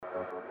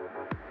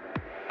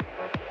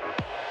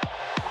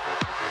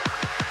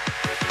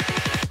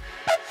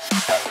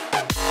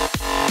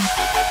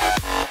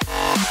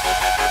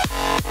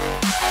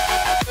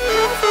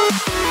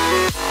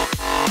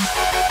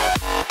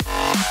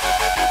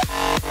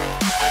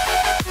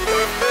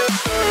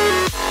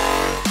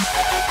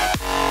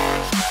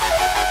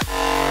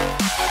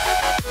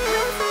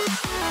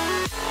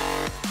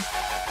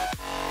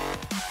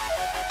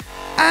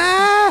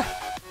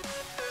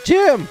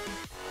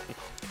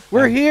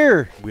We're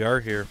here. We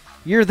are here.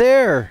 You're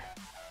there.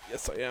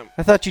 Yes, I am.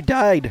 I thought you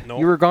died. Nope.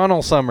 You were gone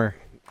all summer.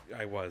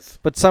 I was.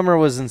 But summer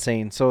was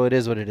insane, so it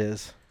is what it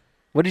is.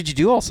 What did you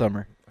do all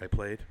summer? I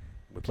played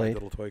with my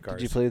little toy cars.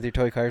 Did you play with your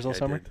toy cars all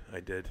summer? I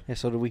did. Yeah,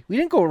 so did we. We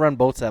didn't go run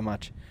boats that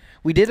much.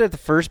 We did at the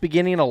first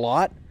beginning a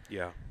lot.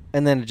 Yeah.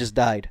 And then it just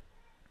died.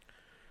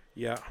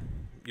 Yeah.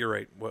 You're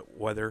right. What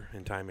weather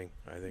and timing,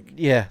 I think.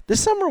 Yeah.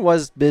 This summer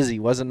was busy,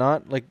 was it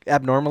not? Like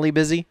abnormally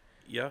busy?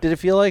 Yeah. Did it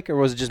feel like, or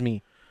was it just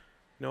me?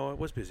 No, it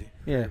was busy.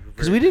 Yeah.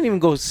 Because we didn't even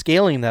go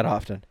scaling that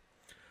often.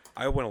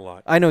 I went a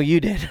lot. I know you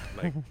did.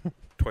 Like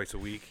twice a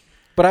week.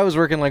 But I was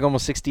working like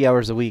almost 60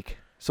 hours a week.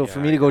 So Yeah, for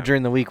me to go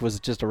during the week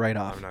was just a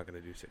write-off. I'm not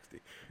going to do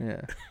 60.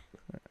 Yeah.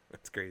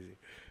 That's crazy.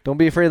 Don't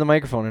be afraid of the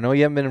microphone. I know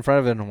you haven't been in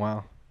front of it in a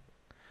while.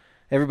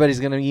 Everybody's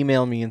going to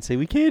email me and say,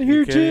 we can't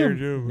hear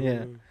Jim.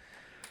 Yeah.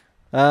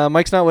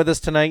 Mike's not with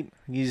us tonight.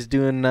 He's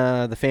doing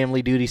the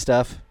family duty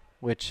stuff,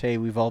 which, hey,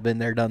 we've all been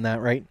there, done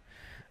that, right?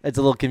 It's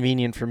a little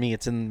convenient for me.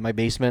 It's in my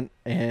basement,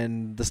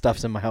 and the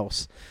stuff's in my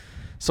house.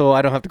 So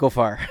I don't have to go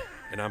far.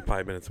 And I'm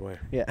 5 minutes away.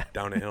 Yeah.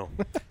 Down a hill.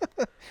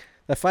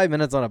 That 5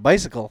 minutes on a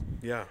bicycle.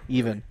 Yeah.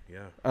 Even.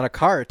 Really, yeah. On a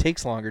car, it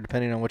takes longer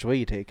depending on which way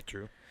you take.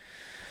 True.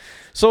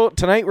 So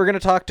tonight we're going to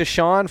talk to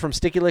Sean from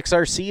Sticky Licks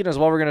RC, and as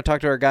well we're going to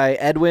talk to our guy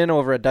Edwin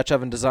over at Dutch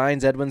Oven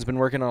Designs. Edwin's been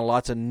working on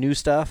lots of new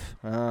stuff.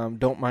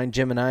 Don't mind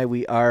Jim and I.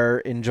 We are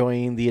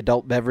enjoying the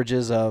adult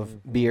beverages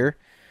of beer,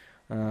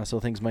 so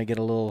things might get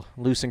a little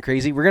loose and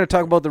crazy. We're going to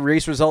talk about the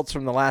race results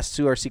from the last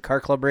Sioux RC Car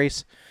Club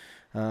race,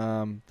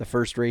 the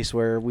first race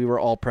where we were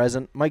all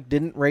present. Mike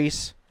didn't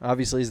race.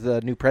 Obviously, he's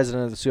the new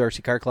president of the Sioux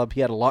RC Car Club.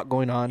 He had a lot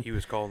going on. He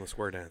was calling the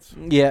square dance.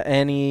 Yeah,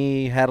 and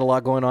he had a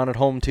lot going on at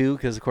home, too,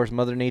 because, of course,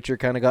 Mother Nature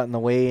kind of got in the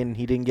way, and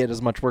he didn't get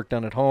as much work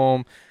done at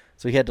home.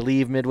 So he had to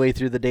leave midway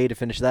through the day to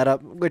finish that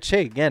up, which,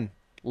 hey, again,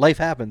 life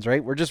happens,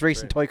 right? We're just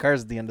racing toy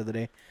cars at the end of the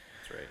day.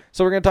 That's right.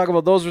 So we're going to talk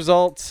about those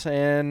results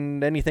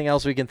and anything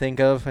else we can think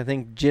of. I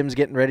think Jim's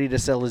getting ready to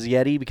sell his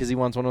Yeti because he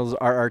wants one of those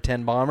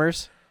RR10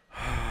 bombers.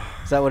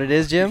 Is that what it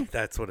is, Jim?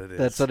 That's what it is.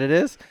 That's what it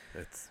is?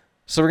 It's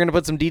So we're going to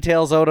put some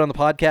details out on the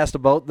podcast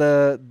about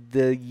the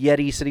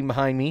Yeti sitting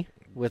behind me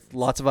with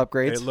lots of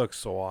upgrades. It looks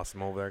so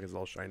awesome over there because it's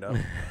all shined up.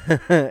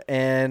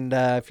 And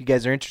if you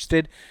guys are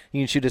interested,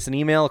 you can shoot us an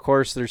email. Of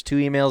course, there's two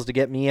emails to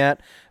get me at,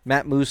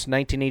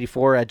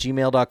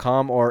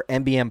 mattmoose1984@gmail.com or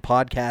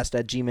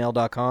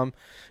mbmpodcast@gmail.com.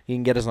 You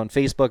can get us on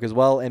Facebook as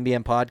well,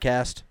 MBM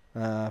Podcast,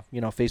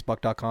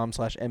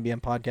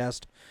 facebook.com/MBM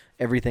Podcast,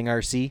 Everything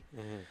RC.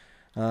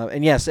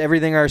 And yes,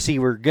 Everything RC,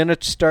 we're going to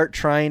start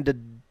trying to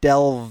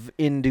delve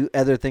into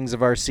other things of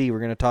RC. We're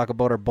going to talk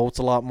about our boats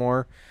a lot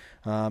more.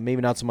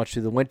 Maybe not so much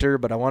through the winter,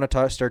 but I want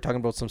to start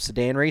talking about some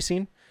sedan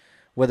racing,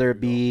 whether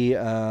it be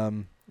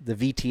the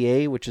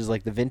VTA, which is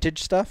like the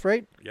vintage stuff,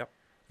 right? Yep.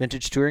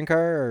 Vintage touring car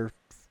or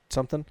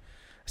something.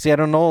 See, I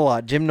don't know a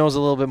lot. Jim knows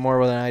a little bit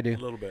more than I do. A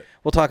little bit.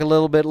 We'll talk a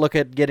little bit, look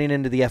at getting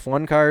into the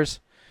F1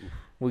 cars.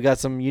 We got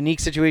some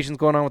unique situations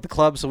going on with the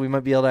club, so we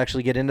might be able to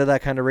actually get into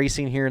that kind of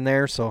racing here and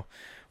there. So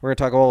we're going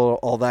to talk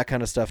all that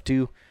kind of stuff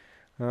too.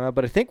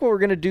 But I think what we're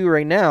going to do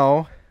right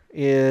now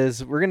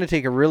is we're going to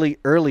take a really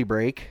early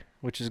break,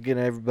 which is going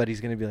to, everybody's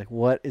going to be like,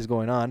 what is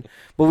going on?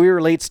 But we were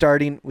late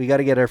starting. We got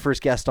to get our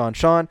first guest on,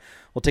 Sean.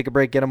 We'll take a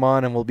break, get him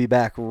on, and we'll be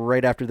back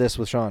right after this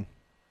with Sean.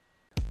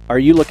 Are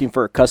you looking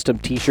for a custom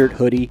t-shirt,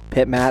 hoodie,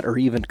 pit mat, or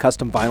even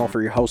custom vinyl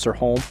for your house or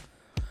home?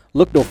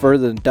 Look no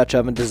further than Dutch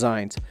Oven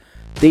Designs.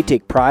 They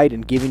take pride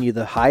in giving you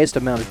the highest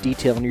amount of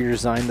detail in your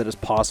design that is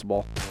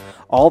possible.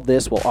 All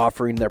this while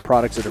offering their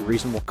products at a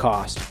reasonable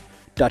cost.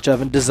 Dutch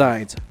Oven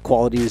Designs.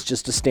 Quality is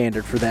just a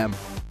standard for them.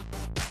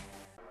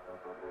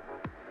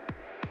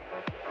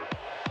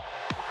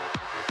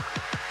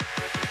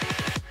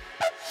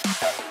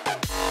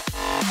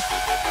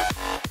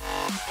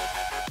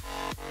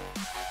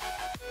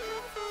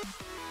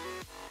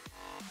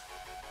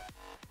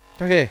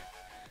 Okay,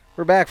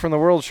 we're back from the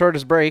world's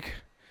shortest break.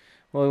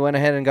 Well, we went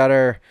ahead and got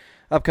our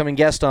upcoming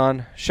guest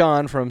on,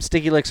 Sean from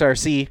Sticky Licks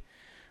RC.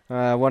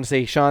 I want to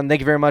say, Sean,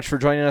 thank you very much for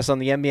joining us on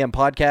the MBM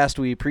podcast.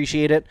 We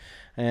appreciate it.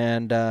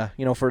 And,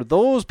 for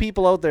those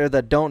people out there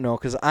that don't know,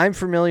 because I'm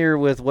familiar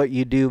with what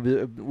you do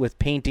with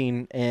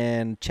painting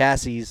and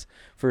chassis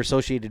for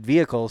associated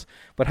vehicles,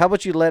 but how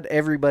about you let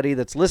everybody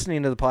that's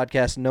listening to the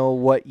podcast know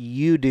what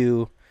you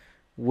do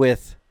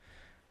with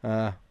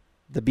the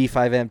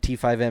B5M,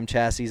 T5M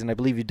chassis, and I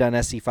believe you've done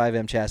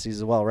SC5M chassis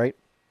as well, right?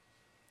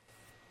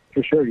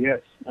 For sure,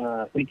 yes.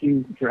 Thank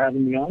you for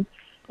having me on.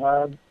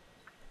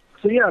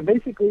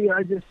 Basically,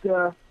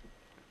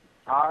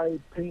 I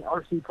paint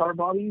RC car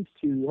bodies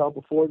to help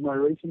afford my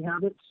racing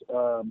habits,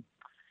 and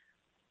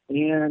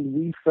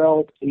we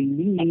felt a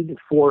need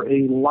for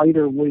a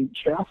lighter weight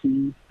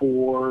chassis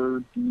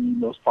for the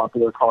most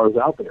popular cars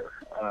out there.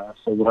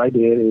 So what I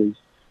did is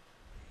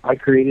I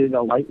created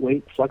a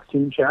lightweight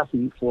flex-tune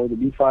chassis for the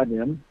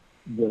B5M,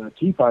 the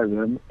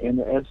T5M, and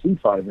the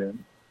SC5M,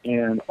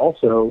 and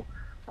also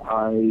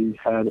I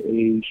had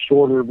a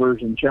shorter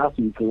version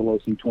chassis for the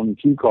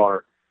LOC22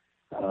 car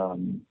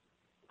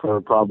for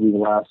probably the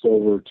last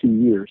over 2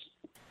 years.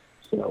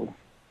 So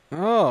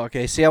Oh,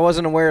 okay. See, I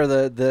wasn't aware of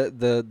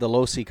the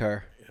Losi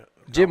car. Yeah.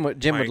 Jim No,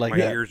 would like my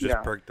that. ears just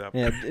Yeah. perked up.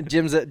 Yeah,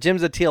 Jim's a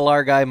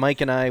TLR guy.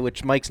 Mike and I,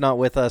 which Mike's not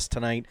with us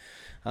tonight.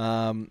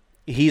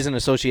 He's an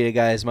Associated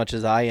guy as much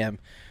as I am,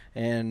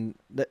 and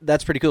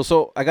that's pretty cool.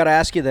 So I got to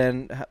ask you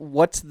then,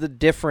 what's the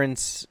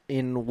difference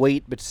in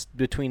weight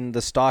between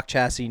the stock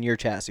chassis and your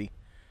chassis?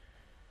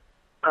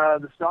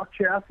 The stock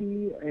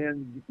chassis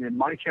and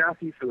my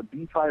chassis for the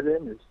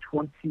B5M is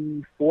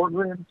 24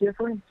 grams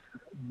difference.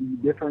 The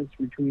difference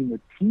between the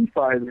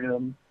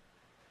T5M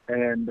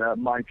and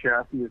my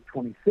chassis is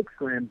 26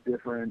 grams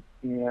different,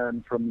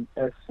 and from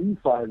the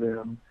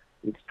SC5M,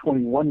 it's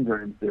 21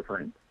 grams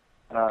different.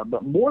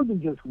 But more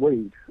than just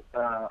weight,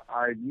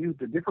 I've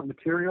used a different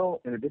material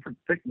and a different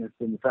thickness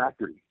than the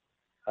factory.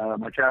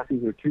 My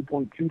chassis are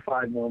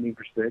 2.25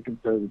 millimeters thick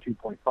instead of the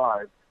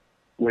 2.5,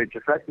 which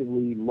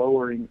effectively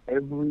lowering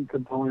every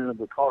component of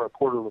the car a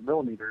quarter of a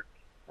millimeter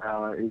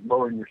is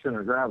lowering your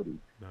center of gravity.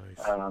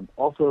 Nice.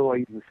 Also, I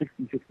use the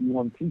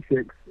 6061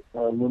 T6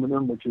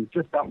 aluminum, which is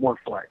just got more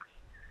flex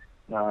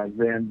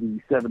than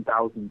the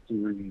 7000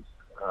 series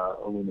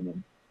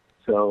aluminum.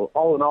 So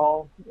all in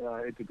all,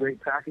 it's a great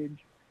package.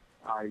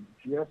 I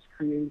just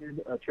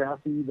created a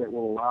chassis that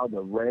will allow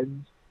the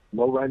Reds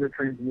lowrider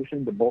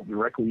transmission to bolt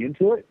directly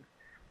into it,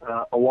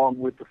 along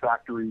with the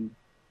factory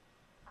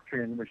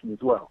transmission as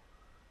well.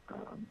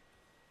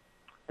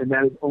 And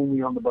that is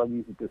only on the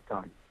buggies at this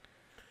time.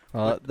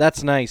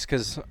 That's nice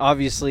because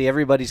obviously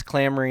everybody's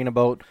clamoring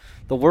about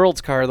the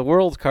world's car,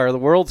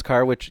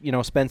 which, you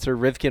know, Spencer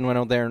Rivkin went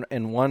out there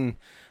and won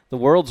the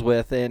worlds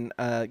with. And,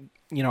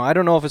 you know, I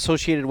don't know if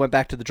Associated went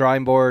back to the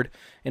drawing board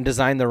and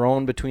designed their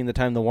own between the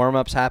time the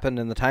warm-ups happened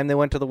and the time they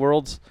went to the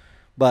worlds.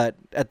 But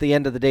at the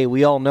end of the day,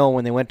 we all know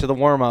when they went to the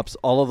warm-ups,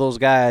 all of those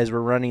guys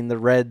were running the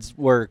Reds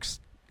Works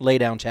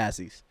lay-down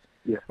chassis.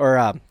 Yeah.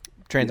 Or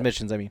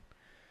transmissions, I mean.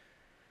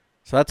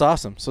 So that's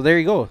awesome. So there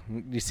you go.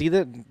 You see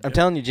that? I'm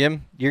telling you,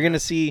 Jim, you're going to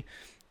see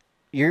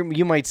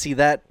you might see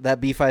that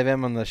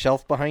B5M on the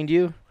shelf behind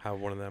you. Have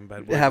one of them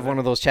bad boys. Have one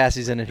of those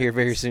chassis in it here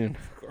very soon.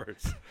 Of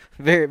course.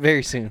 Very,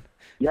 very soon.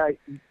 Yeah,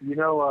 you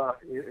know,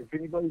 if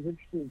anybody's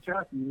interested in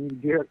chassis, you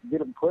need to get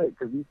them quick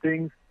because these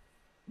things,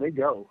 they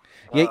go.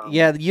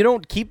 Yeah, you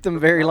don't keep them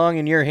very long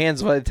in your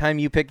hands by the time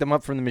you pick them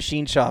up from the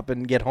machine shop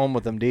and get home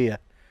with them, do you?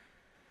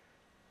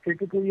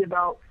 Typically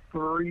about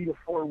 3 to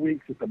 4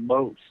 weeks at the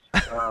most.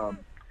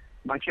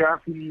 My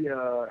chassis,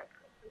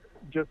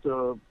 just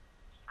a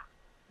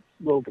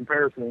little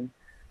comparison,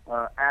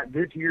 at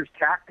this year's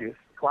Cactus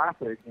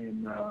Classic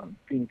in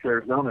Phoenix,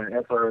 Arizona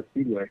at SRS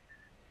Speedway,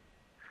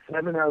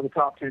 7 out of the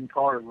top 10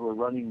 cars were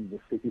running the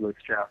Sticulix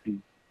chassis.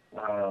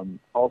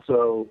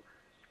 Also,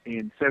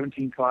 in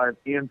 17.5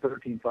 and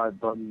 13.5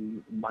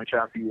 buggy, my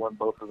chassis won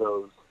both of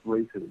those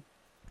races.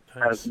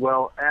 Nice. As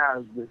well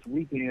as this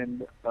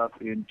weekend up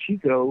in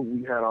Chico,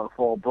 we had our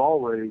fall brawl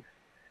race,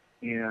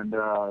 and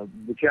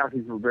the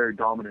chassis were very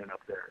dominant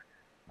up there.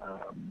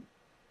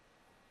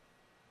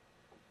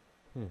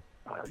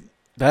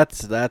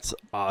 That's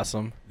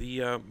awesome.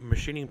 The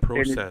machining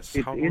process,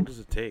 how long does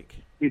it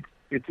take?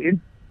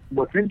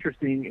 What's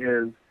interesting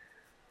is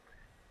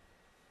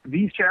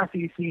these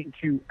chassis seem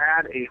to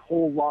add a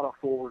whole lot of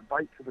forward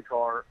bite to the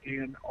car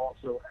and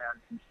also add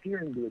some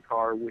steering to the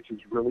car, which is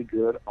really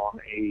good on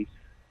a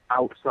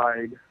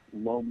outside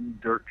loamy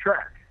dirt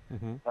track.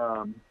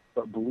 Mm-hmm.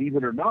 But believe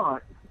it or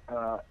not,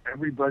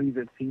 everybody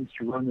that seems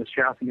to run this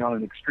chassis on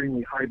an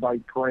extremely high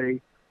bite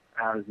clay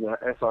as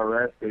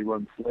SRS, they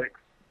run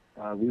slicks.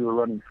 We were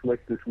running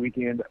slicks this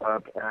weekend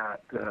up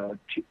at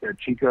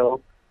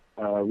Chico,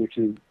 which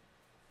is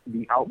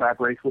the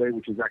Outback Raceway,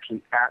 which is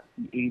actually at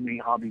the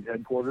AMA Hobbies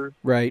headquarters.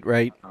 Right.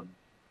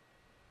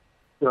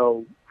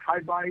 So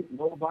high bite,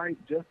 low bite,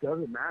 just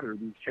doesn't matter.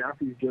 These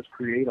chassis just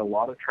create a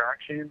lot of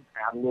traction,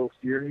 add a little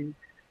steering,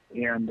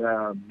 and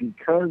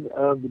because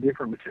of the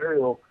different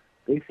material,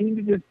 they seem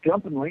to just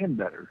jump and land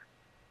better.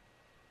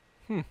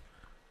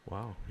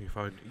 Wow,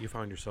 you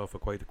found yourself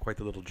quite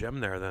the little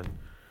gem there then.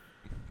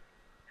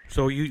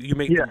 So you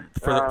make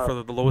for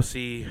the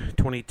Losi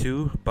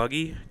 22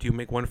 buggy. Do you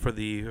make one for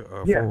the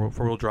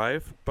four-wheel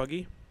drive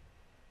buggy?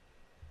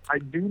 I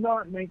do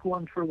not make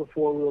one for the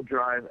four-wheel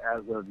drive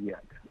as of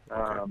yet.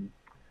 Okay.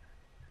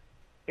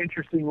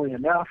 Interestingly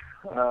enough,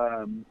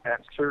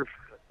 at Surf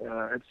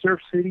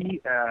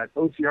City at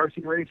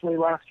OCRC Raceway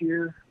last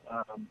year,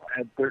 I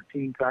had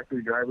 13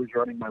 factory drivers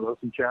running my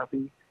Losi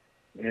chassis,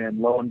 and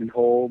lo and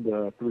behold,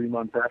 3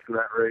 months after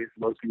that race,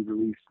 Losi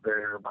released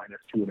their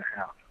 -2.5.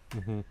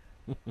 Mm-hmm.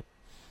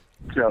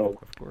 So,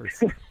 of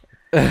course, it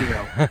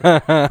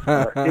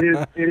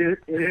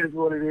is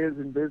what it is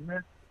in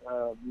business.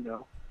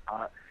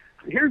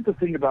 Here's the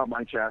thing about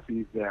my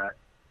chassis that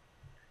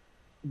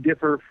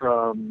differ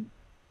from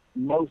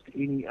most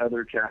any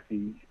other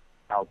chassis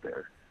out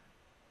there.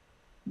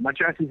 My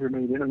chassis are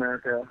made in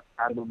America,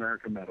 out of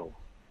America metal.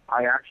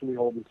 I actually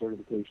hold the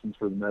certifications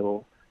for the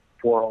metal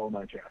for all of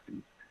my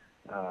chassis.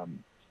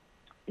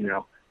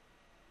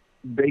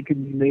 They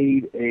can be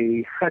made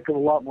a heck of a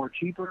lot more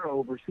cheaper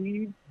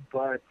overseas,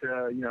 but,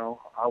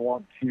 I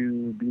want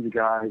to be the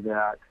guy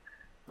that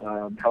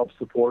help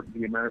support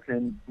the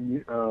American,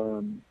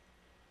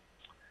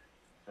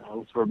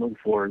 what's what I'm looking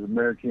for, the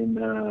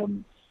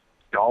American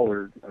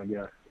dollar, I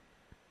guess.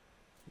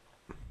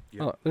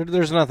 Yeah. Oh,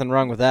 there's nothing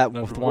wrong with that,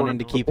 with wanting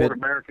to keep it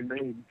American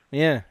made.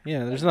 Yeah,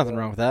 there's nothing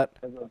wrong with that.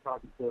 As I'm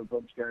talking to a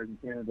bunch of guys in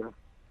Canada.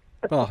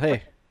 Well,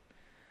 hey,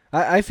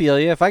 I feel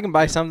you. If I can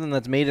buy something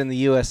that's made in the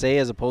USA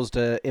as opposed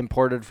to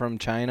imported from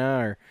China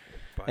or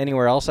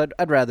anywhere else,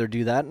 I'd rather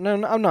do that. No,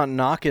 I'm not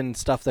knocking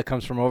stuff that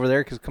comes from over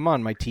there because, come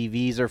on, my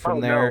TVs are from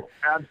there. No,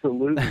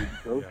 absolutely.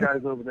 Those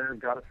guys over there have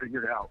got it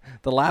figured out.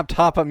 The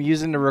laptop I'm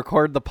using to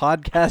record the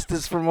podcast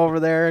is from over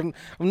there. And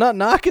I'm not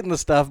knocking the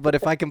stuff, but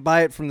if I can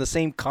buy it from the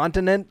same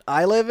continent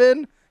I live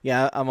in,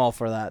 yeah, I'm all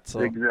for that.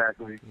 So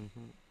exactly.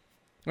 Mm-hmm.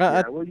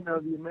 Yeah, well,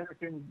 the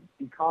American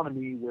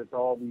economy with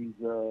all these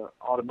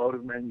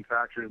automotive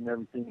manufacturers and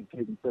everything is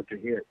taking such a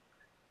hit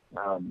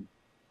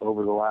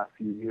over the last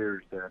few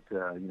years that,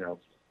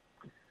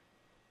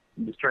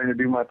 I'm just trying to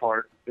do my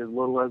part, as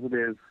little as it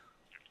is.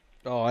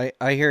 Oh,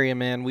 I hear you,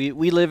 man. We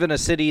live in a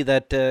city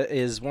that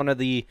is one of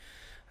the,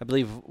 I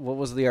believe, what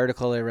was the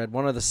article I read?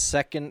 One of the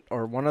second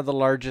or one of the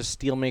largest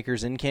steel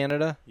makers in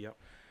Canada. Yep.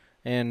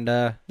 And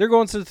they're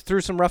going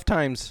through some rough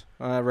times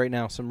right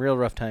now, some real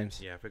rough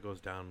times. Yeah, if it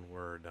goes down,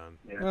 we're done.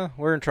 Yeah.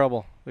 We're in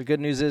trouble. The good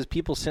news is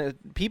people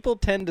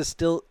tend to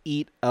still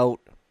eat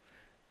out,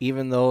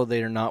 even though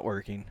they are not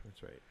working.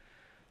 That's right.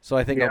 So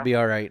I think I'll be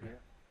all right.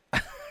 Yeah.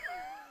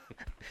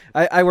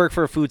 I work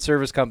for a food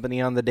service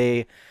company on the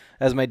day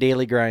as my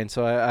daily grind,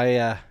 so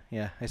I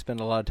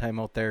spend a lot of time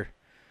out there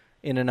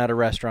in and out of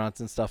restaurants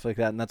and stuff like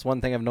that. And that's one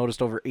thing I've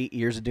noticed over 8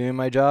 years of doing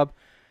my job.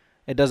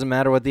 It doesn't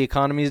matter what the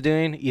economy is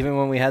doing. Even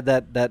when we had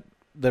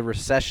the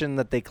recession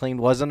that they claimed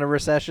wasn't a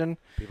recession,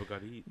 people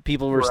got to eat.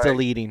 People were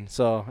still eating.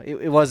 So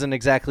it wasn't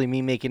exactly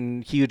me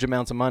making huge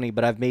amounts of money,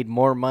 but I've made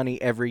more money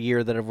every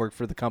year that I've worked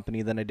for the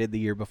company than I did the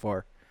year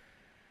before.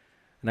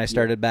 And I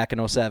started back in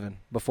 2007,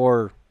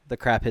 before the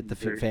crap hit the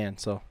fan.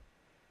 So.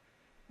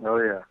 Oh,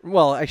 yeah.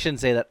 Well, I shouldn't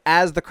say that.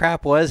 As the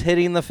crap was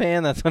hitting the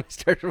fan, that's when I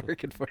started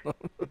working for them.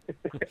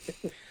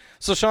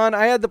 So, Sean,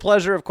 I had the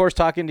pleasure, of course,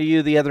 talking to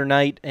you the other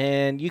night,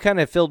 and you kind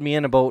of filled me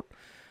in about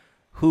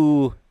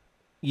who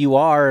you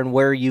are and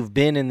where you've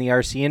been in the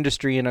RC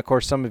industry and, of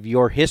course, some of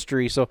your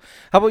history. So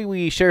how about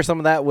we share some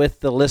of that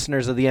with the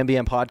listeners of the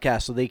MBM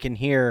podcast so they can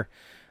hear,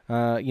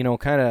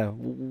 kind of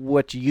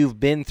what you've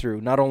been through,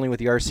 not only with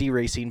the RC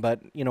racing,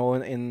 but,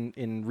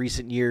 in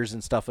recent years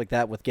and stuff like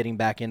that with getting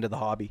back into the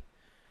hobby.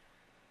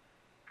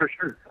 For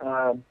sure.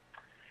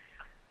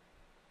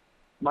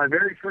 My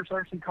very first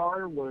RC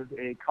car was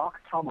a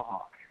Cox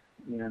Tomahawk.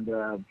 And,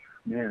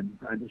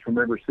 I just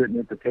remember sitting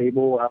at the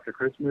table after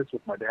Christmas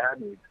with my dad,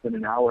 and we'd spend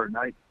an hour a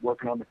night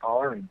working on the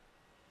car. And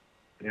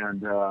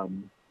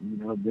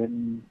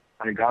then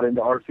I got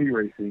into RC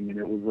racing, and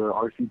it was a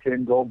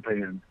RC10 Gold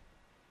Pan.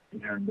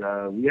 And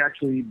we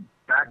actually,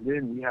 back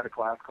then, we had a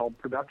class called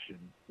production,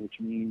 which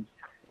means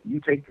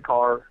you take the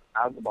car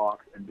out of the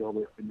box and build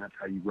it, and that's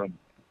how you run it.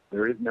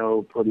 There is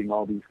no putting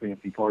all these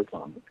fancy parts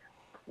on it.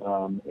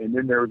 And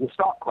then there was a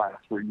stock class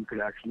where you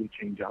could actually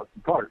change out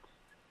some parts.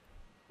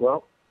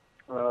 Well,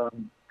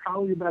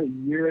 probably about a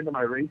year into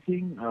my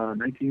racing,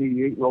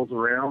 1988 rolls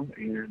around,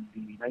 and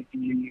the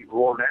 1980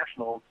 Roar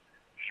Nationals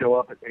show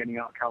up at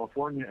Antioch,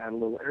 California at a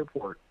little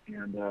airport.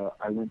 And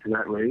I went to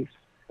that race,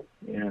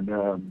 and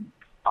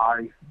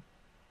I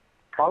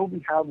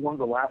probably have one of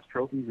the last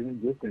trophies in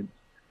existence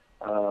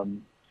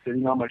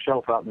sitting on my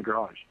shelf out in the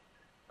garage.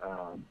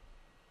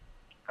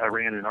 I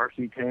ran an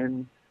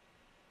RC10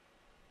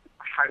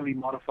 highly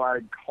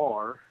modified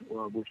car,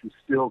 which was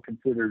still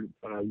considered,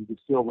 you could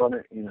still run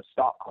it in a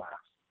stock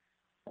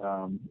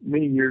class.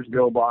 Many years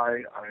go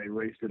by, I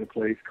raced at a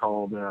place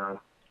called,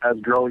 as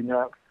growing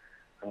up,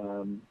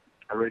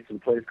 I raced at a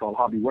place called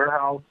Hobby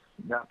Warehouse.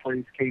 That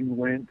place came and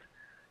went.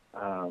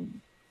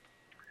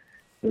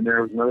 Then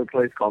there was another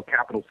place called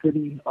Capital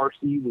City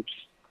RC, which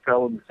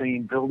fell in the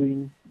same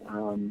building.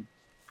 And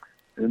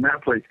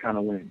that place kind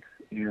of went.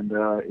 And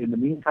in the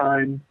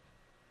meantime,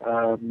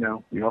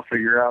 we all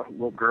figure out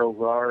what girls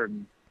are,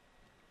 and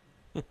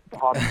the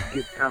hobby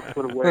gets kind of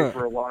put away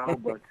for a while.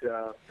 But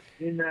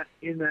in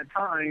that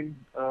time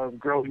of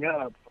growing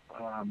up,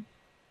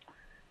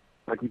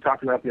 like we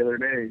talked about the other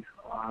day,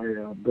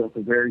 I built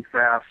a very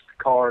fast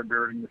car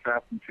during the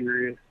Fast and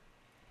Furious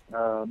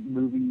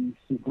movie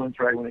sequence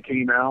right when it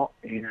came out,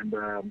 and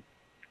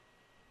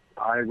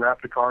I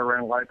wrapped the car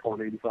around a light pole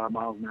at 85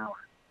 miles an hour.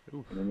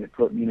 And it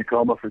put me in a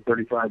coma for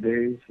 35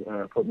 days,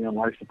 put me on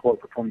life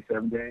support for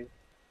 27 days.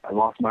 I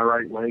lost my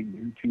right leg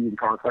due to the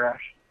car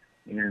crash,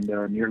 and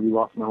nearly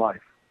lost my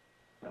life.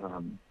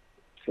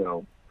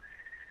 So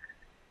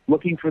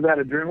looking for that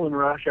adrenaline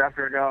rush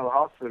after I got out of the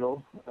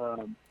hospital,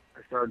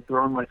 I started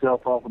throwing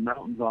myself off of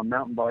mountains on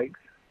mountain bikes,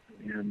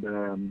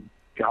 and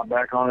got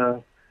back on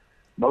a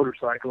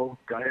motorcycle,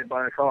 got hit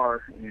by a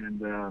car, and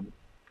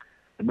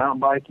the mountain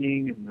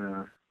biking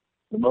and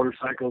the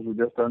motorcycles were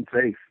just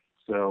unsafe.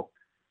 So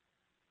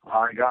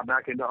I got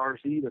back into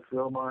RC to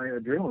fill my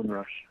adrenaline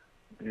rush,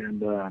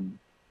 and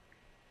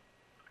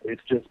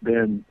it's just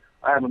been,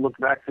 I haven't looked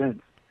back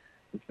since.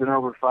 It's been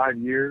over 5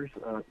 years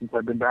since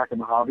I've been back in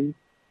the hobby.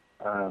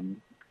 I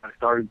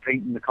started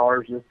painting the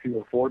cars just to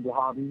afford the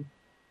hobby.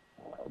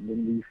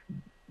 When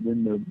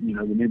the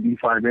new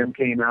B5M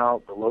came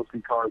out, the low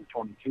speed car, the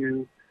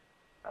 22,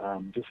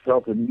 just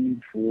felt a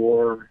need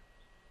for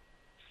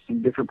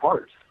some different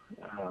parts.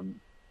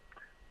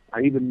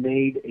 I even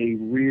made a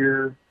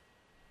rear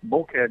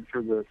bulkhead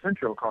for the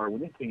Centro car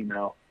when it came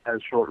out,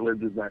 as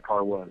short-lived as that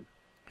car was.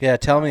 Yeah,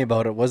 tell me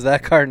about it. Was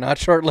that car not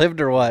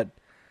short-lived or what?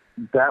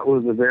 That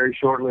was a very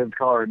short-lived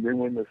car. And then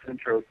when the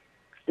Centro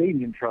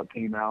Stadium truck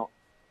came out,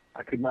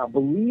 I could not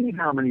believe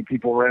how many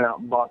people ran out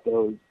and bought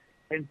those.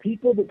 And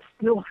people that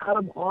still had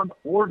them on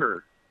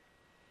order.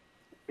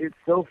 It's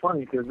so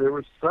funny because there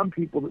were some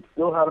people that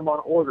still had them on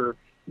order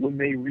when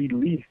they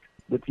released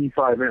the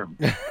T5M.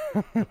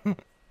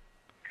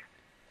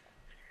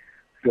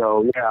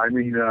 So, yeah, I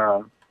mean,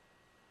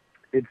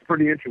 it's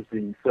pretty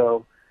interesting.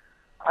 So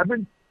I've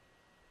been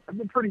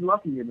pretty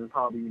lucky in this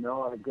hobby. You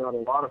know, I've got a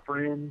lot of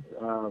friends.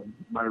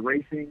 My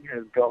racing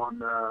has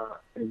gone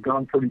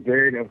pretty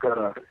big. I've got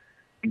a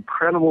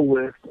incredible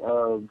list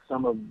of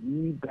some of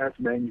the best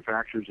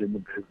manufacturers in the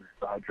business.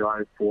 I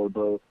drive for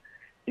both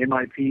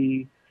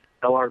MIP,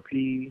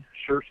 LRP,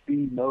 Sure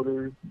Speed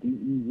Motors, DE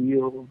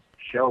Wheels,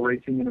 Shell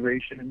Racing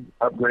Innovations,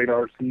 Upgrade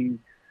RC,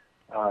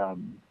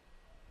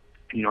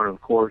 and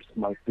of course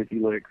my Sticky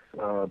Licks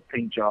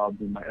paint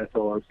jobs and my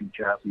SLRC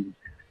chassis,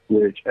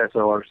 which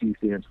SLRC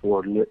stands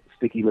for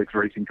Sticky Licks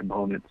Racing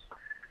Components.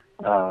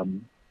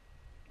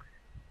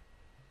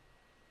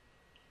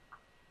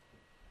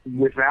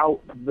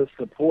 Without the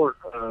support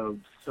of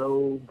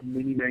so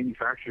many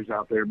manufacturers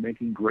out there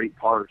making great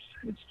parts,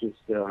 it's just,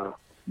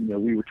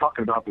 we were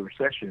talking about the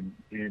recession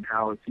and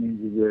how it seems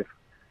as if,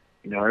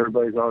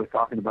 everybody's always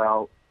talking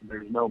about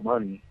there's no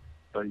money,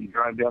 but you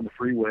drive down the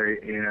freeway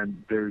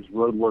and there's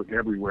road work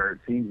everywhere. It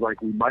seems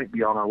like we might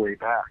be on our way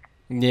back.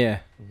 Yeah.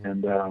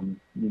 And,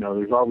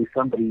 there's always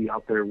somebody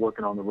out there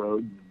working on the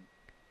road.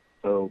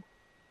 So,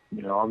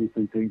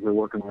 obviously things are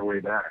working their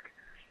way back.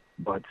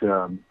 But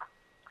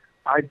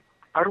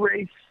I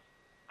race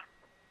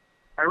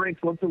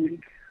once a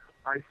week.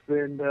 I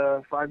spend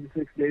 5 to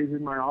 6 days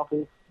in my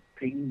office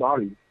painting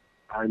bodies.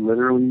 I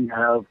literally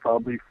have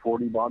probably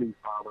 40 bodies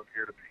piled up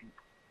here to paint.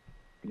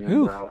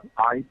 And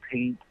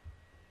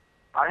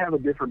I have a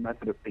different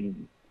method of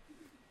painting.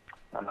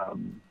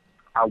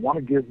 I want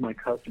to give my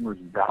customers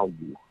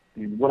value.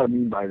 And what I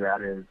mean by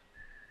that is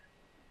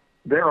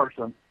there are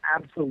some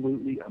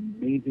absolutely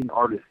amazing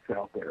artists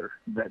out there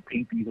that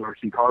paint these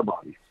RC car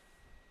bodies.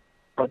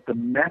 But the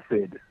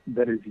method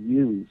that is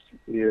used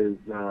is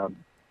kind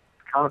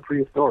of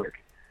prehistoric.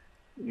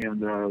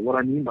 And what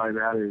I mean by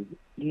that is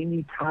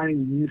any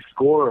time you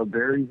score a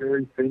very,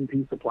 very thin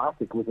piece of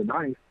plastic with a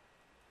knife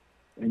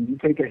and you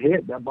take a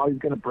hit, that body's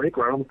going to break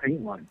right on the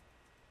paint line.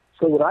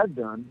 So what I've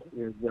done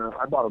is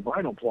I bought a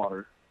vinyl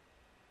plotter,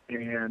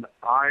 and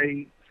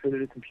I sit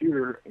at a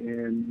computer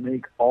and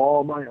make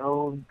all my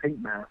own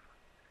paint masks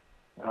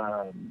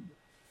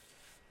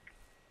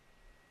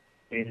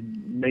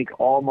and make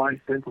all my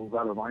stencils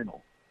out of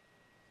vinyl.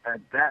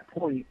 At that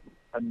point,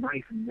 a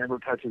knife never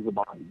touches a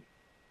body.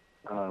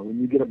 When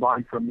you get a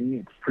body from me,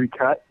 it's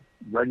pre-cut,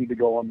 ready to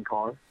go on the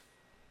car.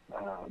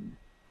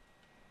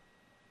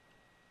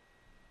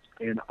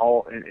 And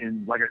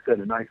like I said,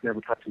 a knife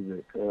never touches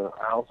it.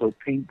 I also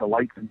paint the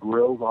lights and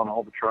grills on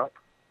all the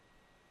trucks.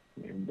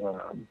 And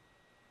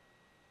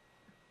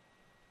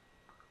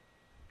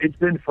it's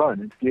been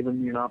fun. It's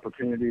given me an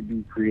opportunity to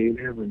be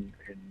creative and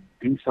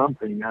do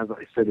something as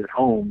I sit at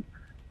home,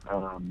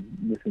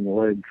 missing a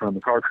leg from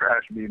the car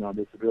crash, being on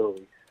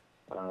disability.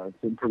 It's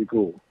been pretty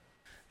cool.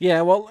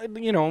 Yeah, well,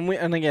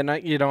 and again,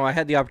 I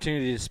had the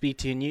opportunity to speak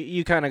to you, and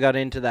you kind of got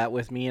into that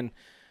with me, and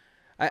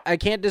I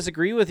can't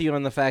disagree with you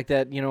on the fact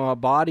that, a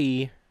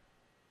body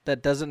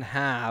that doesn't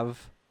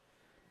have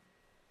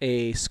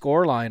a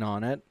score line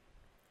on it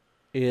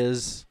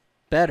is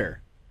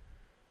better.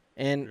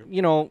 And,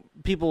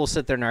 people will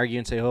sit there and argue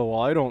and say, oh,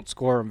 well, I don't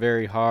score them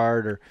very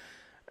hard, or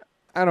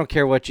I don't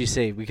care what you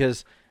say,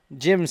 because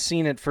Jim's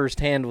seen it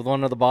firsthand with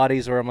one of the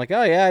bodies where I'm like,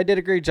 oh, yeah, I did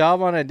a great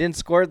job on it. I didn't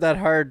score it that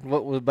hard.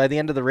 What was by the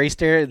end of the race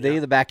day,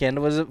 the back end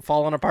was it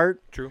falling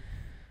apart? True.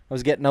 I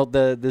was getting out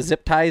the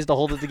zip ties to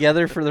hold it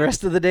together for the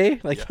rest of the day,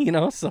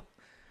 so.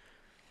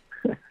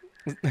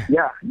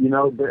 Yeah,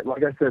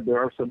 like I said, there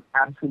are some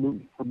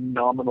absolutely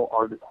phenomenal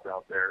artists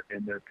out there,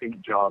 and their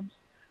paint jobs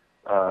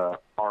are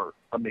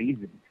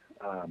amazing.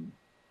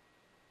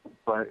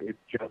 But it's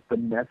just the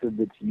method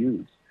that's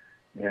used.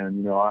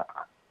 And,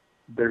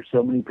 there's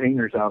so many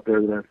painters out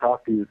there that I've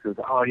talked to that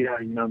says, oh, yeah,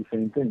 the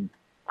same thing.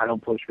 I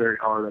don't push very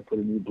hard. I put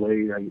a new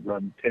blade. I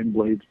run 10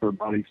 blades per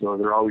body, so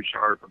they're always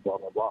sharp and blah,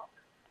 blah, blah.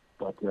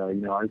 But,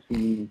 I've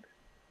seen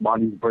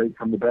bodies break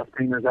from the best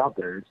painters out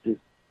there.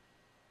 It's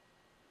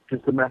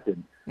just a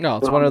method. No,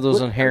 it's one of those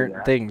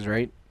inherent things,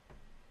 right?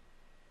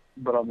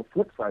 But on the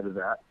flip side of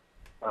that,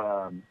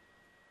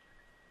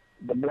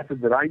 the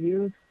method that I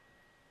use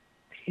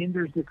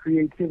hinders the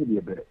creativity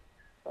a bit.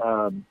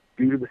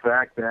 Due to the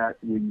fact that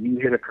when you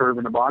hit a curve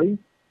in a body,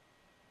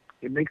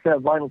 it makes that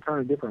vinyl turn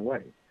a different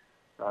way.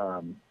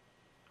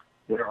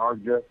 There are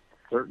just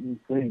certain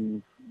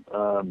things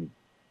that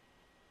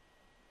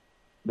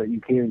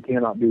you can and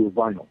cannot do with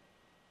vinyl.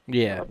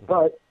 Yeah.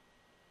 But,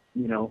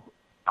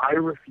 I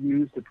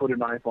refuse to put a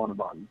knife on a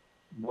body,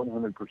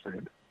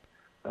 100%.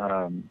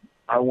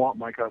 I want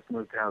my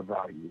customers to have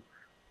value.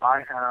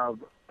 I have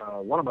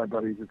one of my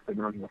buddies that's been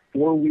running a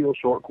 4-wheel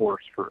short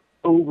course for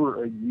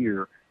over a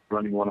year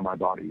running one of my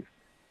bodies.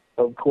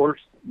 Of course,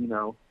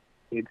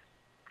 it's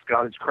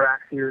got its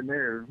cracks here and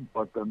there,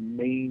 but the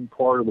main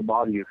part of the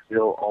body is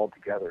still all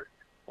together,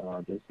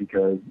 just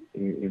because,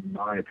 in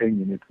my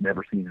opinion, it's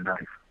never seen a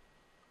knife.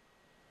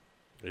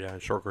 Yeah,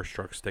 short course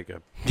trucks take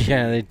a...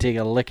 Yeah, they take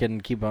a licking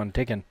and keep on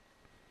ticking,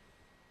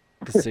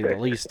 to say the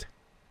least.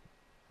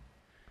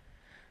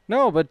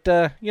 No, but,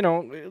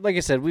 like I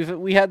said,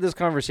 we had this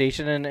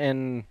conversation,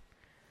 and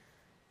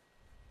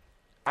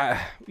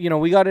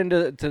we got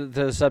into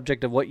the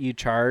subject of what you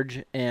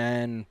charge,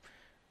 and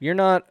you're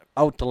not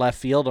out to left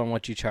field on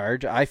what you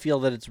charge. I feel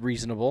that it's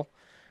reasonable,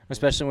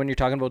 especially when you're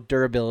talking about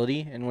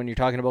durability and when you're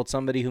talking about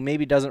somebody who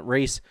maybe doesn't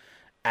race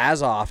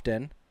as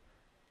often,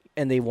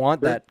 and they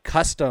want that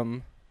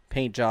custom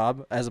paint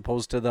job as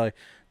opposed to the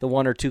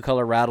 1 or 2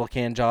 color rattle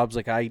can jobs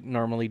like I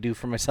normally do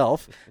for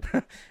myself.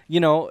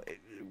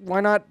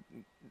 Why not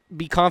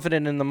be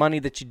confident in the money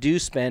that you do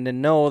spend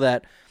and know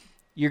that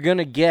you're going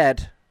to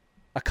get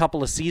a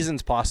couple of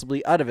seasons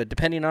possibly out of it,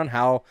 depending on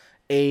how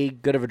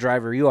good of a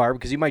driver you are,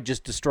 because you might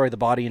just destroy the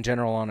body in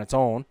general on its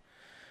own.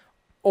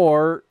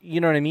 Or, you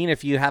know what I mean?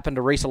 If you happen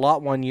to race a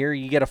lot one year,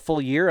 you get a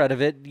full year out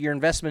of it. Your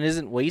investment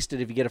isn't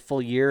wasted if you get a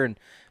full year and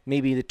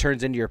maybe it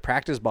turns into your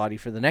practice body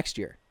for the next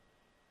year.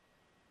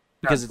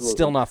 Because It's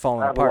still not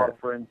falling apart.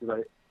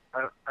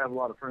 I have a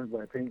lot of friends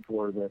that I paint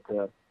for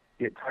that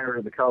get tired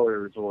of the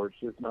colors, or it's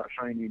just not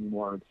shiny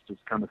anymore. It's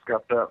just kind of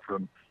scuffed up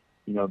from,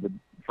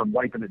 from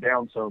wiping it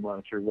down so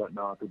much or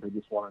whatnot, that they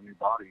just want a new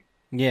body.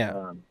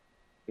 Yeah.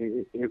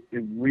 It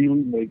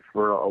really makes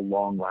for a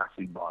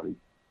long-lasting body.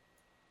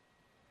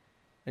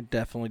 It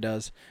definitely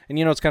does. And,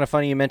 it's kind of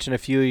funny. You mentioned a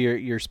few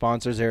of your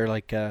sponsors there,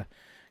 like,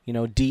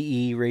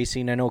 DE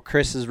Racing. I know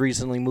Chris has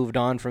recently moved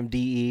on from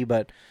DE,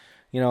 but,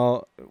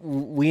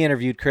 we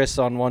interviewed Chris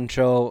on one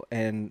show,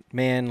 and,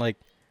 man, like,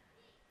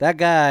 that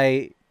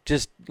guy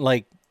just,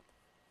 like,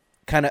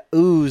 kind of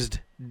oozed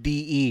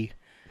DE.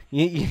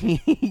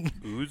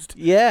 Oozed?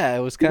 Yeah,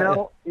 it was kind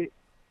of...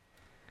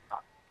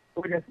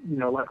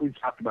 like we've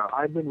talked about,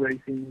 I've been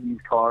racing these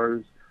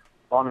cars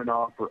on and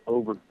off for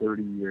over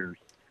 30 years.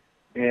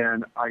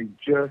 And I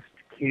just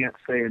can't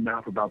say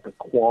enough about the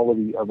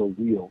quality of a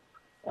wheel,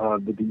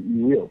 the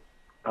DE wheel.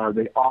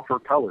 They offer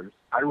colors.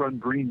 I run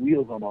green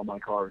wheels on all my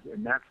cars,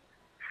 and that's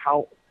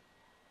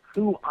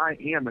who I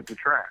am at the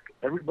track.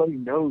 Everybody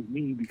knows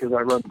me because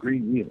I run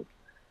green wheels.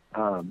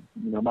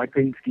 My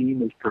paint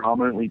scheme is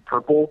predominantly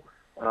purple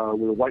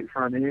with a white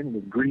front end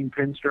with green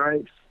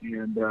pinstripes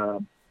and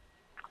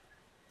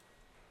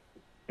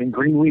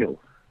green wheels.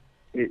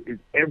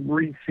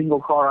 Every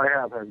single car I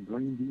have has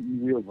green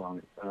DE wheels on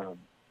it.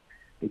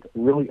 It's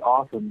really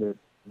awesome that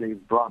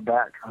they've brought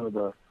back kind of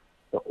the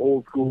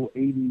old school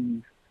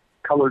 80s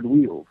colored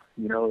wheels.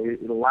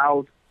 It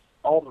allows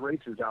all the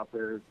racers out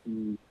there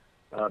to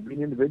be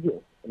an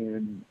individual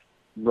and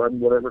run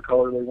whatever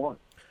color they want.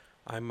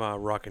 I'm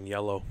rocking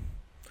yellow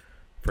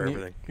for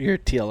everything. You're a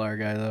TLR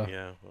guy, though.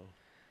 Yeah. Well.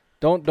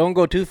 Don't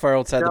go too far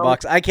outside the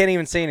box. I can't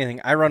even say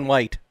anything. I run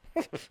white.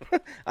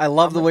 I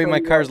love the way my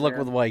cars look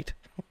with white.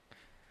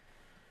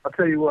 I'll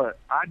tell you what,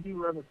 I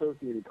do run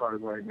Associated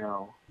cars right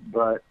now,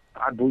 but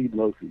I bleed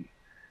Losi.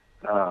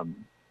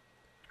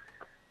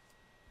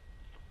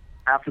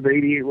 After the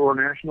 88 World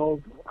Nationals,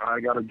 I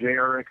got a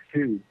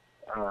JRX2.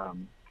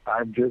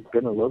 I've just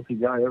been a Losi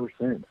guy ever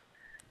since.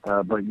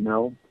 But,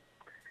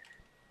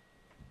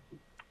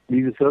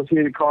 these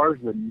Associated cars,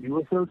 the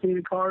new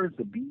Associated cars,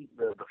 the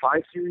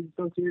 5 Series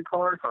Associated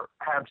cars are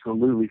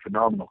absolutely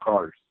phenomenal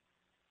cars.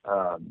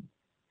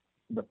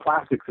 The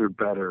plastics are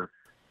better.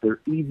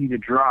 They're easy to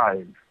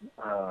drive.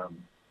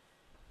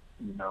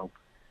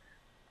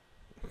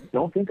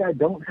 Don't think I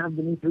don't have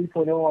the new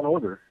 3.0 on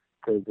order,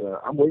 because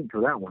I'm waiting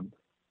for that one.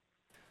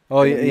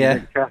 Oh,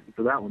 yeah. Chassis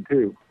for that one,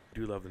 too. I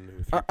do love the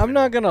new 3.0. I'm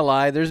not going to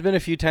lie. There's been a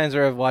few times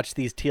where I've watched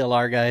these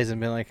TLR guys and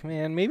been like,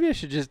 man, maybe I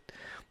should just...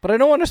 But I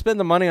don't want to spend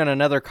the money on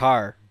another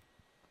car.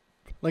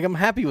 Like, I'm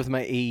happy with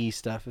my AE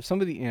stuff. If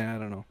somebody... I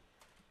don't know.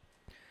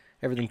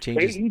 Everything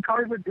changes. AE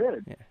cars are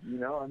good. Yeah.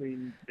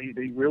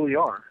 They really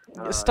are.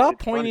 Stop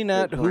pointing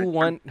at who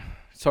won.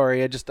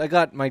 Sorry, I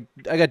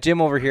got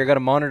Jim over here. I got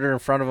a monitor in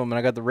front of him, and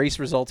I got the race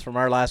results from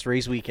our last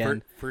race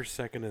weekend. First,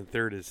 second, and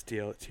third is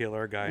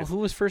TLR guys. Well, who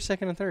was first,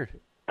 second, and third?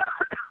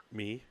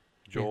 Me,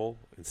 Joel,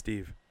 and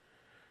Steve.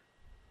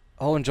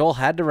 Oh, and Joel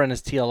had to run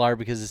his TLR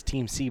because his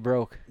Team C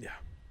broke. Yeah.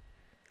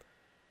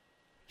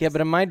 Yeah,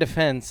 but in my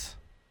defense,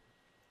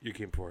 you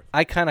came fourth.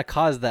 I kind of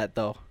caused that,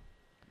 though.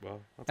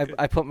 Well, that's good.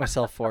 I put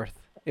myself fourth.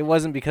 It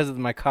wasn't because of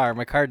my car.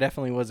 My car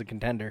definitely was a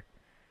contender.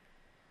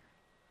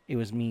 It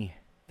was me,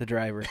 the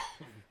driver.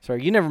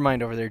 Sorry, you never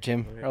mind over there,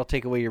 Jim. Okay. Or I'll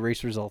take away your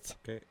race results.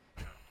 Okay.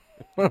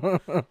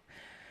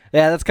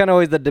 Yeah, that's kind of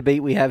always the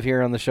debate we have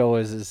here on the show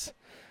is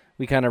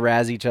we kind of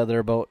razz each other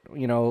about,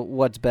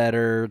 what's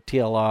better,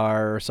 TLR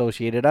or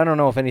Associated. I don't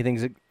know if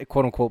anything's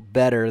quote-unquote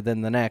better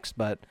than the next,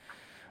 but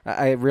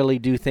I really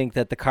do think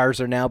that the cars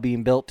are now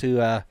being built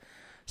to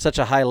such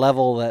a high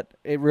level that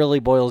it really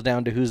boils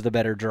down to who's the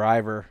better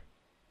driver.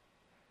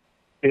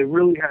 It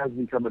really has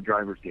become a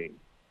driver's game.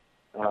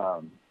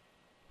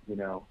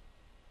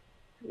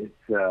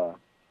 It's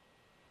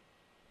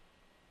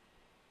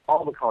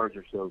all the cars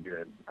are so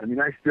good. I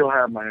mean, I still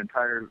have my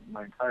entire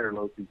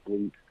Losi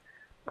fleet.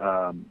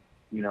 I'm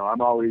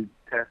always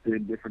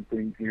testing different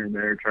things here and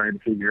there, trying to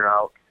figure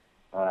out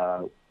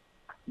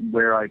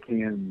where I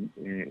can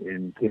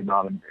and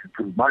cannot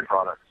improve my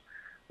products.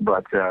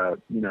 But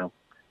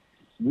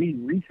we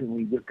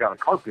recently just got a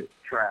carpet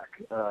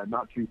track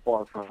not too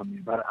far from me,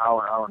 about an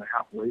hour and a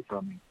half away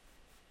from me.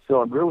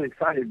 So I'm really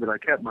excited that I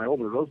kept my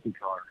older Losi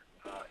car.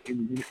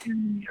 In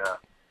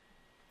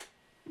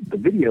the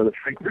video that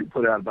Frank Rick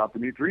put out about the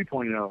new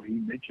 3.0, he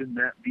mentioned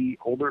that the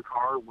older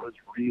car was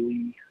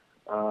really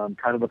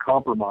kind of a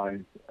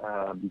compromise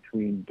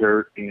between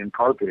dirt and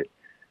carpet,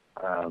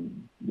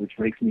 which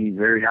makes me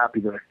very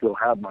happy that I still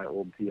have my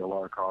old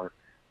TLR car.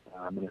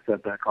 I'm going to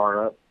set that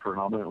car up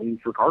predominantly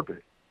for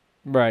carpet.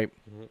 Right.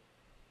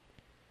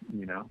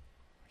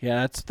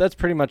 Yeah, that's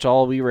pretty much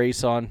all we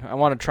race on. I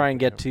want to try and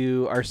get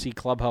to RC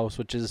Clubhouse,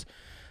 which is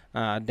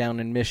down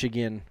in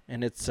Michigan,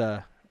 and it's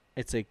a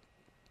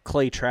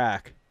clay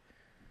track,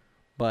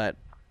 but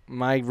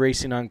my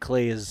racing on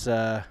clay is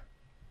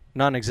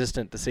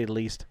non-existent, to say the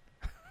least.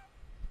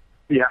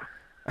 Yeah.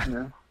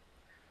 I'm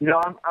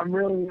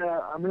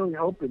really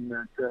hoping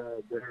that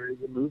there is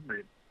a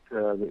movement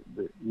that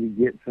we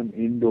get some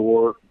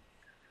indoor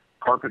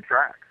carpet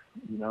tracks.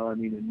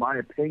 In my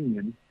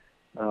opinion,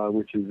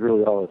 which is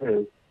really all it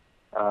is,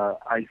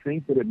 I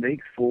think that it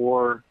makes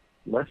for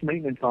less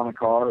maintenance on a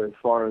car as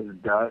far as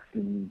dust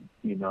and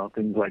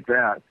things like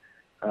that.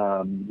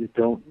 Just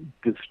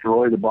don't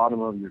destroy the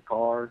bottom of your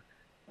car.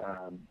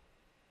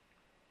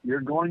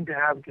 You're going to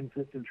have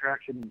consistent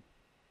traction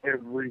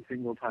every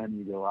single time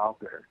you go out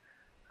there.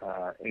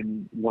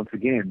 And once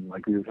again,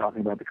 like we were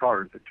talking about the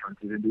cars, it turns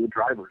it into a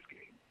driver's game.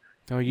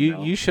 No,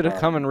 you should have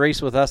come and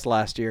raced with us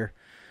last year,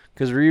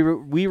 because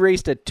we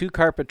raced at 2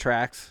 carpet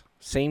tracks,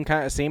 same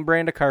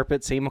brand of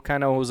carpet, same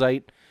kind of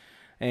ozite,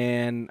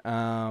 and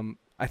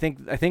I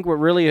think what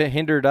really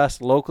hindered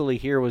us locally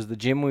here was the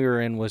gym we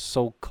were in was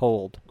so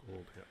cold.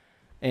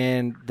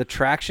 And the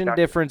traction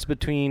difference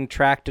between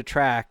track to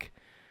track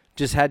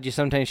just had you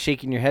sometimes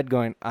shaking your head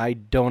going, I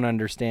don't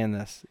understand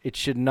this. It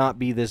should not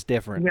be this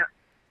different. Yeah.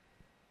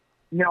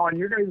 Now, on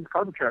your guys'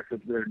 carpet tracks up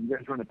there, do you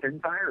guys run a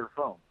pin tire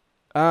or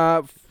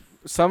foam?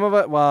 Some of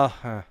it, we'll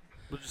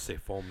just say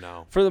foam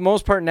now. For the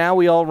most part, now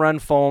we all run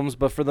foams,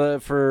 but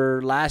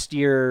for last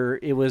year,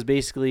 it was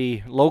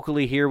basically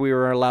locally here we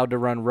were allowed to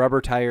run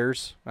rubber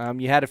tires.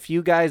 You had a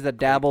few guys that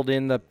dabbled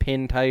in the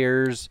pin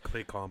tires.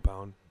 Clay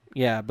compound.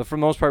 Yeah, but for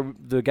the most part,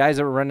 the guys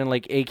that were running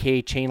like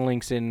AK chain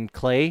links in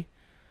clay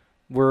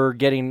were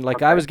getting,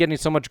 I was getting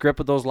so much grip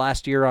with those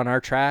last year on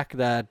our track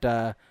that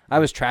I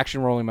was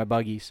traction rolling my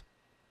buggies.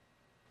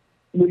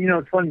 Well,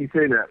 it's funny you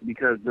say that,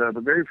 because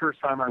the very first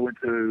time I went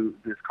to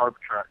this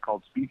carpet track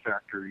called Speed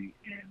Factory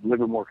in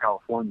Livermore,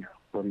 California,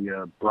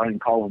 Brian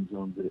Collins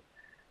owns it,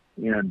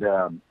 and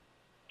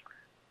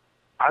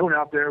I went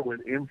out there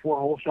with M4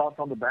 hole shots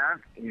on the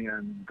back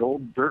and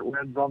gold dirt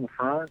webs on the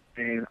front,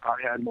 and I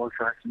had more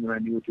traction than I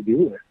knew what to do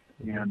with.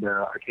 And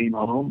I came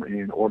home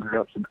and ordered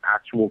up some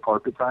actual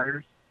carpet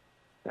tires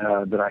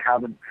that I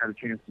haven't had a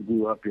chance to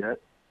glue up yet,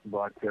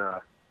 but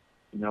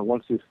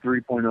once this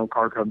 3.0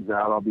 car comes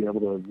out, I'll be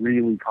able to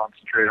really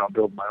concentrate on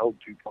building my old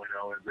 2.0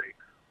 as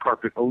a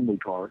carpet-only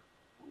car.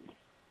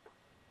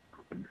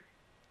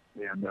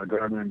 And go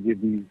down there and give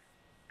these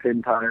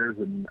pin tires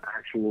and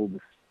actual, I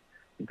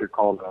think they're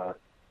called a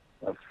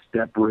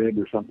step rib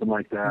or something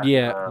like that.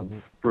 Yeah.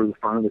 For the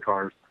front of the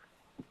cars.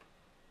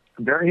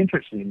 Very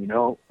interesting,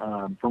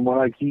 from what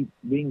I keep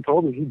being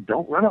told is you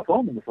don't run a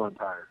foam in the front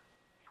tire.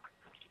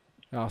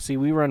 Oh, see,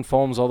 we run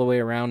foams all the way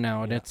around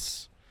now, and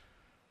it's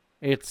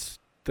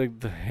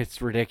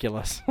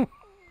ridiculous. Yeah,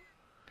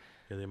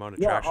 the amount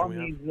of traction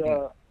we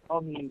have.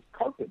 On these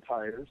carpet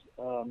tires,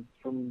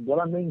 from what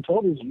I'm being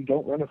told is you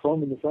don't run a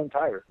foam in the front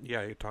tire.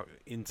 Yeah, you talk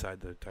inside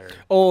the tire.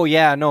 Oh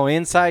yeah, no,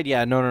 inside,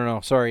 yeah,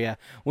 no. Sorry, yeah,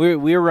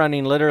 we're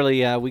running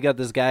literally. We got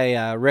this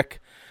guy Rick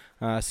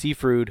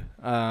Seafruid.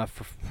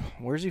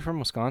 Where's he from?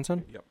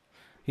 Wisconsin. Yep.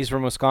 He's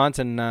from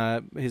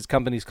Wisconsin. His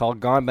company's called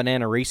Gone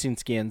Banana Racing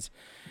Skins.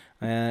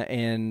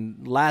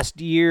 And last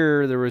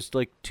year there was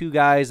 2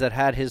 guys that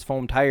had his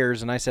foam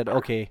tires, and I said,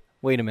 okay,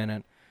 wait a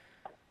minute.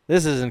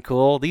 This isn't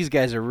cool. These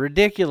guys are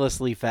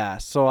ridiculously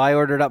fast. So I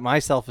ordered up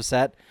myself a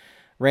set,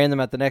 ran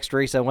them at the next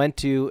race I went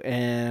to,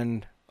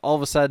 and all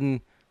of a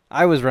sudden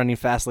I was running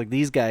fast like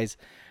these guys.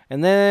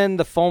 And then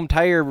the foam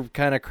tire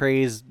kind of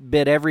craze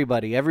bit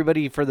everybody.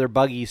 Everybody for their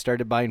buggy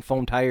started buying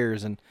foam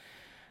tires, and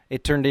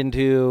it turned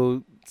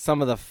into some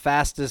of the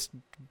fastest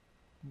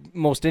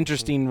most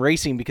interesting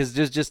racing because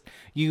there's just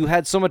you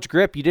had so much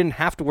grip, you didn't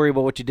have to worry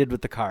about what you did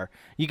with the car.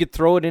 You could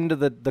throw it into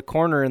the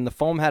corner, and the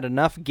foam had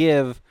enough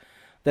give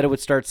that it would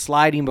start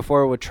sliding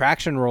before it would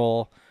traction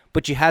roll,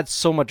 but you had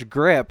so much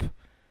grip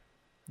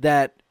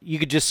that you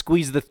could just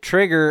squeeze the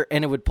trigger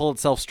and it would pull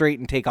itself straight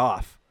and take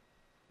off.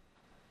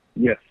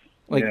 Yes.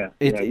 Like, yeah.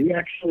 We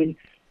actually,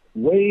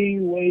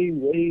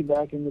 way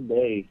back in the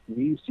day,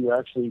 we used to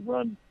actually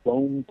run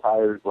foam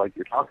tires like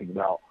you're talking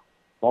about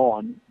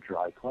on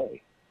dry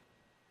clay.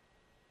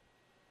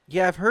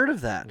 Yeah, I've heard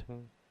of that.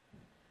 Mm-hmm.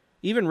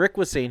 Even Rick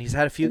was saying he's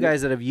had a few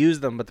guys that have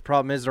used them, but the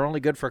problem is they're only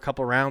good for a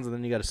couple rounds and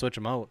then you got to switch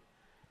them out.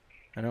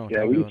 I know.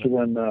 Yeah, we used to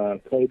run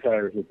clay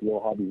tires at the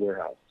old Hobby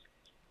Warehouse.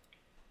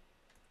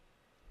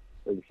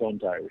 Or the foam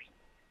tires.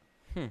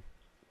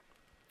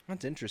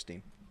 That's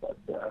interesting. But,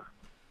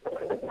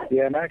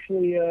 yeah, I'm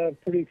actually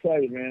pretty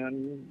excited, man.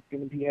 I'm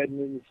going to be heading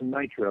into some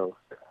nitro.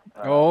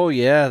 Oh,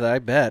 yeah, I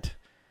bet.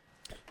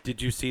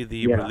 Did you see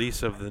the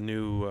release of the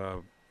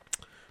new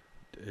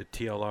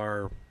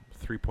TLR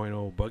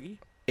 3.0 buggy?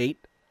 8?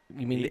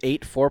 You mean the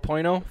 8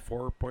 4.0?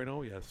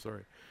 4.0, yes,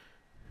 sorry.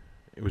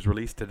 It was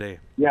released today.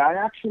 Yeah, I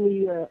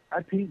actually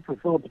I paint for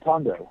Philip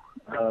Atondo,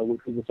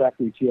 which is a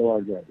factory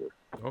TLR driver.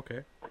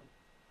 Okay.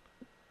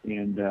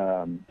 And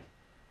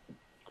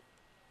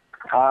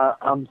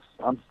I'm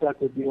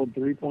stuck with the old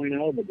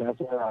 3.0, but that's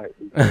all right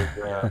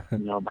because you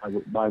know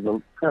by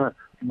the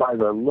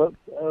look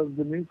of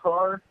the new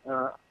car,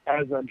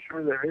 as I'm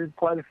sure there is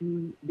quite a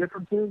few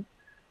differences,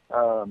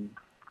 I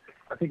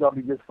think I'll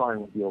be just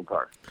fine with the old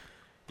car.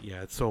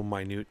 Yeah, it's so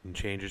minute and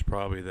changes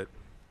probably that.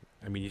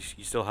 I mean, you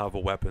still have a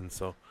weapon,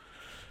 so.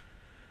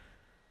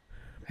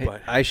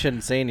 But I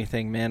shouldn't say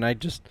anything, man. I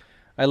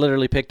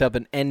literally picked up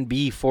an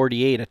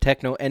NB48, a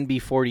Tekno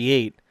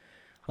NB48,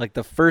 like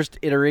the first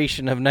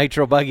iteration of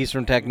nitro buggies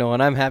from Tekno,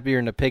 and I'm happier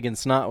than a pig in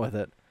snot with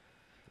it.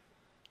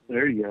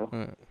 There you go.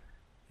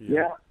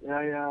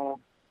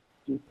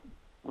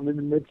 I'm in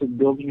the midst of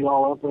building it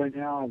all up right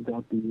now. I've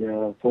got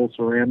the full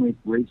ceramic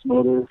race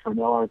motor from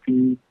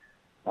LRP,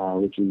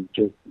 which is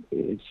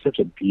it's such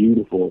a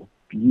beautiful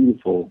piece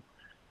of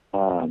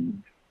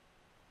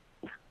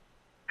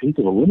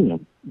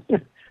aluminum.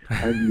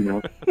 And,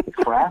 the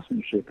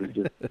craftsmanship is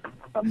just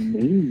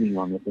amazing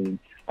on the thing.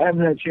 I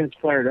haven't had a chance to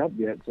fire it up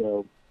yet,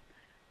 so,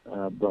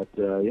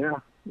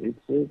 it's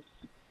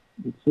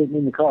sitting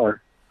in the car.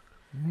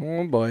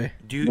 Oh boy!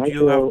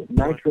 Nitro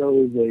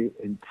is a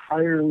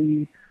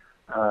entirely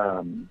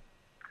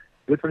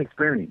different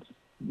experience.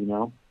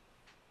 You're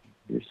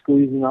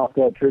squeezing off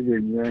that trigger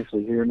and you're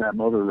actually hearing that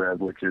motor rev,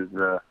 which is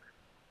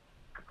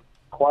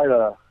quite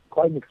an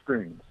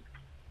experience.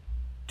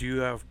 Do you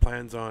have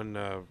plans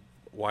on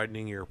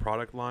widening your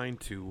product line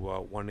to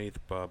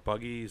 1/8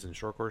 buggies and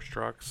short course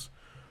trucks,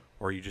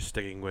 or are you just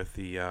sticking with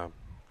the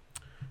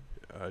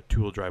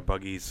two-wheel drive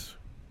buggies?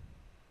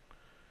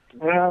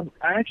 I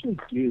actually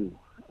do.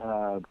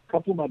 A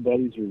couple of my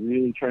buddies are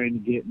really trying to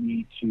get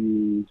me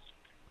to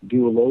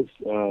do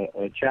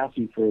a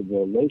chassis for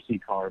the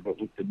Losi car,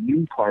 but with the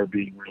new car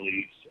being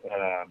released,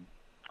 I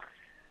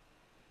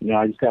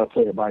just got to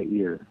play it by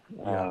ear.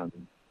 Yeah.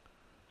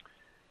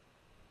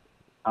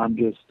 I'm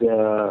just,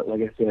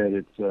 like I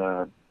said,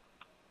 I'm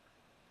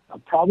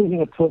probably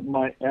going to put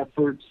my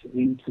efforts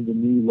into the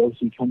new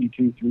Losi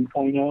 22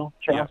 3.0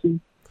 chassis.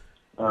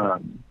 Yeah.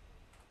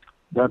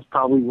 That's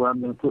probably where I'm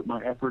going to put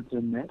my efforts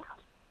in next.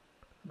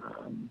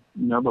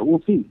 But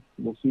we'll see.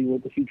 We'll see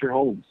what the future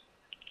holds.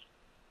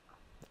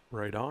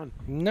 Right on.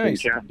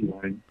 Nice.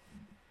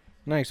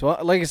 Nice. Well,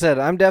 like I said,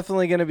 I'm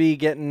definitely going to be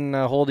getting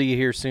a hold of you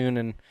here soon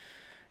and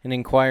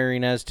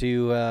inquiring as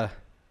to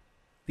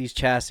these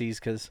chassis,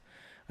 because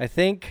I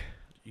think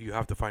you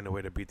have to find a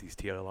way to beat these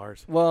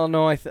TLRs. Well,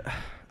 no,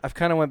 I've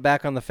kind of went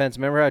back on the fence.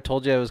 Remember how I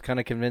told you I was kind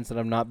of convinced that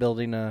I'm not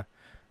building a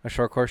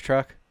short course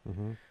truck?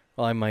 Mm-hmm.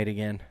 Well, I might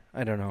again.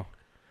 I don't know.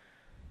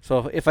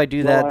 So if I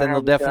do that, then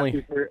they'll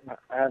definitely...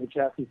 I have a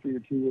chassis for your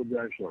two-wheel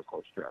drive short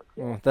course truck.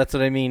 So. Well, that's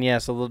what I mean, yeah.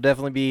 So there'll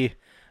definitely be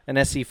an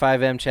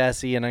SC5M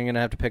chassis, and I'm going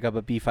to have to pick up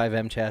a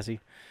B5M chassis.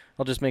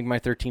 I'll just make my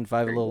 13.5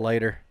 a little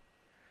lighter.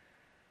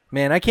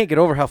 Man, I can't get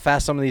over how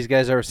fast some of these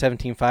guys are with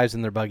 17.5s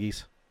in their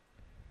buggies.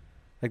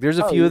 Like, there's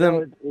a few of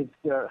them...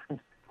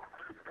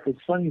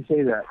 It's funny you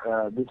say that.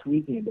 This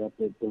weekend up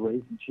at the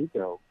race in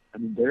Chico, I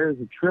mean, there is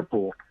a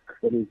triple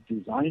that is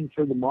designed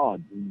for the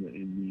mods, and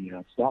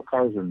the stock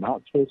cars are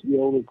not supposed to be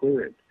able to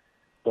clear it.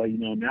 But,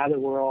 now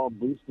that we're all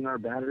boosting our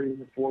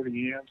batteries at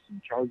 40 amps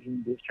and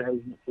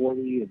discharging at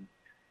 40,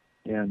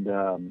 and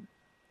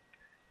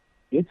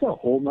it's a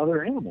whole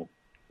nother animal.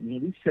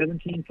 These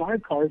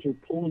 17.5 cars are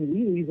pulling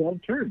wheelies out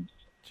of turns.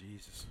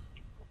 Jesus.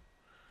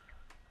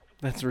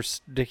 That's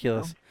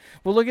ridiculous.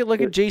 Well,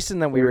 look at Jason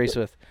that we race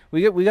with.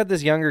 We got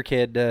this younger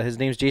kid. His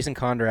name's Jason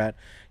Conrad.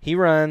 He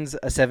runs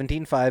a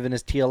 17.5 in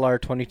his TLR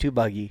 22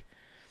 buggy.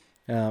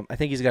 I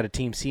think he's got a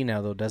Team C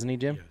now, though, doesn't he,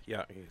 Jim?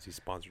 Yeah, he's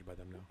sponsored by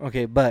them now.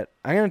 Okay, but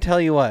I'm going to tell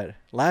you what.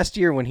 Last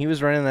year when he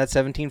was running that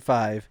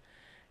 17.5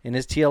 in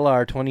his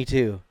TLR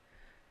 22,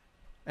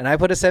 and I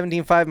put a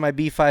 17.5 in my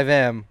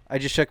B5M, I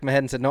just shook my head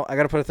and said, no, I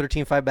got to put a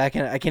 13.5 back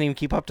in it. I can't even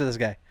keep up to this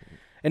guy.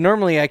 And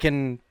normally I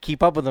can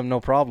keep up with him, no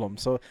problem.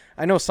 So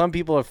I know some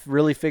people have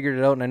really figured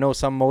it out, and I know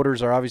some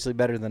motors are obviously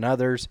better than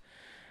others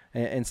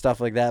and stuff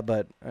like that,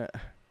 but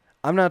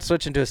I'm not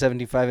switching to a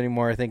 17.5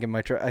 anymore, I think, in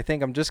my truck. I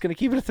think I'm just going to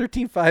keep it a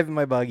 13.5 in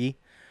my buggy,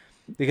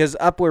 because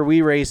up where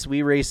we race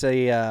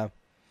a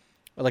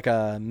like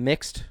a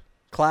mixed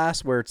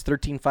class where it's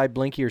 13.5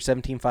 blinky or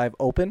 17.5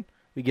 open.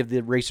 We give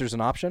the racers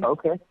an option.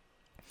 Okay.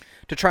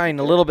 To try and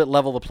a little bit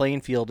level the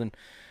playing field. And,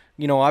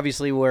 you know,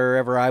 obviously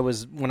wherever I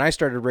was, when I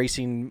started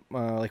racing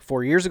like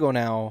 4 years ago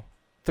now,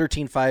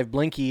 13.5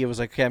 blinky, it was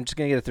like, okay, I'm just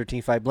going to get a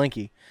 13.5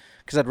 blinky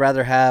because I'd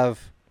rather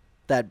have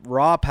that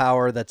raw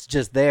power that's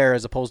just there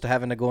as opposed to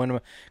having to go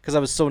into, because I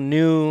was so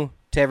new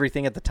to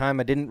everything at the time.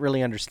 I didn't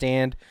really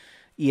understand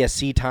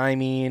ESC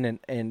timing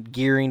and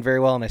gearing very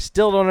well, and I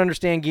still don't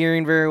understand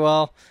gearing very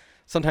well.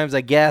 Sometimes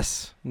I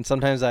guess, and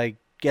sometimes I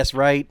guess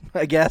right,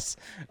 I guess.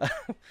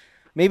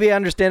 Maybe I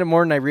understand it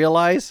more than I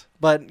realize,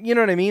 but you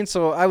know what I mean?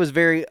 So I was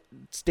very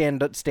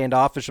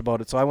standoffish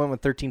about it, so I went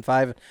with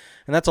 13.5, and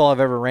that's all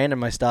I've ever ran in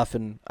my stuff,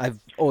 and I've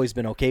always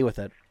been okay with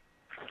it.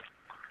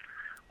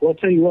 Well, I'll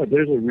tell you what,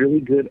 there's a really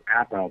good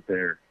app out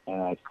there.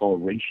 It's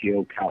called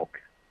Ratio Calc,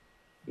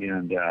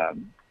 and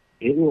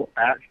it will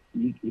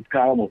it's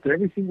got almost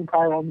every single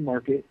car on the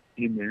market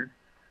in there.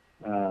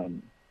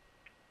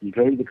 You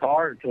go to the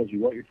car, it tells you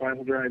what your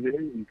final drive is.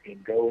 You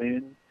can go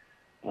in,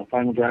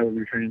 final drive of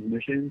your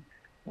transmission.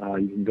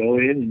 You can go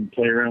in and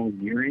play around with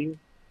gearing,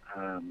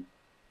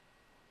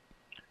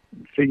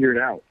 figure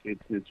it out.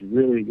 It's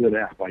really a good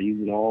app. I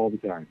use it all the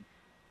time.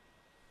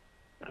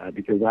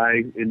 Because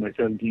in my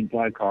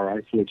 17.5 car,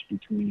 I switch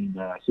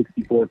between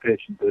 64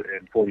 pitch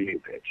and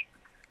 48 pitch.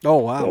 Oh,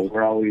 wow. So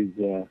we're always,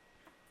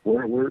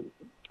 we're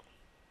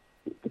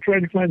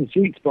trying to find the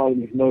sweet spot in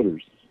these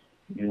motors.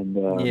 And,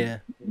 yeah.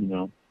 You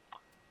know,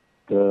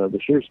 the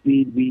Sure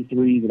Speed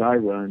V3 that I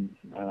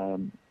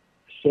run,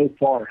 so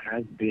far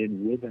has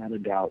been, without a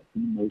doubt,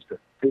 the most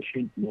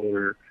efficient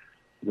motor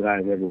that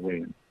I've ever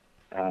ran.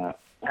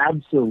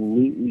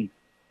 Absolutely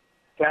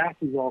fast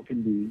as all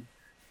can be.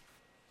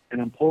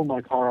 And I'm pulling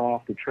my car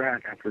off the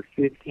track after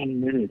 15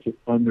 minutes at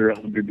under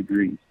 100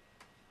 degrees.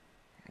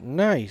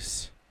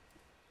 Nice.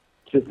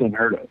 Just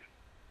unheard of.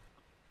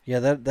 Yeah,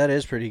 that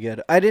is pretty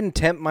good. I didn't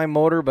temp my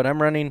motor, but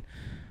I'm running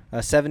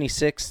a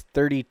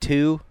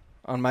 7632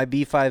 on my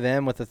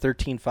B5M with a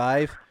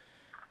 13.5,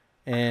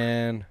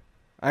 and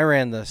I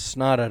ran the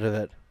snot out of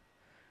it,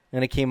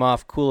 and it came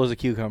off cool as a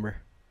cucumber.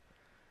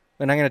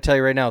 And I'm going to tell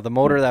you right now, the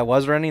motor that I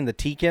was running, the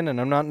Tekin, and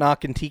I'm not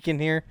knocking Tekin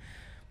here,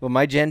 but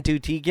my Gen 2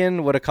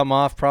 Tekin would have come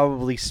off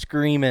probably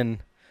screaming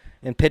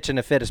and pitching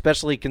a fit,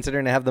 especially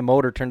considering I have the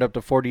motor turned up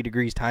to 40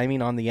 degrees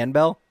timing on the end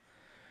bell.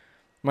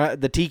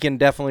 The Tekin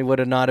definitely would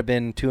have not have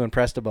been too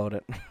impressed about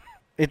it.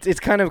 It's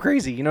kind of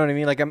crazy, you know what I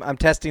mean? Like I'm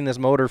testing this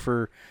motor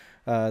for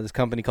this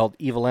company called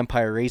Evil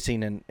Empire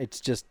Racing, and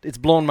it's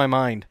blown my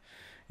mind.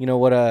 You know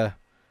what a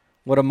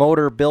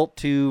motor built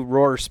to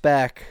roar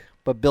spec,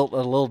 but built a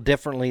little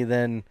differently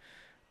than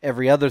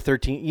every other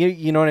 13.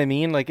 You know what I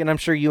mean? Like, and I'm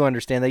sure you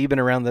understand that. You've been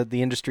around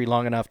the industry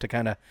long enough to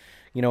kind of,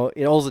 you know,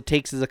 all it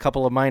takes is a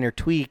couple of minor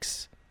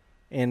tweaks,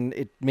 and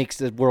it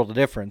makes a world of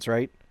difference,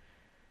 right?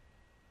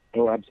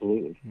 Oh,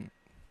 absolutely.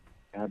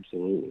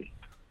 Absolutely.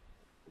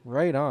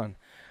 Right on.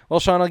 Well,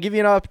 Sean, I'll give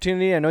you an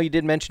opportunity. I know you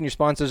did mention your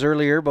sponsors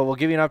earlier, but we'll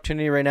give you an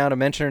opportunity right now to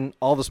mention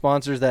all the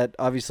sponsors that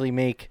obviously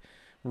make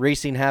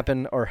racing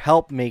happen or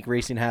help make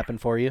racing happen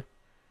for you.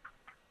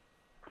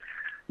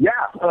 Yeah,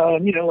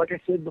 you know, like I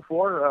said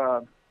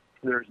before,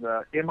 there's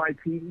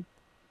MIP,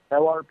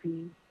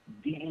 LRP,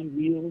 DE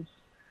Wheels,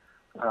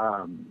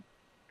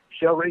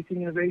 Shell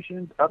Racing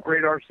Innovations,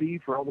 Upgrade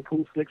RC for all the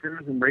cool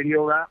stickers and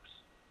radio wraps,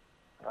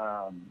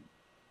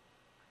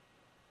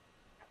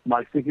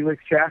 my Sticky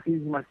Licks chassis,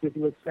 and my Sticky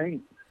Licks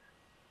paint.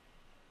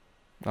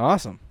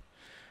 Awesome.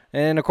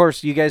 And, of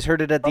course, you guys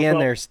heard it at the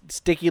end there,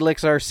 Sticky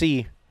Licks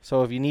RC.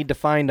 So if you need to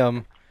find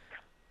them,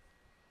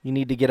 you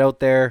need to get out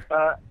there.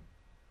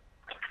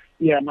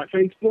 Yeah, my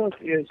Facebook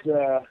is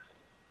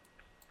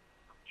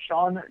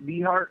Sean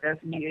Dehart,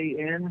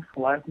 S-E-A-N,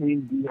 last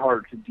name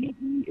Dehart,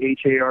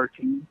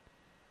 D-E-H-A-R-T.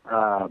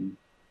 And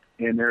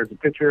there's a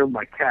picture of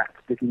my cat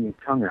sticking his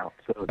tongue out,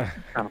 so it's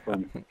kind of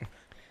funny.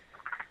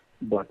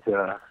 But,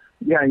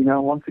 yeah, you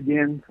know, once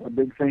again, a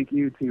big thank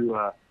you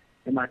to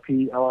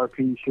MIP,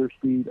 LRP, Sure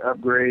Speed,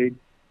 Upgrade,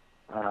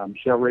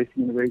 Shell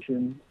Racing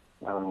Innovation.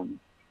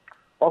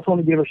 Also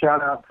want to give a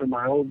shout out to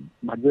my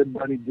good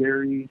buddy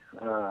Gary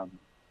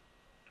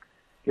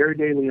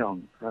De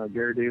Leon.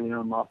 Gary De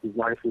Leon lost his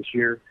life this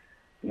year,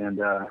 and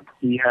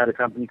he had a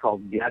company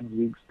called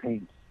Gadzooks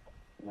Paints,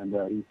 and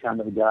he's kind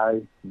of the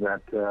guy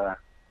that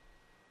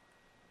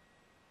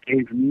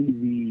gave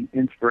me the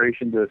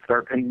inspiration to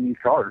start painting these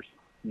cars.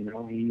 You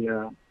know,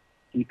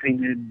 he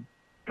painted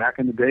back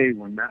in the day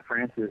when Matt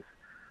Francis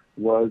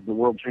was the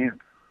world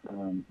champ.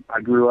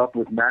 I grew up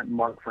with Matt and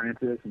Mark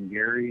Francis and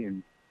Gary,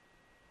 and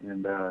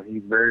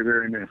he's very,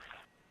 very missed.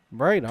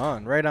 Right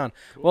on, right on.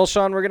 Cool. Well,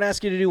 Sean, we're going to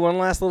ask you to do one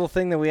last little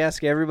thing that we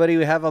ask everybody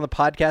we have on the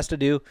podcast to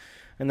do,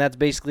 and that's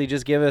basically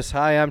just give us,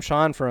 hi, I'm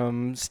Sean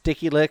from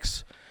Sticky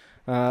Licks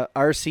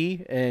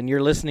RC, and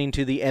you're listening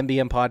to the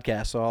MBM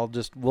podcast. So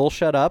we'll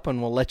shut up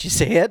and we'll let you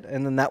say it,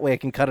 and then that way I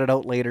can cut it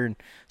out later and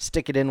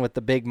stick it in with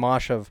the big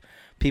mosh of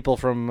people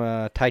from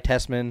Ty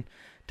Tessman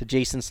to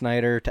Jason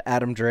Snyder to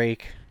Adam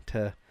Drake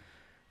to,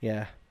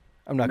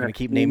 I'm not going to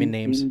keep naming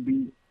names.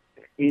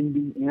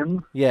 NBM?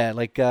 Yeah,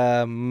 like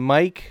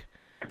Mike,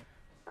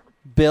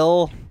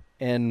 Bill,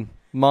 and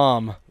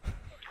Mom.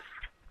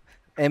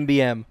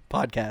 MBM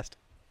podcast.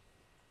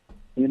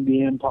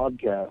 NBM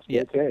podcast.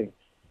 Yeah. Okay.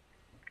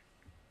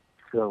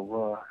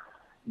 So,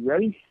 you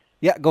ready?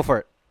 Yeah, go for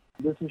it.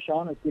 This is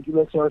Sean at Sticky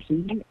Licks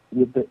RC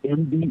with the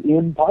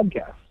MBM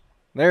podcast.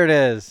 There it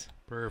is.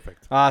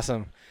 Perfect.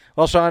 Awesome.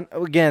 Well, Sean,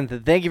 again,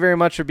 thank you very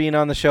much for being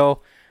on the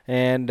show.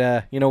 And,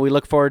 we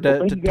look forward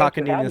to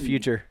talking to you in the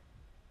future.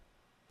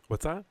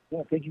 What's that?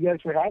 Yeah, thank you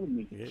guys for having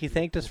me. He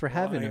thanked us for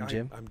having him,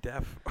 Jim. I'm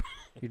deaf.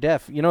 You're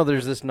deaf.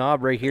 There's this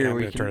knob right here. I'm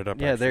where going to turn it up.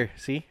 Yeah, there.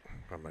 See?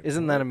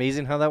 Isn't that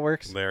amazing how that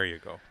works? There you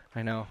go.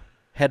 I know.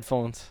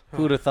 Headphones.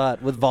 Who would have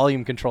thought? With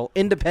volume control.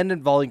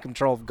 Independent volume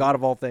control. God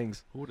of all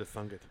things. Who would have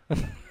thunk it?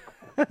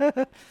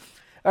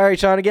 All right,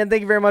 Sean, again,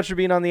 thank you very much for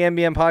being on the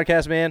MBM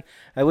podcast, man.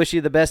 I wish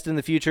you the best in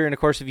the future. And, of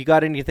course, if you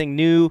got anything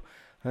new,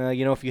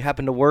 if you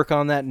happen to work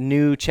on that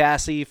new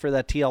chassis for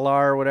that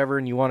TLR or whatever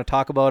and you want to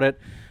talk about it,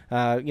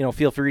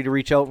 feel free to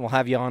reach out and we'll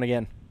have you on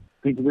again.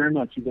 Thank you very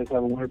much. You guys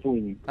have a wonderful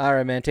evening. All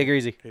right, man. Take it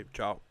easy. Okay,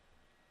 ciao.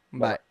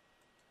 Bye.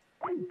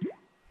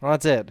 Well,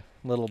 that's it.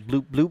 A little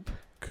bloop bloop.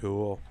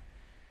 Cool.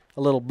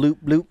 A little bloop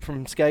bloop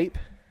from Skype.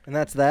 And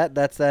that's that.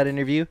 That's that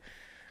interview.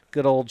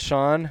 Good old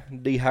Sean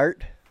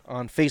DeHart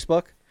on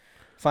Facebook.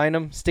 Find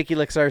him. Sticky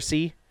Licks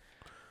RC.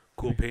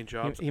 Cool paint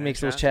jobs. He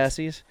makes those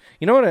chassis.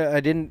 You know what?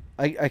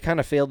 I kind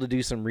of failed to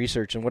do some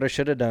research. And what I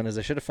should have done is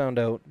I should have found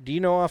out. Do you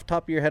know off the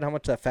top of your head how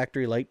much that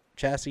factory light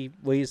chassis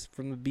weighs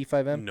from the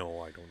B5M? No,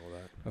 I don't know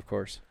that. Of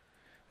course.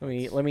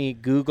 Let me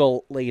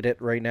Google late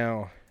it right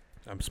now.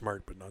 I'm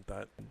smart, but not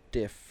that.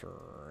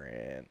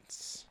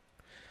 Difference.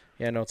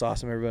 Yeah, no, it's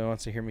awesome. Everybody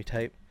wants to hear me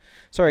type.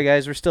 Sorry,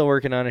 guys. We're still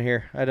working on it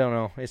here. I don't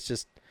know.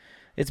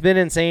 It's been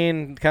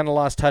insane. Kind of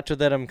lost touch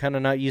with it. I'm kind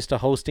of not used to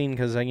hosting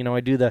because, I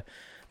do the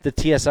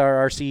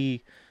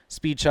TSR-RC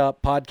Speed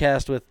Shop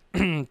podcast with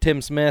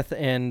Tim Smith,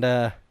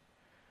 and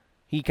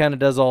he kind of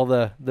does all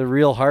the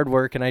real hard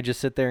work, and I just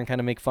sit there and kind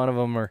of make fun of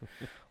him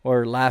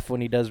or laugh when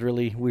he does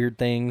really weird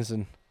things,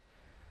 and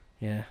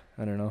yeah,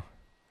 I don't know.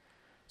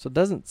 So it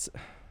doesn't...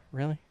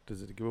 Really?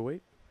 Does it give a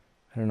weight?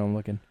 I don't know. I'm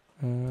looking.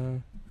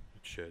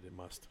 It should. It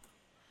must.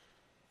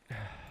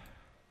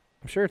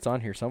 I'm sure it's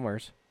on here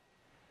somewheres.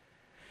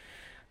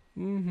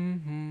 I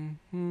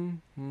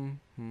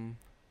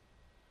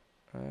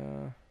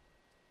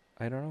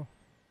don't know.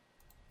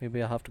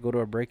 Maybe I'll have to go to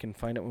a break and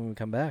find it when we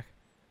come back.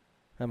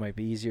 That might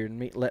be easier than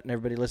me letting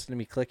everybody listen to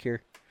me click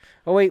here.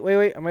 Oh, wait.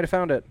 I might have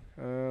found it.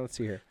 Let's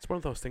see here. It's one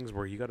of those things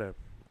where you got to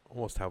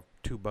almost have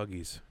two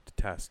buggies to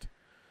test.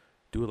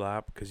 Do a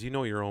lap, because you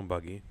know your own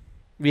buggy.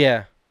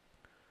 Yeah.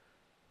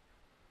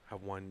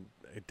 Have one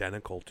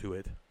identical to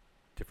it.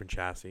 Different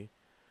chassis.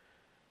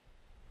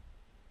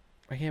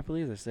 I can't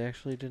believe this. They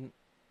actually didn't.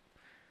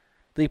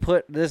 They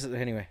put this.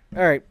 Anyway.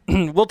 All right.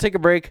 We'll take a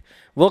break.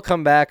 We'll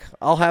come back.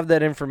 I'll have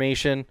that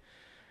information.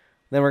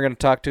 Then we're going to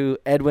talk to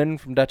Edwin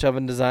from Dutch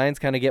Oven Designs,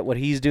 kind of get what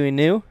he's doing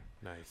new.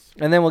 Nice.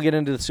 And then we'll get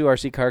into the Sioux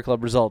RC Car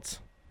Club results.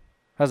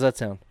 How's that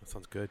sound? That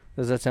sounds good.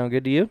 Does that sound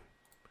good to you?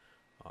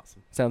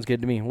 Awesome. Sounds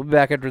good to me. We'll be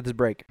back after this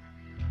break.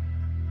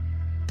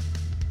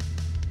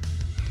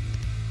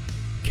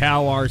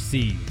 Cow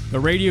RC, the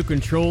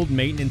radio-controlled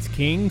maintenance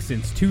king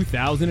since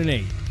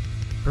 2008.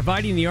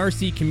 Providing the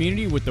RC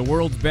community with the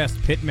world's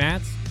best pit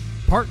mats,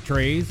 part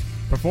trays,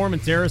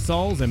 performance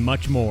aerosols, and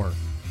much more.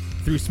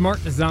 Through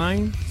smart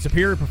design,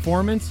 superior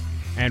performance,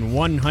 and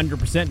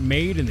 100%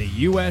 made in the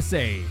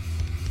USA.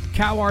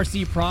 Cow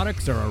RC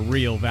products are a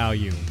real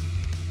value.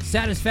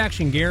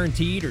 Satisfaction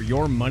guaranteed or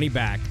your money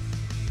back.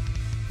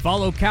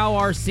 Follow Cow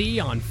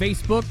RC on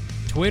Facebook,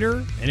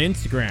 Twitter, and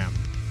Instagram.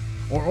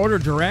 Or order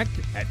direct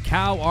at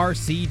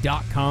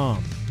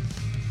cowrc.com.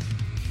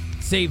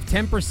 Save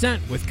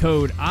 10% with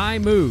code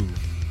IMOO.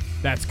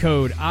 That's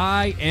code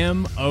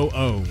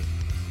IMOO.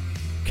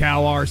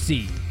 Cow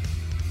RC.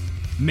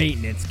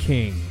 Maintenance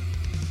King.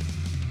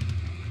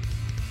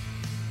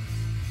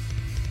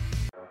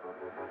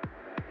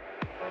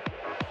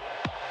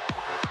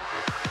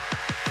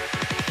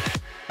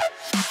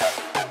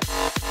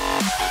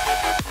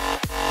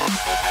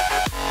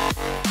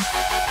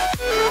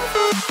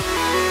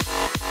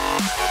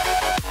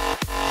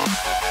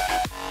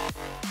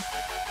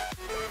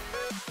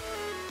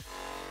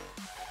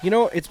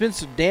 It's been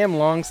so damn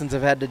long since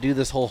I've had to do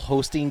this whole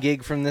hosting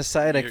gig from this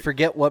side. I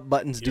forget what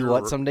buttons do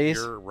what some days.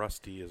 You're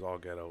rusty as all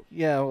get out.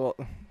 Yeah, well,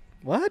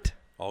 what?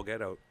 All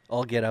get out.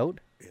 All get out?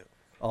 Yeah.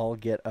 All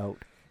get out.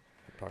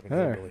 I'm talking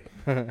to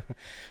Billy.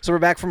 So we're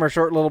back from our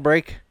short little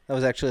break. That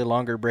was actually a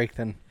longer break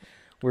than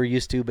we're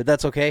used to, but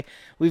that's okay.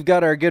 We've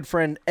got our good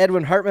friend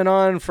Edwin Hartman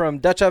on from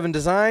Dutch Oven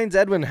Designs.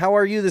 Edwin, how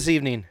are you this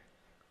evening?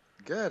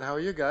 Good. How are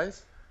you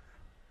guys?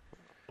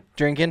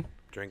 Drinking,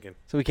 Drinking.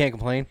 so we can't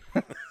complain.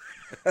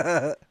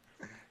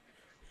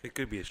 It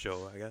could be a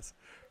show, I guess.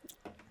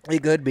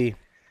 It could be.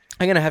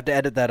 I'm gonna have to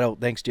edit that out.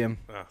 Thanks, Jim.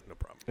 Ah, no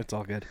problem. It's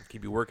all good.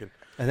 Keep you working.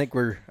 I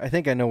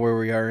think I know where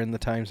we are in the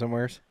time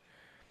somewheres.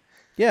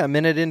 Yeah, a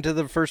minute into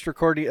the first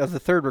recording of the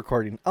third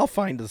recording. I'll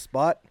find the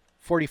spot.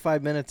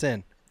 45 minutes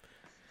in.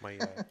 My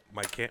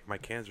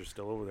cans are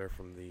still over there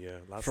from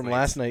the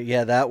last night.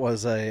 Yeah, that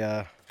was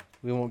a.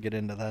 We won't get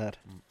into that.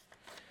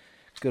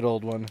 Good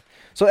old one.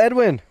 So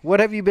Edwin, what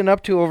have you been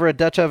up to over at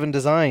Dutch Oven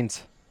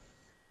Designs?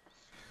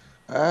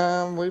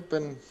 We've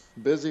been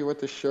busy with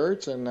the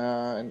shirts, and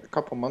a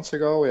couple months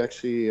ago we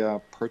actually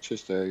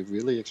purchased a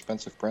really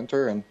expensive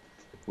printer, and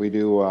we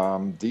do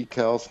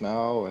decals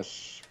now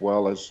as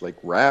well as like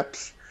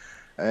wraps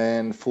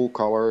and full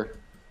color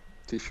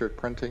t-shirt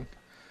printing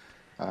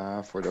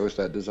for those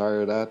that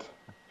desire that.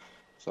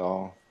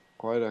 So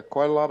quite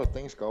a lot of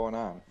things going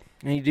on.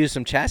 And you do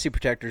some chassis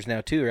protectors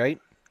now too, right?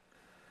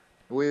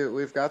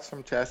 We've got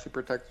some chassis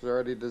protectors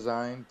already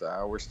designed.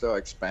 We're still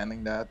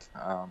expanding that.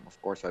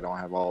 Of course, I don't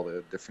have all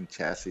the different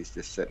chassis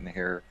just sitting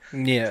here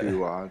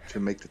to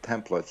make the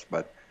templates,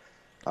 but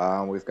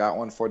we've got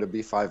one for the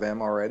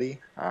B5M already,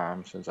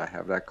 since I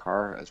have that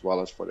car, as well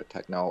as for the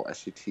Techno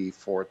SCT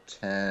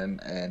 410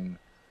 and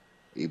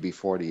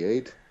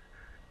EB48.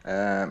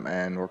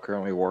 And we're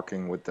currently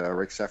working with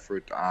Rick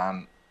Seffroot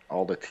on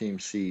all the Team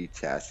C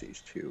chassis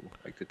too,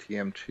 like the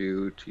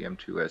TM2,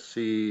 TM2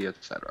 SC,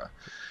 etc.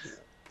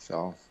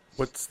 So,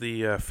 what's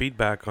the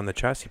feedback on the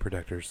chassis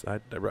protectors?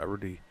 That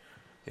really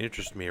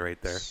interests me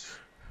right there.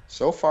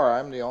 So far,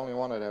 I'm the only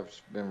one that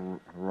has been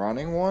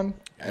running one,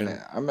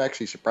 and I'm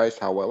actually surprised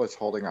how well it's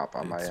holding up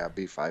on my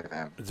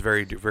B5M. It's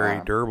very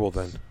durable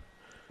then.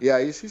 Yeah,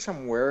 you see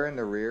some wear in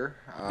the rear,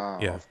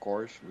 of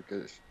course,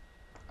 because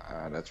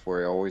that's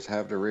where you always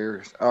have the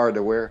rear or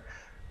the wear.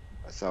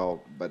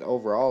 So, but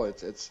overall,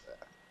 it's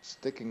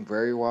sticking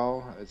very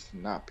well. It's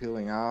not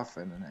peeling off,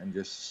 and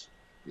just.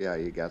 Yeah,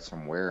 you got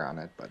some wear on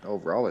it, but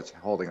overall it's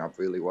holding up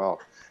really well.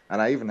 And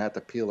I even had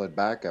to peel it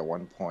back at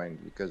one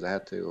point because I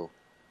had to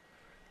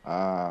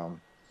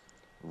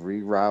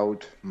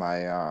reroute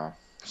my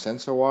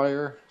sensor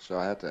wire, so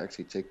I had to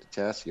actually take the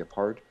chassis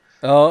apart.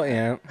 Oh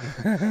yeah.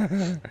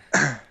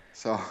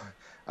 So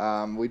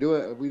we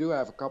do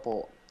have a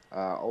couple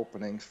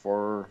openings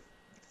for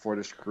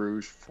the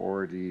screws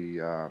for the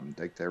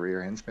like the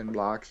rear hinge pin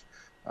blocks,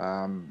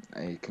 and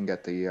you can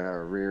get the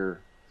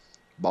rear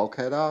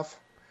bulkhead off.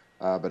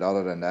 But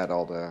other than that,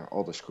 all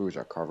the screws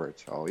are covered.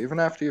 So even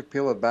after you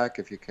peel it back,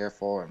 if you're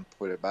careful and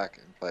put it back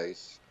in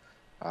place,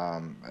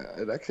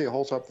 it actually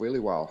holds up really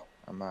well.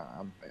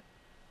 I'm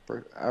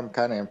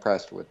kind of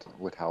impressed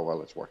with how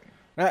well it's working.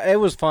 It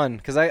was fun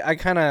because I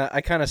kind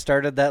of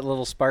started that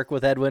little spark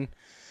with Edwin,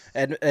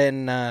 and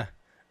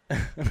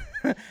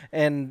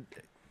and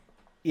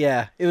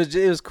yeah, it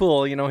was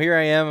cool. You know, here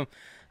I am,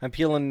 I'm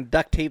peeling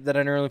duct tape that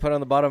I normally put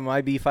on the bottom of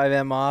my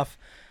B5M off.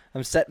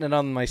 I'm setting it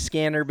on my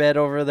scanner bed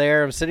over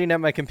there. I'm sitting at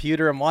my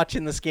computer. I'm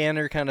watching the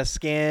scanner kind of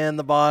scan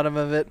the bottom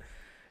of it.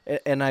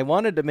 And I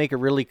wanted to make a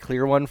really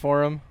clear one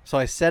for him. So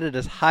I set it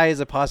as high as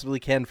I possibly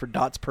can for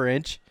dots per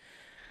inch.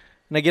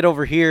 And I get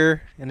over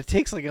here, and it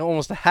takes like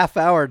almost a half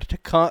hour to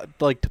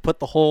put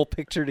the whole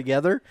picture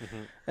together.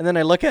 Mm-hmm. And then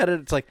I look at it.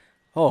 It's like,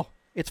 oh,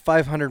 it's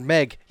 500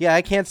 meg. Yeah,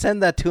 I can't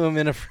send that to him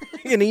in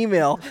an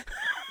email.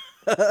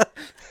 So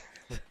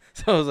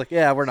I was like,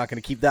 yeah, we're not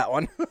going to keep that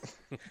one.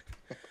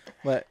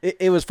 But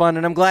it was fun,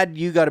 and I'm glad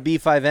you got a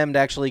B5M to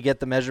actually get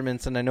the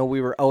measurements, and I know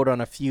we were out on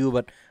a few,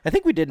 but I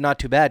think we did not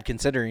too bad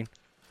considering.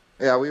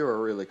 Yeah, we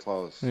were really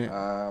close.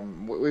 Yeah.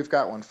 We've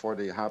got one for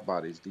the Hot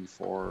Bodies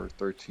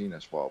D413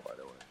 as well, by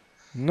the way.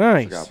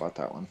 Nice. I forgot about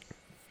that one.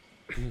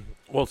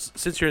 Well,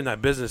 since you're in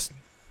that business,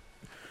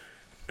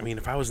 I mean,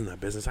 if I was in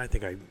that business, I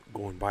think I'd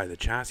go and buy the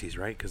chassis,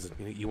 right? Because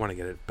you want to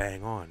get it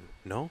bang on,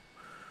 no?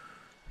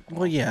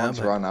 Well, yeah.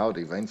 One's run out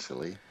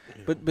eventually.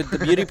 But the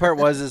beauty part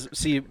was,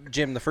 see,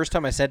 Jim, the first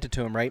time I sent it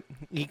to him, right,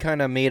 he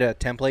kind of made a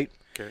template,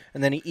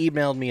 and then he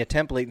emailed me a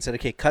template and said,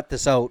 okay, cut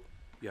this out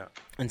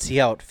and see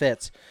how it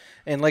fits.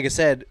 And like I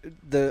said,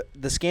 the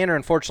scanner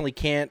unfortunately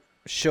can't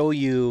show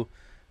you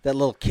that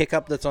little kick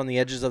up that's on the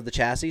edges of the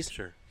chassis.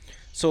 Sure.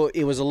 So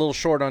it was a little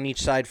short on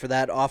each side for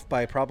that, off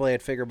by probably,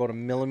 I'd figure, about a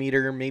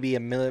millimeter, maybe a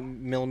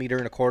millimeter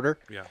and a quarter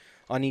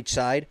on each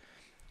side.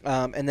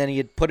 And then he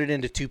had put it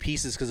into two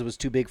pieces because it was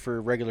too big for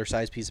a regular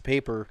size piece of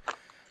paper.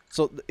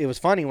 So it was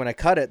funny, when I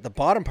cut it, the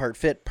bottom part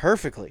fit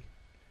perfectly.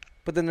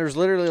 But then there's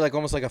literally like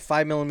almost like a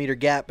 5 millimeter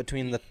gap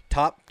between the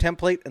top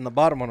template and the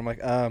bottom one. I'm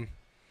like,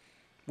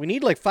 we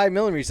need like 5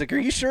 millimeters. He's like, are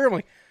you sure? I'm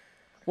like,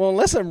 well,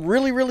 unless I'm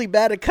really, really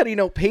bad at cutting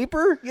out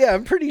paper. Yeah,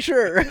 I'm pretty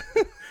sure.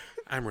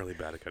 I'm really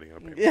bad at cutting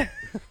out paper. Yeah.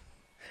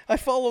 I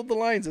followed the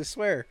lines, I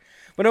swear.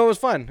 But no, it was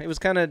fun. It was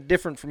kind of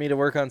different for me to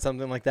work on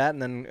something like that.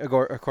 And then,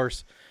 of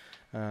course,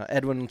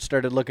 Edwin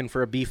started looking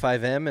for a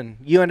B5M, and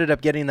you ended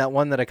up getting that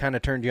one that I kind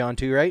of turned you on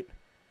to, right?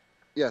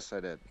 Yes, I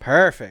did.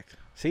 Perfect.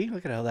 See,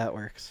 look at how that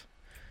works.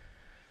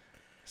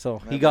 So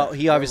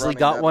he obviously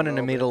got one, and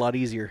it made it a lot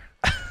easier.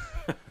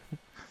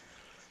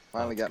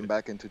 Finally getting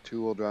back into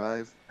two-wheel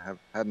drive.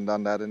 Hadn't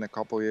done that in a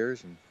couple of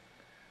years, and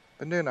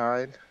been doing all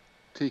right.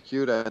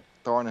 TQ'd at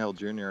Thornhill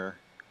Junior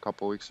a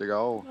couple weeks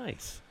ago.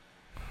 Nice.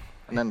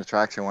 And then the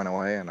traction went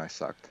away, and I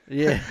sucked.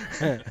 Yeah.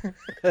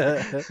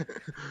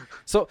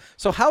 So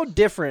how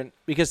different?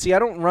 Because see, I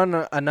don't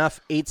run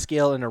enough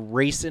 8-scale in a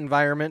race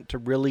environment to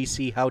really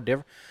see how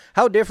different.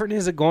 How different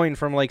is it going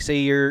from, like, say,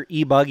 your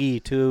e-buggy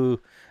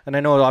to, and I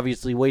know it's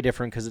obviously way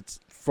different because it's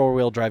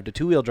 4-wheel drive to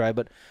 2-wheel drive,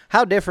 but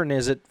how different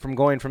is it from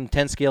going from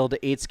 10-scale to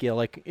 8-scale?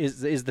 Like, is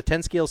the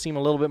 10-scale seem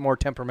a little bit more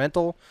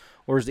temperamental,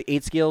 or is the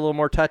 8-scale a little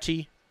more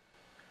touchy?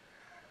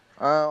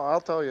 I'll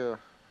tell you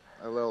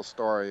a little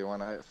story.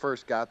 When I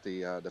first got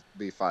the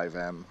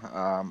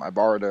B5M, I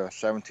borrowed a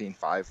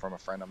 17.5 from a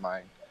friend of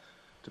mine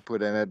to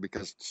put in it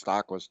because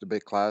stock was the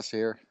big class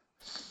here.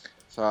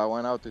 So I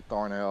went out to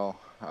Thornhill,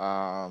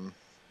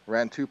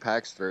 ran 2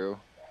 packs through,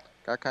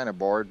 got kind of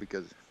bored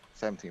because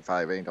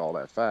 17.5 ain't all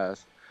that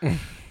fast.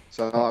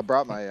 So I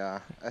brought my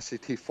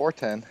SCT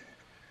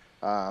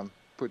 410,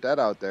 put that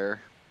out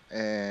there,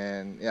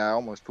 and yeah, I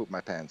almost pooped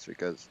my pants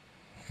because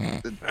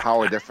the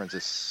power difference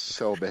is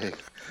so big.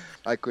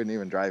 I couldn't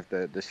even drive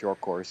the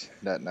short course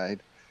that night.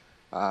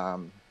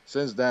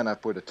 Since then, I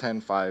put a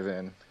 10.5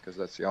 in because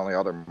that's the only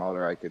other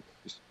motor I could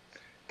just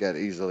get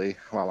easily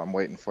while I'm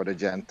waiting for the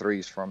Gen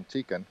 3s from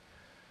Tiken.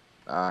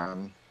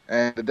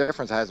 And the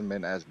difference hasn't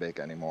been as big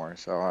anymore,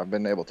 so I've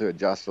been able to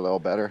adjust a little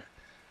better.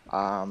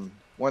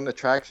 When the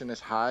traction is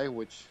high,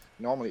 which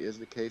normally is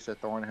the case at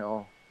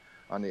Thornhill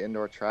on the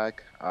indoor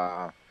track,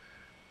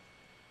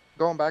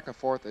 going back and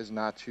forth is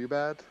not too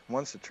bad.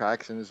 Once the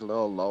traction is a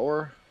little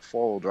lower,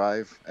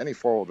 any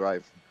 4-wheel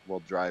drive will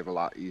drive a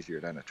lot easier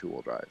than a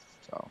 2-wheel drive.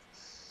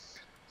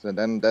 So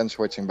then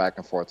switching back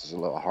and forth is a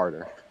little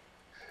harder.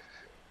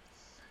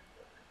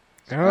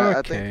 Okay.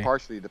 I think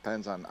partially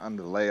depends on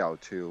the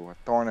layout too. With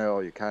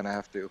Thornhill, you kind of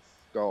have to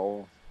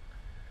go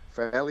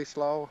fairly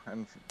slow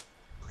and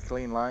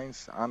clean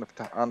lines on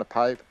the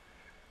pipe.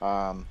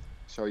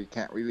 So you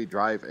can't really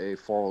drive a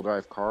 4-wheel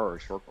drive car or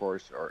short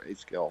course or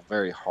 8-scale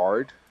very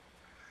hard.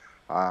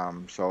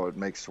 So it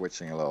makes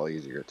switching a little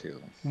easier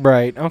too.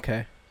 Right.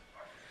 Okay.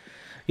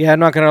 Yeah, I'm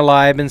not gonna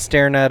lie. I've been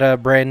staring at a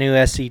brand new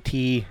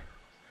SCT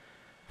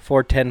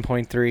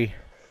 410.3.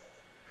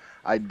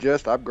 I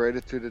just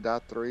upgraded to the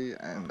 .3,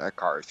 and that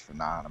car is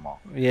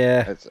phenomenal.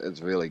 Yeah. It's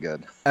really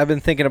good. I've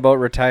been thinking about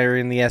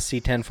retiring the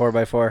SC10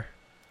 4x4.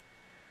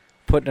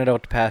 Putting it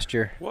out to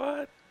pasture.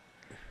 What?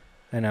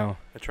 I know.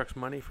 That truck's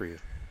money for you.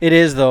 It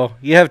is, though.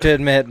 You have to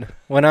admit,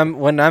 when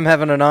I'm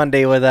having an on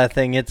day with that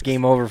thing, it's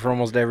game over for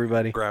almost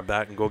everybody. Grab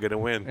that and go get a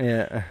win.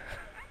 Yeah.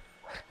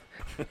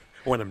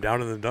 When I'm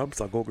down in the dumps,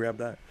 I'll go grab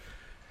that.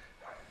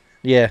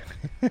 Yeah.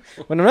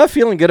 When I'm not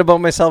feeling good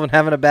about myself and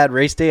having a bad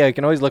race day, I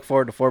can always look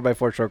forward to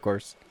 4x4 short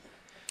course.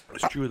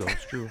 It's true, though.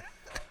 It's true.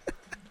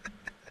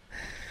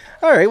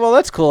 All right. Well,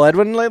 that's cool,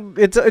 Edwin.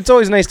 It's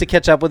always nice to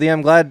catch up with you.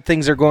 I'm glad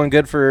things are going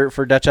good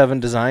for Dutch Oven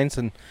Designs,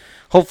 and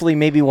hopefully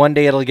maybe one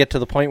day it'll get to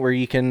the point where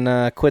you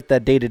can quit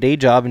that day-to-day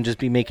job and just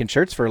be making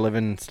shirts for a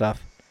living and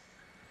stuff.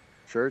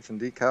 Shirts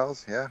and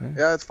decals,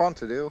 yeah, it's fun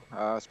to do.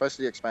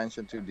 Especially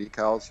expansion to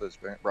decals has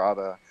brought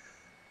a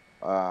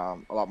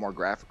lot more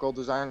graphical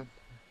design.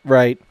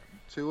 Right.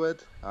 To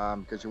it,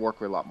 because you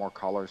work with a lot more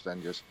colors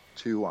than just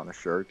 2 on a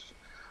shirt.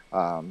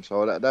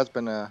 So that's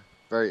been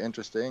very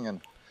interesting and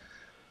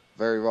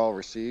very well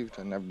received,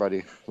 and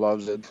everybody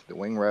loves it. The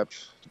wing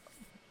reps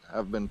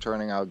have been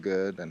turning out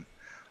good, and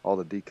all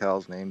the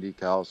decals, name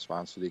decals,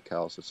 sponsor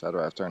decals,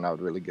 etc., have turned out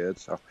really good.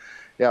 So,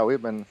 yeah,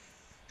 we've been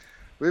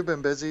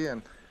busy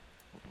and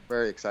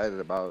very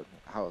excited about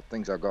how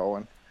things are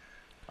going.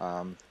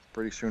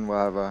 Pretty soon we'll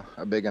have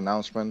a big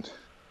announcement.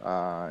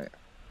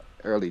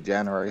 Early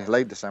January,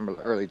 late December,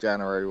 early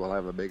January, we'll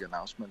have a big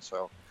announcement.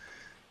 So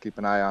keep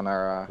an eye on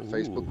our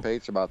Facebook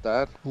page about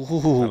that.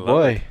 Ooh,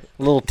 boy.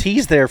 A little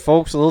tease there,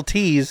 folks. A little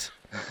tease.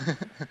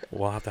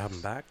 We'll have to have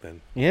him back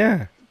then.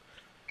 Yeah.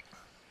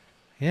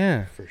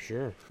 Yeah. For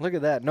sure. Look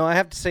at that. No, I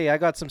have to say, I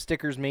got some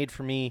stickers made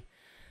for me.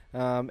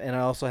 And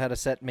I also had a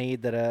set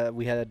made that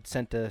we had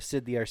sent to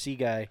Sid, the RC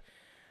guy.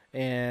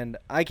 And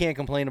I can't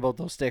complain about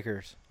those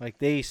stickers. Like,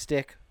 they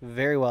stick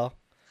very well.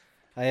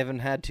 I haven't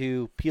had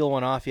to peel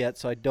one off yet,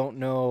 so I don't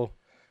know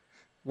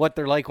what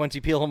they're like once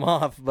you peel them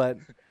off, but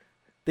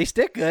they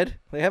stick good.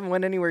 They haven't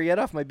went anywhere yet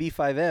off my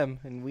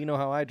B5M, and we know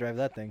how I drive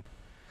that thing.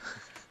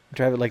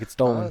 Drive it like it's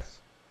stolen. That's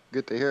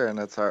good to hear, and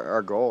that's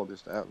our goal,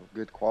 just to have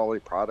good quality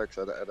products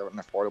at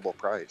an affordable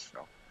price.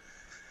 So.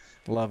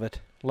 Love it.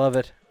 Love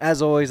it.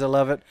 As always, I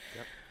love it.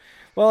 Yep.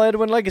 Well,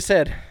 Edwin, like I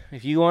said,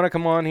 if you want to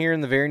come on here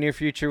in the very near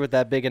future with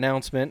that big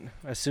announcement,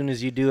 as soon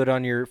as you do it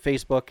on your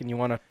Facebook and you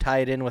want to tie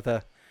it in with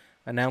a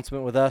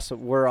announcement with us,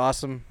 we're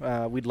awesome.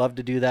 We'd love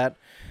to do that.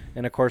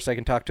 And of course I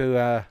can talk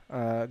to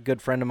a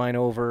good friend of mine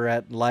over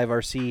at Live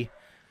RC,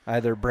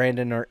 either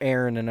Brandon or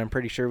Aaron, and I'm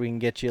pretty sure we can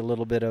get you a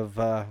little bit of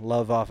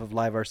love off of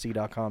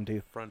liverc.com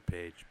too. Front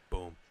page,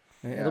 boom.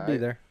 It'll be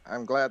there.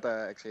 I'm glad that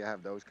I actually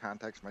have those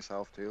contacts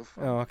myself too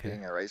from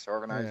being a race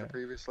organizer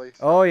previously.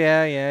 So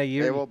yeah.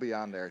 They will be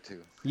on there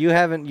too. You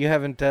haven't.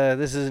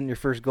 This isn't your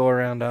first go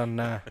around on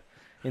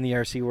in the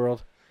RC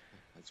world.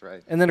 That's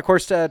right. And then of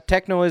course,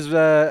 Tekno is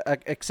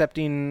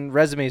accepting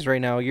resumes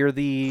right now. You're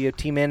the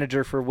team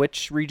manager for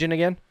which region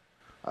again?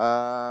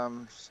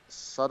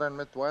 Southern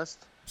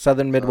Midwest.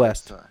 Southern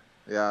Midwest. So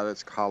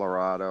that's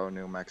Colorado,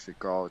 New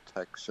Mexico,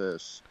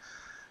 Texas.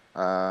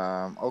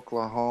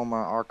 Oklahoma,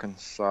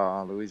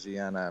 Arkansas,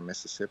 Louisiana,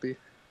 Mississippi.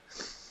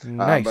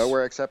 Nice. But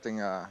we're accepting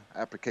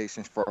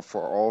applications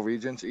for all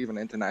regions, even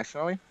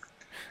internationally.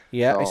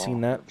 Yeah, I've seen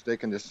that.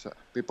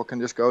 People can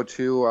just go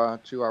to our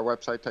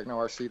website,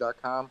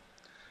 technorc.com.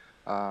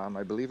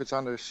 I believe it's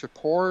under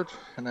support,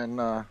 and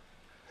then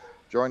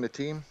join the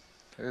team.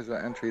 There's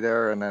an entry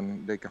there, and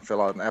then they can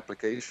fill out an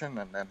application,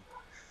 and then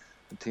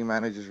the team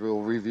managers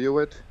will review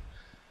it.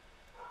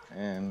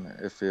 And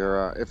if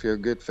you're a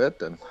good fit,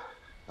 then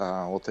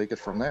we'll take it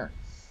from there.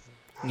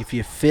 If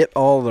you fit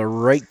all the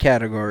right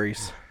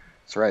categories.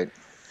 That's right.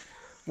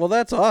 Well,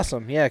 that's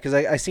awesome. Yeah, because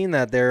I seen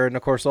that there, and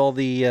of course all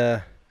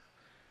the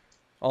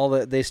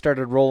they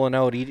started rolling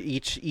out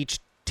each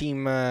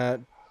team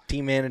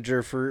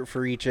manager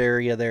for each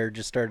area there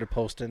just started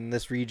posting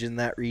this region,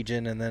 that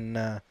region, and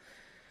then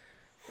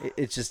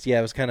it's just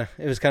it was kind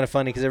of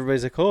funny because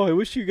everybody's like, oh, I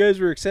wish you guys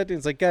were accepting.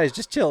 It's like, guys,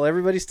 just chill.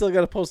 Everybody's still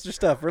got to post their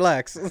stuff.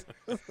 Relax.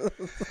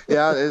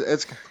 Yeah,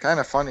 it's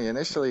kind of funny.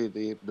 Initially,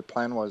 the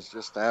plan was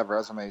just to have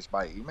resumes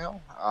by email,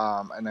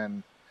 and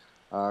then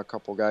a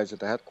couple guys at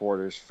the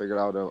headquarters figured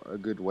out a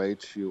good way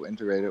to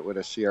integrate it with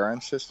a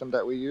CRM system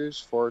that we use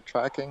for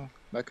tracking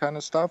that kind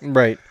of stuff.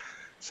 Right.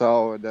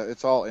 So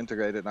it's all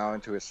integrated now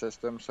into a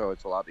system, so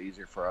it's a lot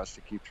easier for us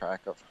to keep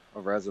track of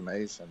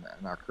resumes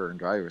and our current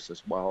drivers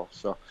as well.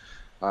 So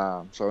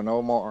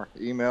no more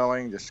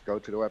emailing. Just go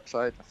to the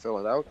website and fill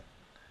it out.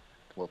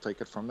 We'll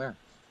take it from there.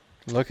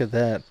 Look at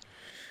that.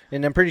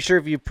 And I'm pretty sure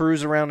if you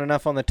peruse around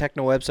enough on the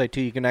Tekno website,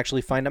 too, you can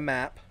actually find a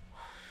map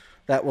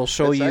that will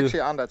show you. It's actually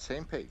on that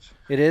same page.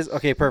 It is?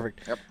 Okay,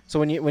 perfect. Yep. So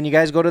when you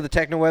guys go to the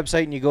Tekno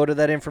website and you go to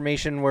that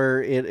information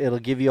where it'll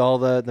give you all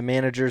the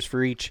managers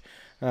for each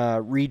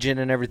region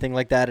and everything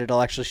like that,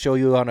 it'll actually show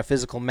you on a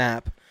physical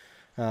map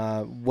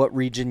what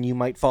region you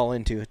might fall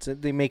into.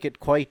 They make it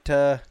quite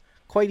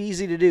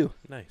easy to do.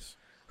 Nice.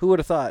 Who would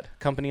have thought? A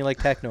company like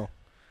Tekno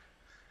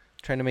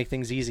trying to make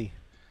things easy.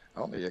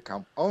 Only a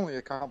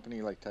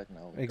company like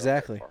Tekno.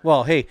 Exactly.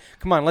 Well, hey,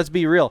 come on, let's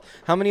be real.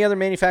 How many other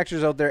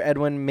manufacturers out there,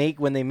 Edwin,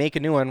 when they make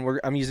a new one?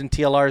 I'm using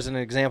TLR as an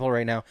example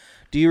right now.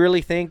 Do you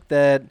really think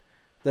that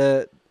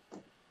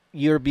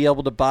you'll be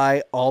able to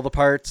buy all the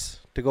parts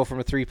to go from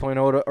a 3.0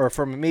 to, or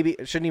from maybe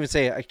I shouldn't even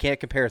say I can't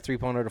compare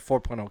 3.0 to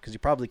 4.0 because you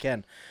probably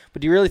can.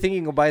 But do you really think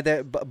you can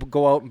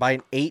go out and buy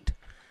an 8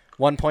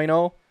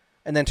 1.0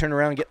 and then turn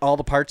around and get all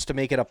the parts to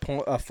make it a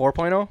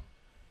 4.0?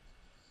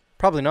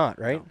 Probably not,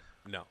 right?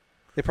 No.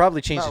 They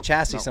probably changed the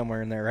chassis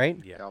somewhere in there, right?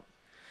 Yeah. Yep.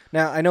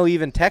 Now, I know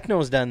even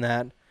Tekno's done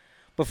that,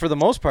 but for the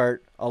most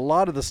part, a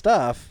lot of the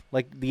stuff,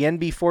 like the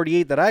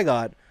NB48 that I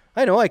got,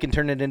 I know I can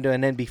turn it into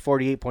an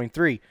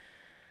NB48.3.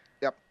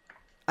 Yep.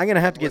 I'm going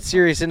to have to get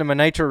serious into my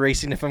nitro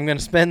racing if I'm going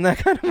to spend that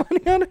kind of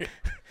money on it.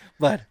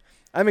 But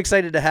I'm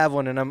excited to have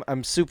one, and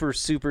I'm super,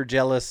 super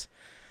jealous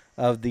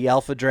of the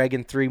Alpha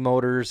Dragon 3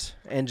 motors,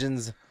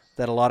 engines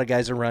that a lot of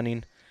guys are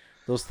running.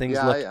 Those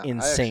things look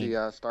insane. I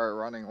actually started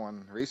running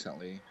one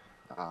recently,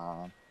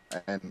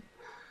 and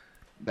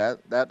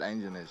that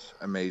engine is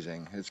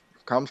amazing. It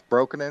comes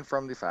broken in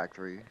from the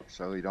factory,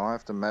 so you don't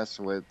have to mess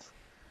with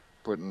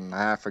putting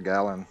half a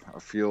gallon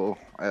of fuel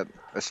at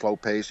a slow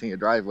pace in your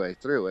driveway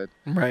through it.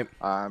 Right.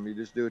 You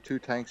just do 2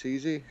 tanks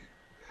easy,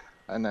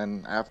 and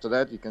then after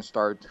that you can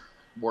start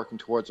working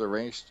towards a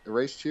race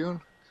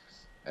tune.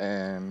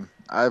 And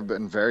I've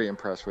been very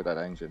impressed with that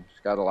engine.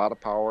 It's got a lot of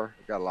power,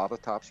 it's got a lot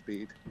of top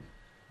speed,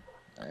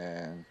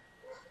 and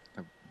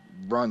it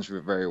runs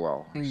very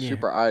well. Yeah.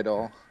 Super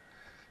idle.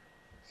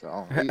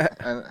 So, and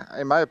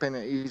in my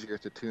opinion, easier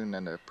to tune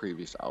than the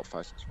previous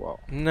Alphas as well.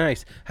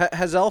 Nice.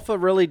 Has Alpha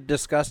really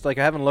discussed, like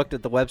I haven't looked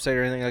at the website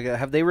or anything like that,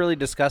 have they really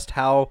discussed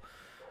how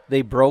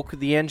they broke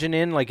the engine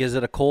in? Like, is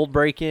it a cold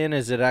break-in?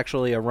 Is it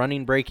actually a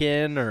running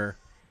break-in? Or?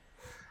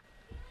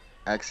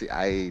 Actually,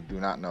 I do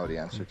not know the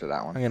answer to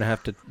that one. I'm going to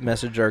have to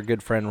message our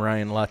good friend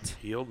Ryan Lutz.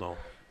 He'll know.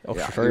 Oh,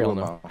 yeah, sure he'll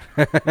know.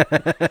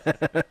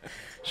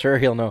 Sure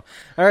he'll know.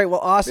 All right,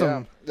 well,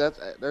 awesome. Yeah,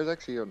 there's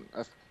actually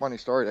a funny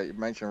story that you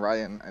mentioned,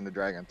 Ryan and the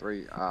Dragon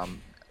 3.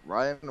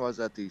 Ryan was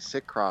at the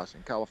Sick Cross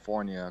in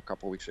California a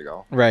couple weeks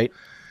ago. Right.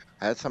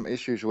 Had some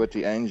issues with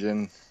the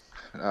engine.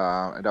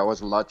 That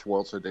was a Lutz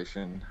Worlds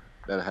Edition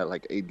that had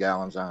like 8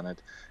 gallons on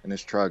it in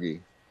his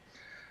Truggy.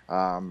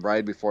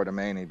 Right before the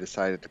main, he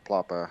decided to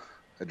plop a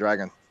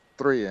Dragon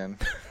 3 in.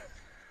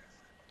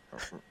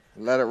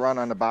 Let it run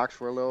on the box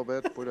for a little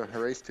bit, put a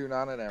race tune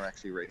on it, and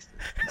actually raced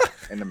it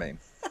in the main.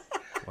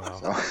 Wow.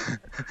 So.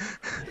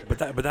 But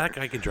that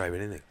guy can drive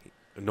anything.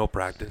 No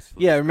practice.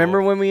 Yeah,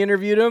 remember when we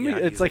interviewed him? Yeah,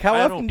 it's like, how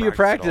often do you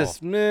practice?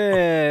 When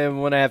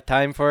I have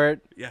time for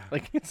it. Yeah.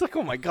 Like, it's like,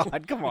 oh my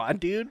God, come on,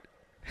 dude.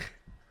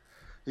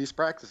 He's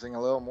practicing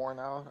a little more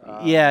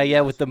now.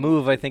 Yeah. With the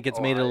move, I think it's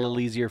made it a little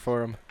easier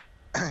for him.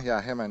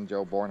 Yeah, him and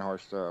Joe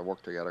Bornhorst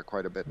work together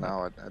quite a bit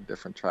now at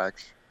different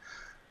tracks.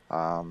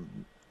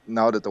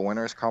 Now that the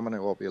winter is coming, it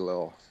will be a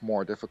little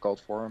more difficult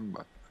for him.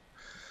 But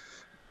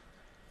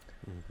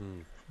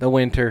the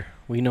winter,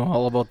 we know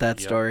all about that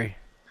story.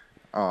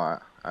 Oh,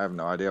 I have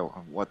no idea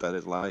what that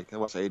is like. It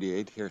was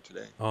 88 here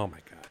today. Oh my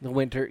God. The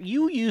winter.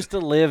 You used to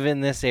live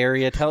in this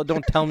area.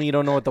 Don't tell me you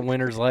don't know what the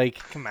winter's like.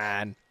 Come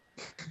on.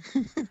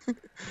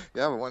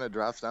 Yeah, but when it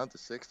drops down to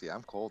 60,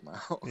 I'm cold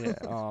now. Yeah.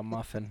 Oh,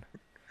 muffin.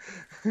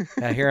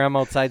 Yeah, here I'm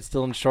outside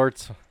still in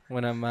shorts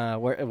when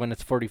when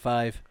it's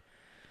 45.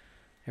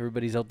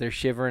 Everybody's out there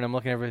shivering. I'm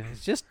looking at everything.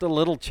 It's just a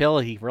little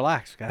chilly.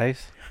 Relax,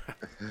 guys.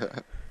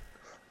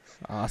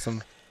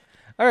 Awesome.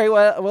 All right.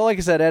 Well, like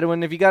I said,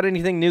 Edwin, if you got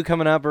anything new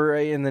coming up or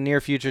in the near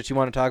future that you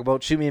want to talk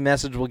about, shoot me a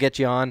message. We'll get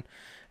you on.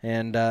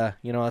 And,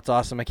 that's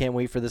awesome. I can't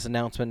wait for this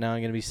announcement now.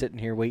 I'm going to be sitting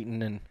here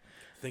waiting and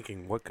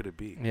thinking, what could it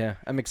be? Yeah,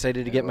 I'm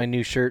excited to get my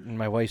new shirt and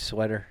my wife's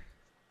sweater.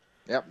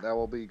 Yep, that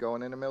will be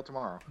going in the mail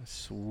tomorrow.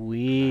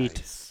 Sweet.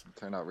 Nice. It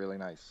turned out really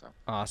nice. So.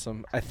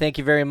 Awesome. I thank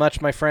you very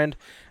much, my friend.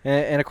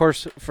 And of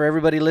course, for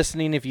everybody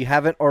listening, if you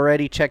haven't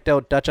already checked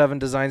out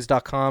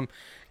DutchOvenDesigns.com,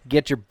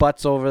 get your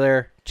butts over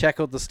there. Check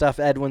out the stuff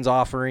Edwin's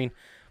offering.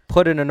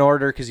 Put in an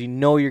order because you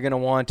know you're going to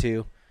want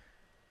to.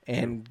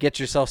 And get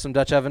yourself some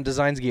Dutch Oven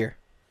Designs gear.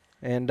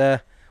 And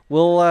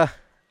we'll, I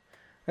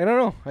don't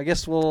know. I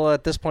guess we'll,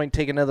 at this point,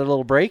 take another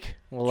little break.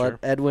 We'll let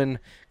Edwin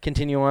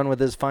continue on with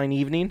his fine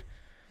evening.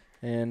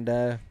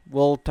 And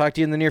we'll talk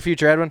to you in the near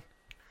future, Edwin.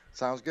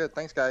 Sounds good.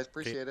 Thanks, guys.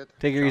 Appreciate it.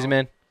 Take it easy,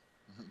 man.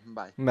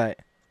 Bye. Bye.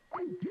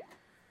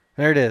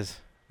 There it is.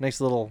 Nice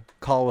little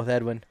call with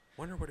Edwin.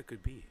 Wonder what it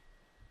could be.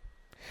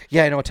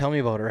 Yeah, I know. Tell me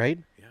about it, right?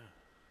 Yeah.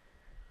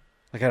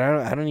 Like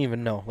I don't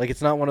even know. Like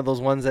it's not one of those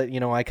ones that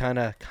I kind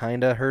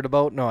of heard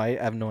about. No, I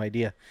have no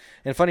idea.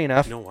 And funny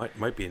enough, you know what? It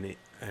might be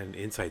an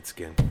inside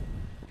skin.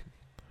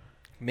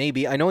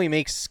 Maybe I know he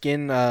makes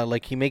skin.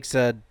 Like he makes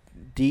for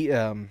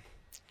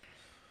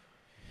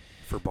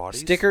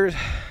bodies stickers.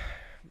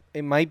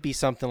 It might be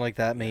something like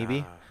that, maybe.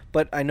 Yeah.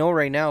 But I know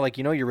right now, like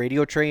your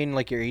radio tray and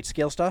like your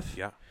 8-scale stuff.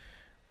 Yeah.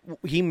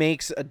 He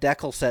makes a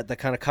decal set that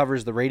kind of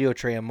covers the radio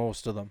tray on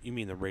most of them. You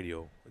mean the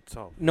radio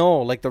itself? No,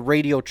 like the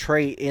radio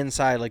tray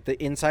inside, like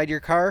the inside your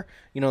car,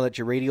 that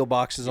your radio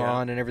box is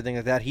on and everything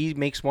like that. He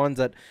makes ones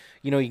that,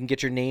 you can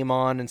get your name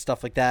on and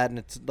stuff like that, and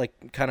it's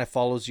like kind of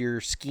follows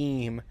your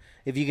scheme.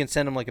 If you can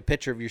send him like a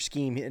picture of your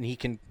scheme and he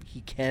can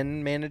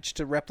manage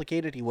to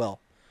replicate it, he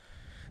will.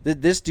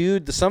 This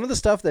dude, some of the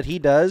stuff that he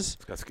does,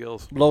 he's got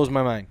skills. Blows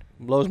my mind.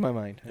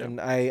 Yep.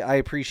 And I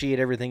appreciate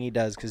everything he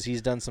does because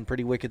he's done some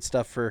pretty wicked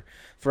stuff for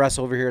us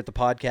over here at the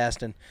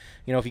podcast. And,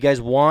 if you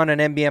guys want an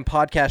MBM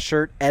podcast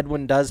shirt,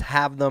 Edwin does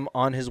have them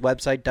on his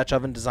website,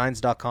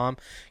 DutchOvenDesigns.com.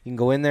 You can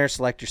go in there,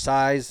 select your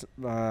size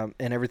and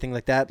everything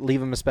like that.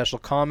 Leave him a special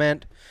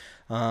comment.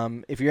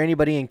 If you're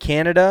anybody in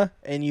Canada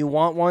and you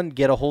want one,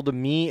 get a hold of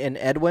me and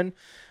Edwin.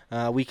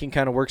 We can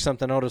kind of work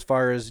something out as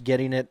far as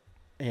getting it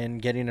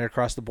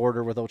across the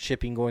border without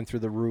shipping going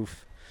through the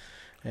roof.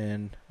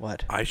 And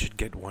what? I should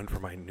get one for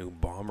my new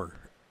bomber.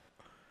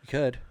 You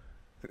could.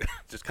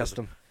 Just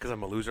custom. Because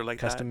I'm a loser like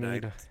custom that.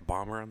 Made.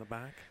 Bomber on the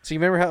back. So you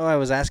remember how I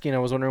was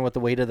wondering what the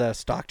weight of the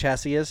stock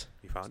chassis is?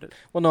 You found it?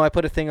 Well, no, I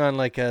put a thing on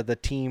like the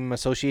Team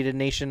Associated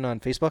Nation on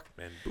Facebook.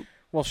 And boop.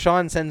 Well,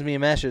 Sean sends me a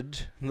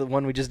message, the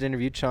one we just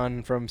interviewed,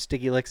 Sean from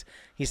Sticky Licks.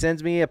 He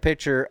sends me a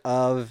picture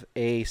of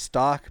a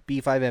stock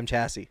B5M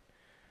chassis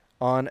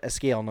on a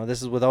scale. Now,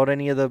 this is without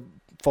any of the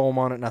foam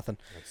on it, nothing.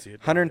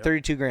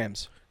 132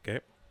 grams. Okay.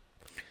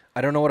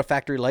 I don't know what a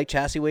factory light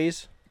chassis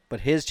weighs, but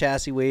his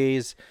chassis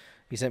weighs,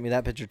 he sent me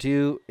that picture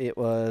too, it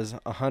was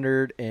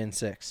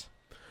 106.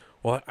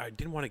 Well, I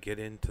didn't want to get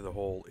into the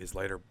whole is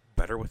lighter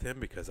better with him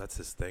because that's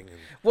his thing.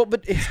 And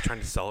but he's trying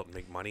to sell it and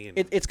make money. And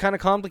it's kind of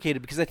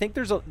complicated because I think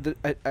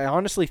I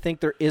honestly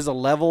think there is a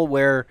level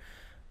where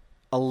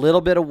a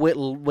little bit of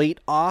weight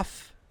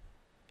off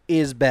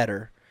is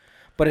better.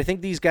 But I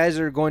think these guys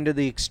are going to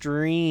the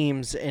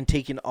extremes and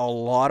taking a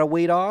lot of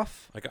weight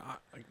off.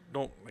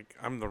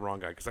 I'm the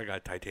wrong guy because I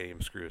got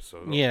titanium screws.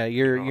 So yeah,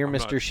 you're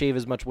Mr. Shave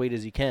as much weight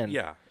as you can.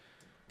 Yeah,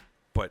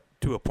 but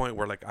to a point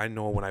where I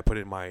know when I put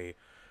in my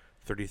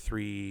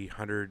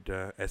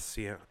 3300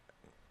 SMC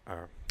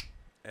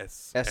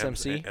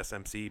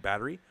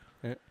battery,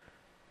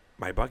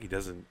 my buggy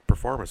doesn't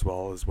perform as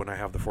well as when I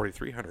have the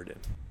 4300 in.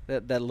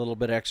 That little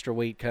bit extra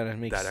weight kind of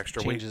makes that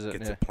extra weight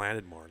gets it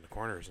planted more in the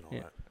corners and all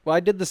that. Well, I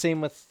did the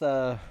same with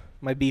my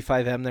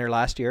B5M there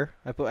last year.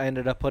 I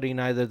ended up putting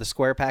either the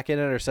square pack in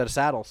it or a set of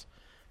saddles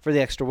for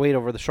the extra weight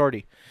over the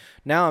shorty.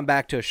 Now I'm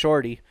back to a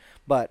shorty,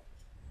 and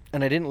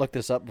I didn't look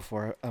this up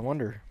before. I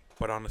wonder.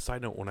 But on a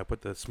side note, when I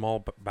put the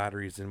small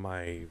batteries in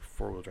my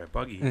 4-wheel drive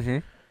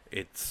buggy,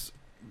 it's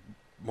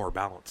more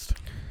balanced.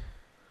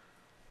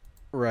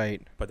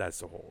 Right. But that's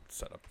the whole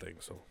setup thing,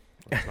 so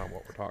that's not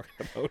what we're talking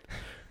about.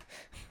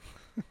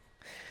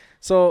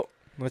 So,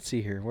 let's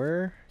see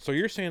here. So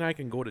you're saying I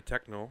can go to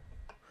Techno,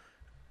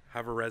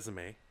 have a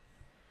resume.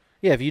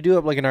 Yeah, if you do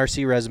up like an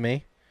RC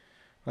resume,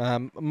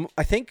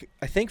 I think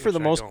for the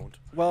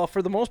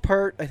most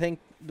part, I think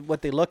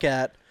what they look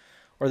at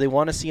or they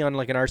want to see on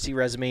like an RC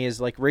resume is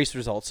like race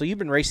results. So you've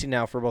been racing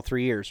now for about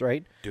 3 years,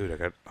 right? Dude,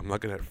 I'm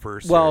looking at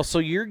first. Well, here. so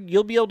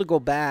you'll be able to go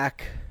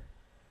back.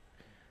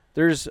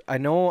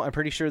 I'm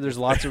pretty sure there's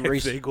lots of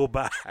races. If they go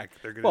back,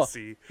 they're gonna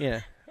see.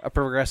 Yeah, a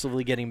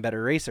progressively getting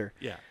better racer.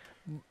 Yeah.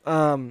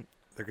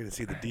 They're gonna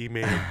see the D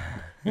main.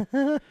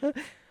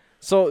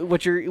 So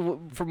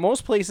for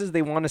most places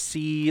they want to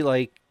see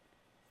like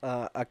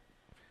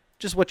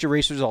just what your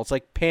race results.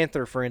 Like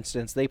Panther, for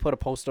instance, they put a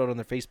post out on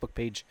their Facebook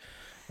page.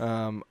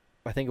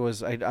 I think it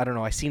was I don't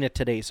know. I seen it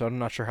today, so I'm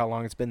not sure how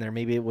long it's been there.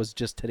 Maybe it was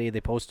just today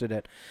they posted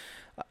it.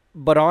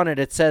 But on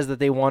it says that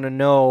they want to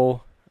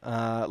know,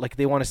 like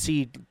they want to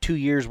see 2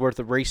 years worth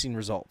of racing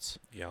results.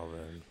 Yeah,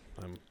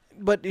 then.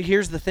 But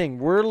here's the thing: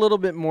 we're a little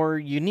bit more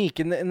unique,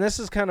 and this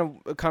is kind of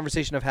a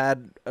conversation I've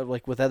had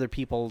like with other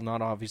people,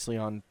 not obviously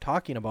on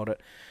talking about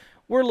it.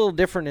 We're a little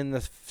different in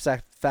the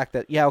fact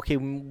that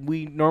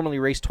we normally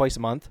race twice a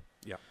month.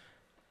 Yeah.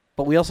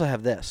 But we also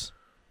have this.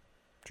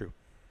 True.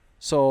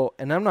 So,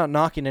 and I'm not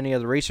knocking any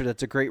other racer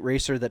that's a great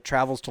racer that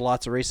travels to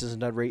lots of races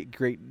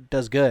and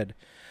does good.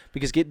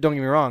 Because don't get me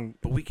wrong.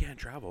 But we can't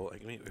travel.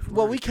 Like, I mean,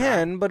 we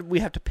can, but we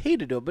have to pay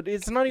to do it. But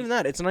it's not even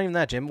that. It's not even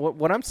that, Jim.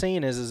 What I'm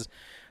saying is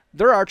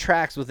there are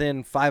tracks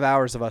within 5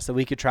 hours of us that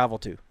we could travel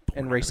to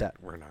and race at.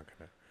 We're not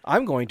going to.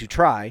 I'm going to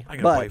try. I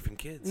got a wife and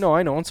kids. No,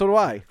 I know, and so do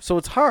I. So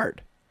it's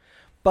hard.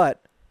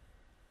 But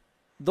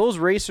those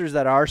racers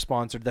that are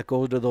sponsored that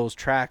go to those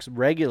tracks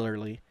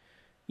regularly,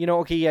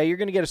 you're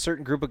going to get a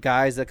certain group of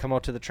guys that come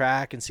out to the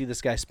track and see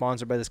this guy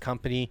sponsored by this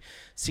company,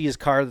 see his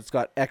car that's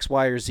got X,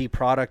 Y, or Z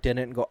product in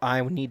it and go,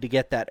 I need to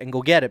get that, and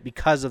go get it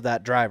because of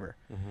that driver.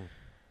 Mm-hmm.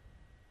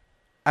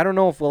 I don't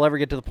know if we'll ever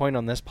get to the point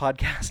on this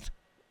podcast,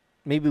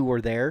 maybe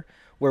we're there,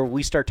 where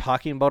we start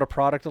talking about a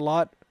product a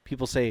lot.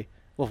 People say,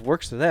 well, if it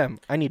works for them,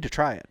 I need to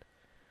try it.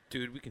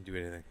 Dude, we can do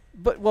anything.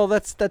 But,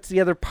 that's the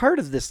other part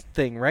of this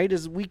thing, right,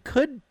 is we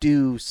could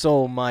do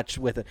so much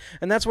with it.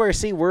 And that's where I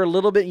see we're a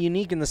little bit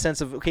unique in the sense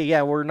of,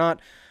 we're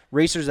not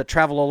racers that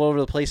travel all over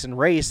the place and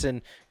race.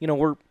 And,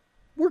 we're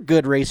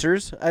good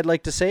racers, I'd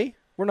like to say.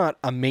 We're not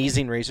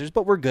amazing racers,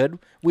 but we're good.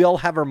 We all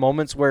have our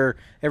moments where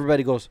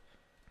everybody goes,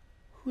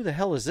 who the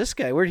hell is this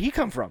guy? Where did he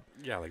come from?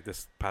 Yeah, like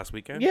this past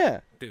weekend?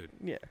 Yeah. Dude.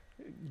 Yeah.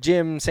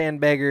 Jim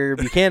Sandbagger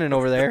Buchanan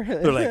over there.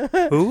 They're like,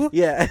 who?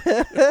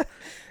 Yeah.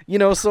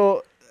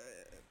 So...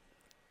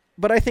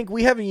 But I think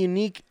we have a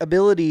unique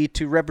ability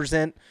to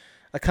represent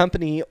a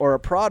company or a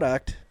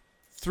product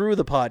through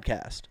the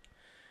podcast.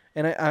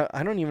 And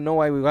I don't even know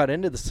why we got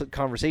into this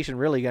conversation,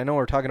 really. I know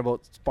we're talking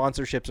about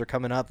sponsorships are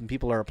coming up and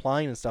people are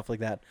applying and stuff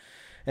like that.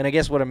 And I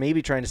guess what I'm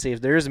maybe trying to say,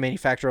 if there is a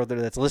manufacturer out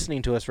there that's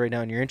listening to us right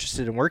now and you're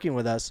interested in working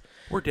with us,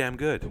 we're damn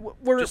good.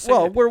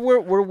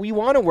 We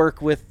want to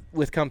work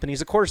with companies.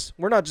 Of course,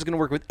 we're not just going to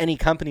work with any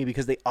company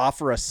because they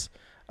offer us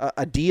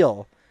a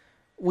deal.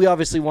 We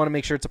obviously want to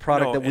make sure it's a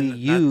product that we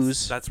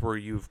use. That's where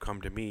you've come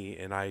to me,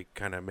 and I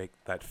kind of make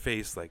that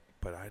face like,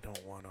 but I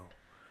don't want to,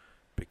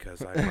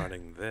 because I'm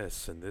running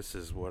this, and this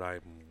is what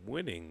I'm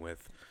winning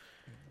with.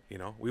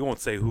 We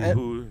won't say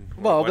who.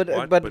 Well,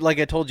 but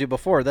like I told you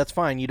before, that's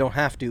fine. You don't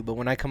have to. But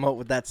when I come out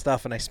with that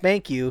stuff and I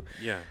spank you,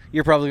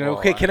 you're probably going,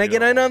 okay, can I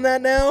get in on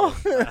that now?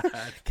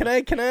 Can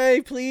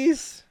I,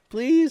 please?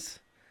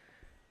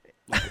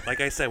 Like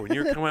I said, when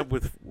you're coming up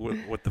with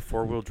the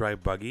 4-wheel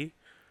drive buggy,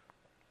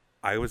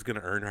 I was going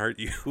to Earnhardt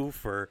you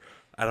for,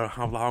 I don't know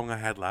how long I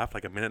had left,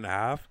 like a minute and a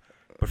half.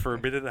 But for a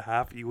minute and a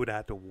half, you would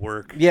have to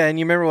work. Yeah, and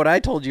you remember what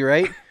I told you,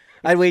 right?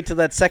 I'd wait till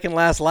that second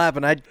last lap,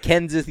 and I'd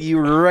Kenseth you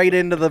right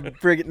into the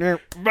friggin'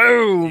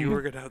 boom. You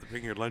were going to have to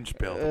bring your lunch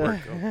pail to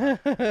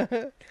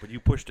work. But you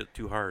pushed it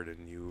too hard,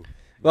 and you...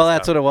 Well,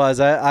 that's what it was.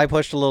 I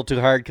pushed a little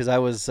too hard because I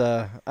was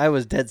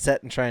dead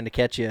set in trying to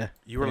catch you.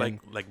 You were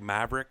like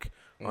Maverick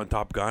on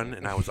Top Gun,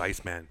 and I was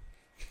Iceman.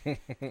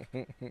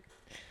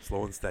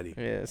 Slow and steady.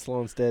 Yeah,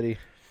 slow and steady.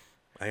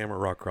 I am a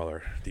rock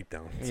crawler, deep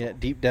down. So. Yeah,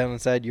 deep down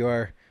inside you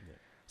are. Yeah.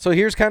 So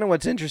here's kind of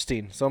what's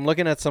interesting. So I'm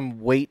looking at some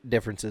weight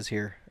differences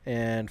here.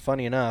 And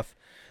funny enough,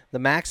 the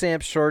Max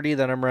Amp Shorty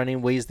that I'm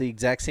running weighs the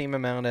exact same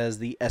amount as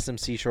the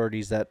SMC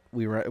Shorties that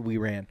we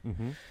ran.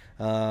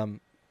 Mm-hmm.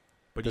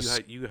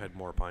 But you had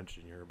more punch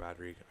in your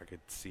battery. I could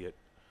see it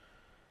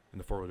in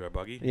the 4-wheel drive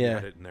buggy. Yeah. You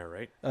had it in there,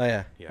 right? Oh,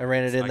 yeah. I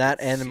ran it in that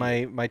and in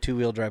my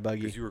 2-wheel drive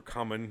buggy. Because you were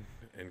coming,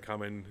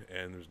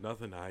 and there's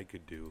nothing I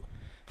could do.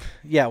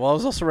 Yeah, well, I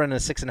was also running a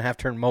 6.5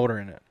 turn motor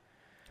in it.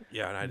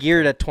 Yeah, and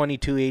geared at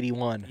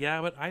 2281.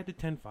 Yeah, but I had the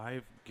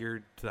 10.5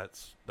 geared to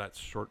that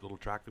short little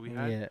track that we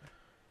had. Yeah,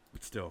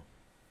 but still.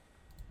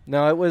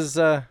 No, it was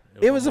a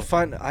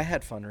fun. I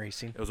had fun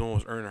racing. It was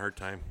almost Earnhardt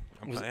time.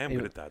 I am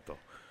good at that though.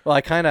 Well,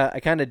 I kind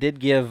of did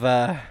give.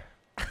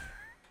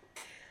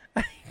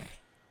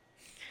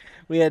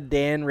 We had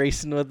Dan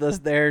racing with us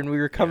there, and we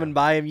were coming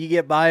by him. You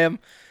get by him.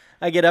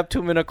 I get up to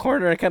him in a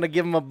corner, and I kind of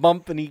give him a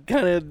bump, and he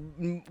kind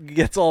of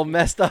gets all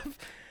messed up.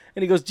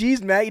 And he goes,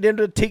 geez, Matt, you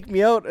didn't take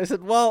me out. I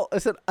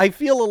said, I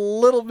feel a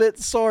little bit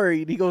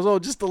sorry. And he goes, oh,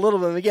 just a little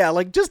bit. Yeah,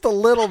 like just a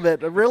little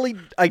bit. Really,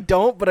 I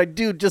don't, but I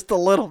do just a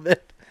little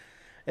bit.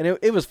 And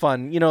it was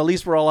fun. At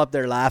least we're all up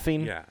there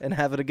laughing and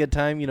having a good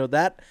time.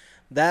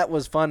 That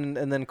was fun.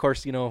 And then, of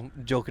course,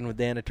 joking with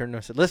Dan, I turned and I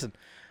said, listen,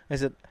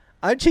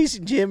 I'm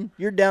chasing Jim.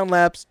 You're down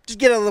laps. Just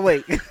get out of the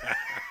way.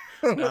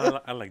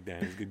 No, I like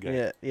Dan. He's a good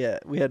guy. Yeah.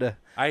 We had a...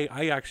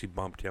 I actually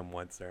bumped him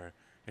once there,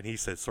 and he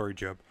said, sorry,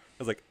 Jim. I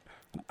was like,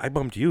 I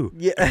bumped you.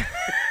 Yeah.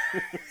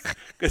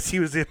 Because he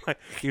was in my...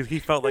 He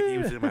felt like he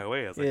was in my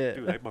way. I was like,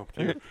 dude, I bumped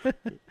you.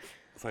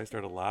 So I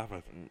started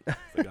laughing. I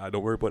was like,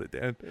 don't worry about it,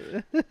 Dan.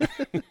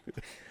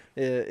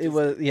 It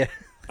was... Yeah.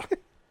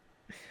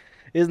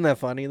 Isn't that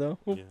funny, though?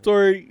 Yeah.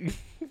 Sorry.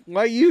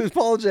 Why are you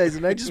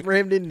apologizing? I just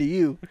rammed into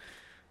you.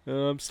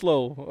 I'm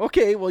slow.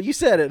 Okay, well, you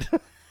said it.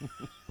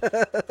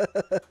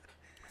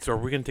 So are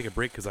we going to take a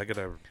break? Because I got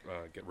to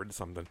get rid of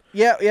something.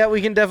 Yeah,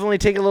 we can definitely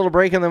take a little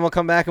break, and then we'll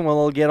come back, and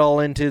we'll get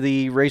all into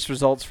the race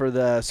results for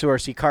the Sioux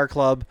RC Car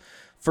Club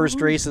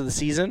first race of the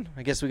season.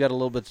 I guess we got a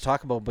little bit to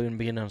talk about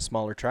being on a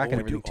smaller track and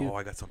everything, too. Oh,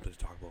 I got something to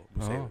talk about.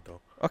 We'll save it,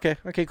 though.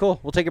 Okay, cool.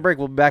 We'll take a break.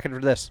 We'll be back after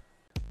this.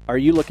 Are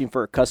you looking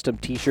for a custom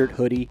t-shirt,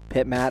 hoodie,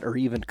 pit mat, or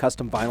even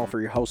custom vinyl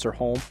for your house or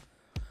home?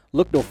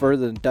 Look no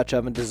further than Dutch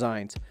Oven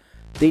Designs.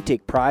 They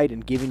take pride in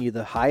giving you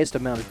the highest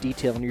amount of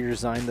detail in your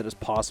design that is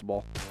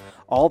possible.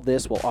 All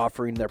this while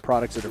offering their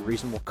products at a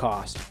reasonable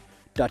cost.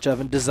 Dutch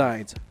Oven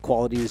Designs.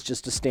 Quality is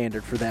just a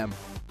standard for them.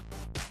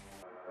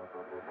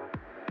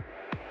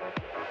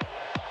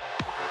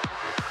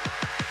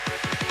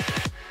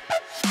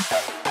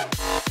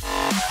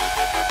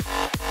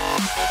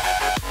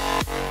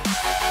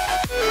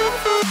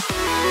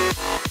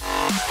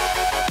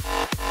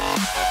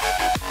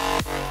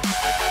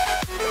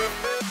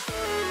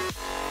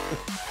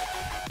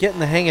 Getting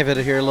the hang of it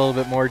here a little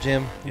bit more,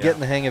 Jim. Yeah.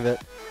 Getting the hang of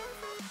it.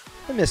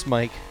 I miss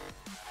Mike.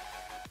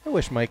 I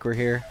wish Mike were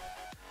here.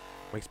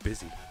 Mike's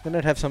busy. Then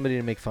I'd have somebody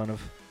to make fun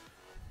of.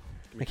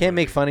 I can't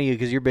make fun of you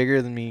because you're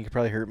bigger than me. You could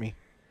probably hurt me.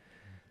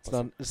 It's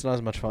not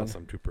as much fun. Plus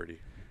I'm too pretty.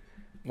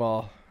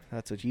 Well,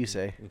 that's what you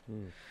say.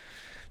 Mm-hmm.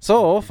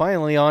 So,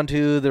 finally, on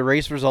to the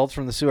race results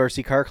from the Sioux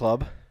RC Car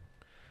Club.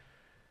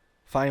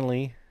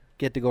 Finally,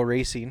 get to go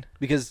racing.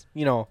 Because,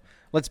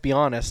 let's be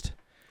honest.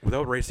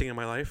 Without racing in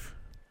my life...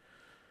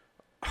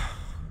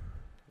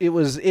 It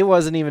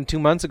wasn't even 2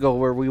 months ago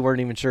where we weren't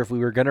even sure if we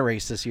were going to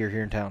race this year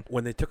here in town.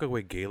 When they took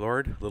away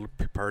Gaylord, a little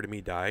part of me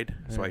died.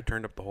 Yeah. So I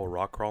turned up the whole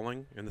rock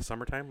crawling in the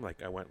summertime.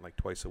 Like I went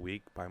twice a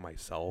week by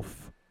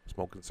myself,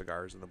 smoking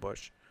cigars in the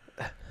bush.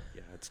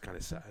 Yeah, it's kind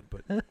of sad,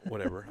 but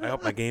whatever. I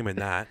upped my game in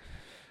that.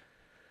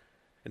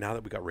 And now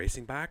that we got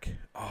racing back,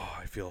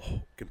 I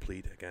feel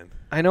complete again.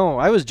 I know.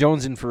 I was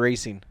jonesing for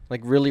racing,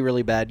 like really,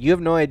 really bad. You have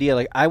no idea.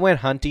 Like I went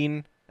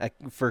hunting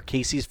for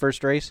Casey's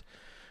first race.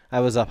 I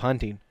was up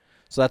hunting.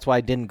 So that's why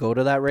I didn't go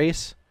to that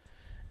race.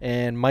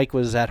 And Mike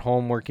was at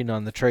home working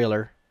on the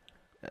trailer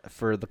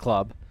for the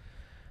club.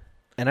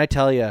 And I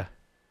tell you,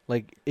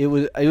 like it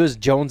was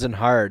jonesing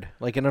hard.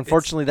 Like, and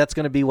unfortunately that's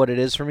going to be what it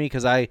is for me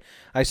because I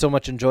so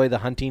much enjoy the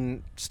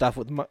hunting stuff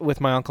with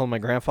my uncle and my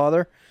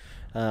grandfather.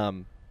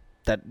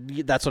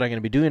 That's what I'm going to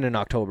be doing in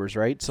October's,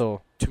 right?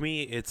 So to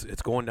me, it's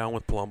going down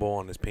with Palumbo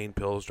on his pain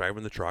pills,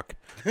 driving the truck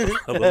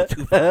a little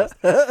too fast.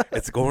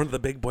 It's going to the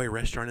big boy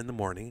restaurant in the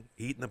morning,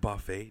 eating the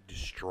buffet,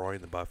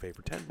 destroying the buffet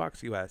for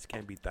 $10 US.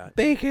 Can't beat that.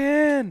 Bacon.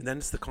 And then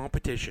it's the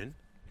competition.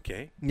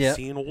 Okay. Yeah.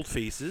 Seeing old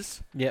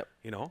faces. Yep.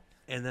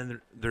 And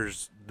then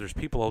there's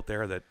people out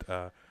there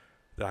that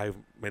I've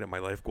made it my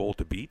life goal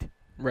to beat.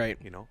 Right.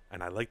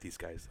 And I like these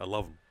guys. I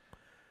love them.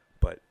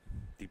 But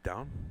deep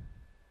down,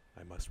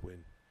 I must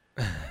win.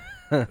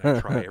 I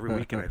try every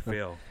week and I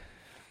fail,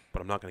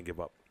 but I'm not going to give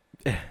up.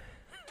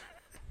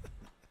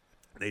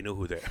 They know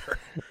who they are.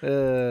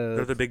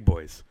 They're the big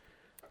boys.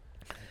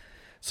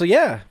 So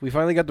yeah, we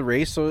finally got the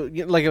race. So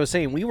like I was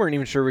saying, we weren't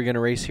even sure we were going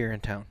to race here in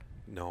town.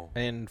 No.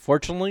 And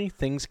fortunately,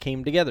 things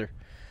came together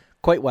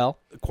quite well.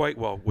 Quite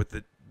well with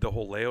the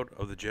whole layout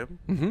of the gym.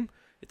 Mm-hmm.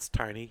 It's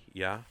tiny,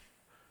 yeah,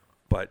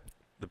 but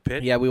the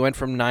pit. Yeah, we went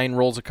from 9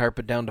 rolls of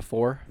carpet down to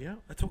 4. Yeah,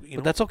 that's okay.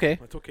 But that's okay.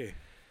 That's okay.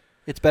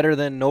 It's better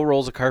than no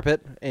rolls of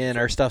carpet and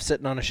our stuff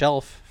sitting on a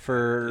shelf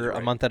for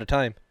a month at a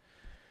time.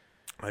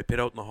 I pit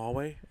out in the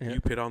hallway. Yeah.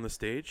 You pit on the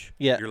stage.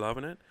 Yeah. You're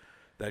loving it.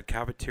 That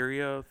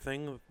cafeteria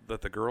thing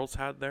that the girls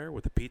had there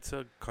with the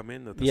pizza come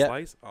in, the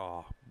slice.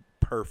 Oh,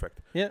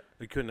 perfect. Yeah.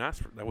 You couldn't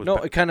ask for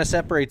that. It kind of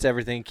separates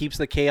everything. It keeps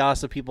the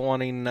chaos of people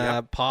wanting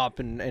pop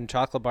and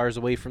chocolate bars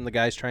away from the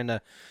guys trying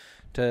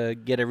to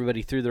get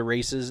everybody through the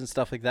races and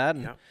stuff like that.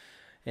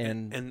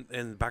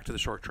 And back to the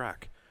short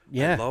track.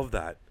 Yeah. I love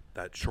that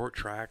short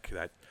track,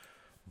 that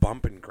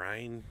bump and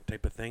grind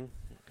type of thing.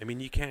 I mean,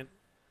 you can't.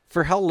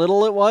 For how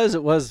little it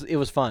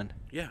was fun.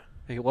 Yeah.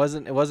 It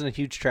wasn't a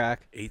huge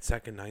track. 8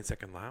 second, 9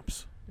 second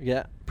laps.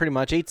 Yeah, pretty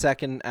much 8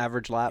 second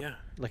average lap. Yeah.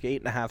 Like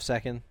 8.5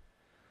 second.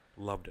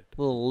 Loved it.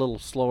 A little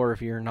slower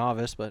if you're a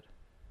novice, but.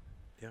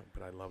 Yeah,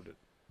 but I loved it.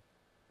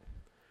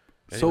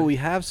 Anyway. So we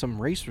have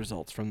some race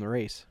results from the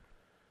race.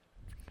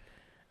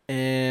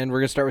 And we're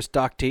going to start with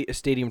stock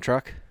stadium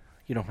truck.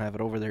 You don't have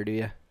it over there, do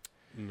you?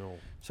 No.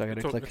 So I got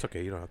to click. It's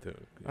okay. You don't have to.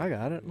 I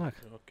got it. Look.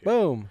 Okay.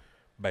 Boom.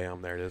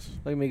 Bam. There it is.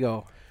 Look at me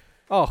go.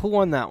 Oh, who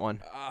won that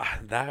one?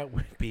 That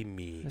would be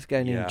me. This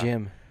guy named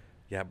Jim.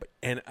 Yeah, but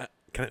and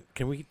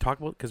can we talk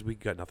about, because we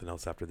got nothing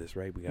else after this,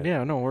 right? We're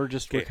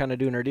kind of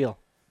doing our deal.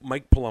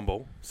 Mike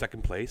Palumbo,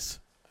 second place.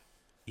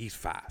 He's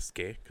fast,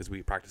 okay? Because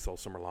we practiced all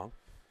summer long,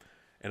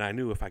 and I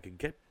knew if I could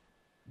get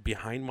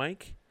behind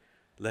Mike,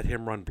 let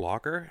him run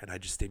blocker, and I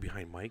just stay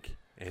behind Mike,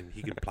 and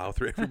he can plow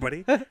through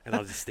everybody, and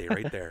I'll just stay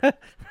right there.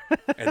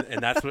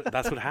 And that's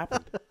what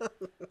happened.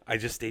 I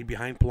just stayed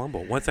behind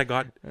Palumbo. Once I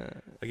got,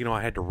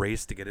 I had to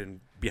race to get in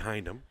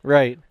behind him.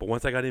 Right. But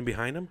once I got in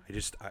behind him,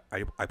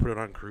 I put it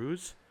on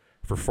cruise.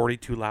 For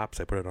 42 laps,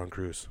 I put it on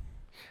cruise.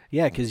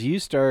 Yeah, because you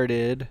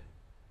started.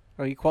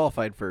 Oh, you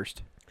qualified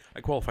first.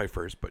 I qualified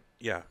first, but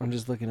yeah. I'm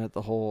just looking at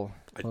the whole.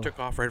 I took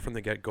off right from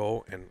the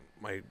get-go, and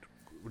my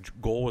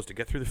goal was to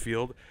get through the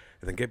field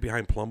and then get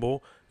behind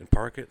Palumbo and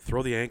park it,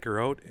 throw the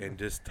anchor out, and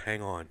just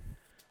hang on.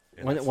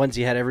 Once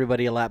you had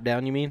everybody a lap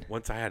down, you mean?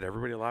 Once I had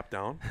everybody a lap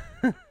down,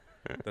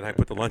 then I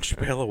put the lunch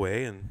pail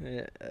away,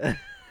 and I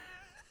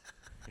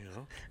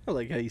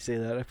like how you say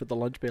that. I put the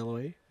lunch pail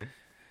away.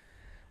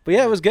 But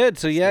yeah, it was good.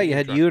 So yeah, you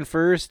had you in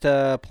first,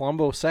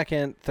 Palumbo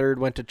second, third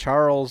went to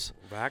Charles.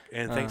 Back,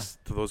 and thanks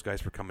to those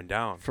guys for coming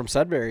down from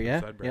Sudbury.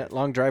 Yeah,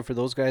 long drive for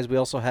those guys. We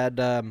also had.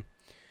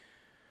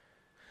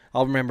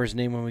 I'll remember his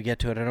name when we get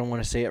to it. I don't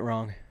want to say it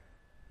wrong.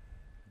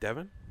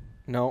 Devin?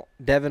 No,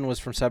 Devin was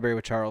from Sudbury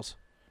with Charles.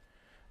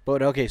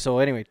 But okay, so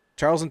anyway,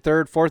 Charles in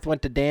third, fourth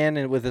went to Dan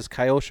and with his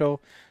Kyosho.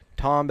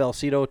 Tom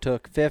Belcito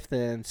took fifth,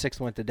 and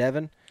sixth went to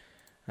Devin.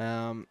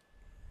 I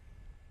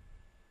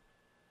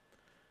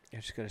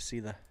just got to see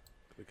the...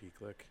 Clicky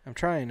click. I'm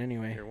trying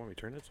anyway. Here, want me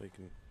to turn it so you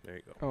can... There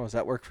you go. Oh, does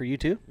that work for you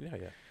too? Yeah.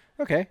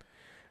 Okay.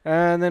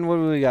 And then what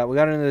do we got? We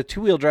got into the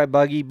two-wheel drive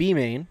buggy,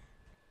 B-Main.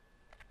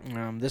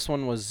 This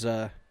one was...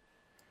 that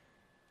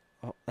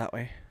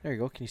way. There you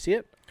go. Can you see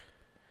it?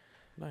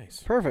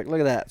 Nice. Perfect.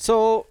 Look at that.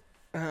 So,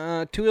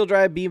 two-wheel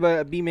drive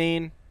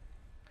B-Main.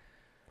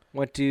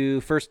 Went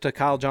first to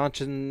Kyle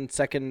Johnson,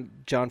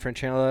 second John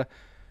Francella.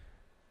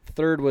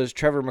 Third was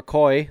Trevor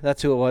McCoy.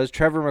 That's who it was.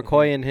 Trevor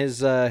McCoy and his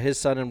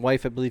son and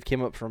wife, I believe,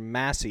 came up from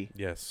Massey.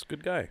 Yes,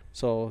 good guy.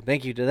 So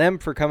thank you to them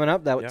for coming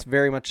up. That was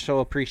very much so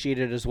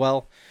appreciated as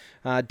well.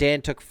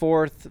 Dan took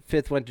fourth.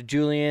 Fifth went to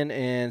Julian,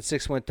 and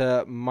sixth went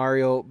to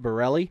Mario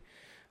Borelli.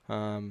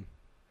 Mario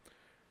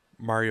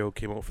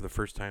came out for the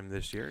first time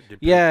this year. Did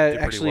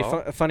actually,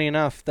 well. Funny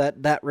enough,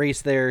 that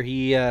race there,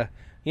 he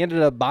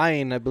ended up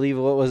buying, I believe,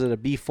 what was it, a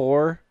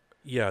B4?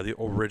 Yeah,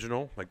 the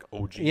original, like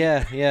OG.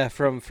 Yeah,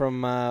 from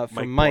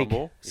Mike,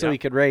 so he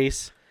could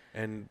race.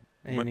 And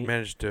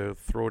managed to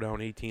throw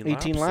down 18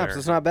 laps. 18 laps, there.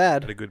 That's not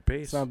bad. At a good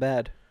pace. It's not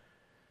bad.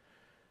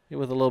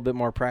 With a little bit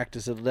more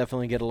practice, it'll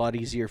definitely get a lot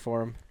easier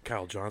for him.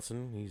 Kyle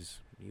Johnson,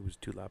 he was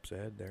 2 laps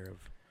ahead there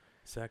of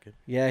second.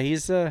 Yeah,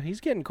 he's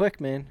getting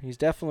quick, man. He's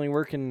definitely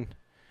working.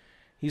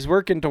 He's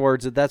working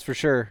towards it, that's for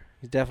sure.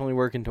 He's definitely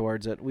working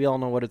towards it. We all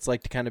know what it's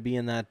like to kind of be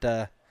in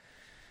that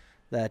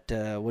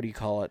what do you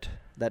call it?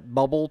 That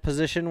bubble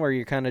position where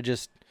you're kind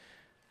of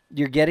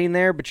you're getting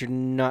there, but you're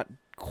not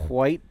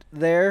quite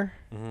there.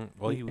 Mm-hmm.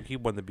 Well, he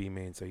won the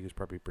B-Main, so he was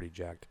probably pretty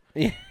jacked.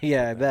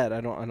 Yeah, I bet. I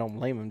don't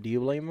blame him. Do you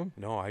blame him?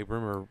 No, I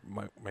remember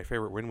my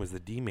favorite win was the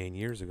D-Main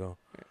years ago.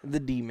 The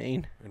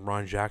D-Main. And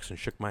Ron Jackson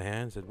shook my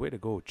hand and said, "Way to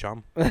go,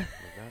 chum." Like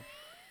that.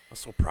 I was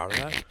so proud of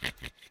that.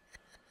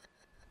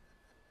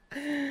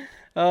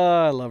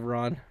 Oh, I love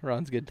Ron.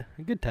 Ron's good.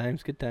 Good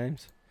times.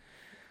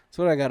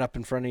 So what I got up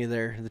in front of you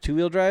there? The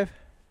two-wheel drive?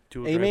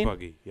 Two-wheel drive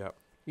buggy, yeah.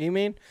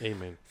 Amen.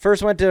 Amen.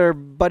 First went to our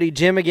buddy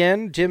Jim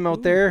again. Jim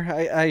out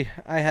there.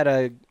 I had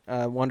a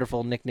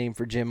wonderful nickname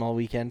for Jim all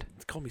weekend.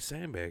 It's called me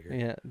Sandbagger.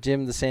 Yeah,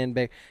 Jim the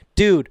Sandbag.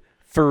 Dude,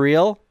 for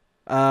real?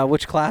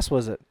 Which class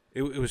was it?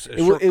 It was a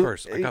short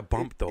course. I got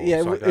bumped, though.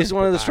 Yeah, so it was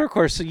one of the short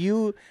courses. So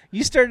you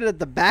started at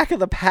the back of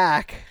the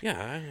pack.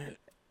 Yeah.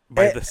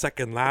 By the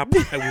second lap,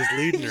 I was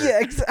leading her. Yeah,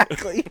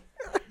 exactly.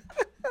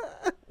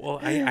 Well,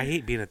 I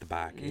hate being at the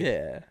back.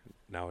 Yeah.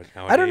 Nowadays.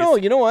 I don't know.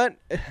 You know what?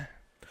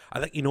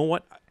 You know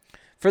what?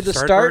 For the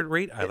start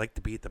rate, I like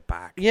to be at the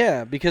back.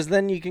 Yeah, because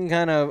then you can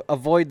kind of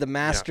avoid the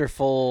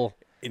masterful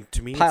and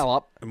to me, pile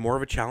up. More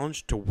of a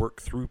challenge to work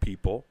through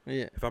people.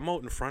 Yeah. If I'm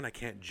out in front, I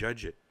can't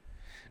judge it.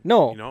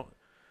 No. You know?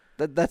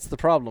 That's the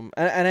problem.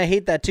 And I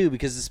hate that too,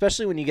 because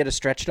especially when you get a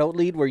stretched out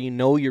lead where you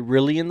know you're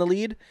really in the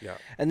lead,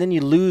 and then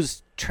you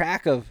lose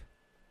track of,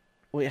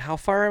 wait, how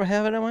far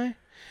ahead am I?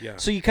 Yeah.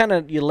 So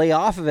you lay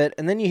off of it,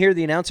 and then you hear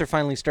the announcer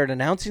finally start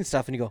announcing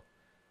stuff, and you go,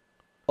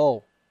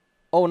 oh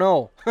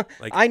no,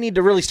 like, I need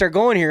to really start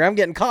going here. I'm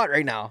getting caught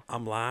right now.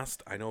 I'm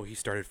last. I know he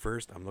started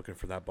first. I'm looking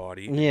for that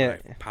body. Yeah. When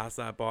I pass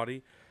that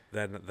body,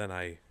 then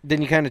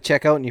you kind of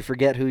check out and you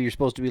forget who you're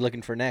supposed to be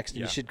looking for next.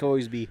 Yeah. You should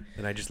always be.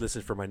 And I just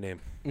listen for my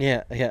name.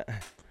 Yeah.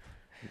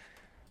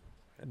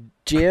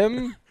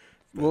 Jim,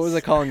 what was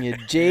I calling you?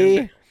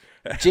 JSBB?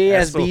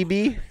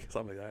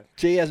 Something like that.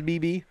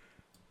 JSBB.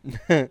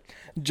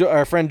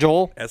 Our friend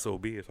Joel.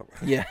 SOB or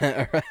something.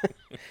 Yeah.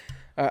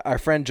 Our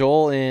friend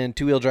Joel in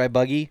two-wheel drive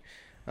buggy.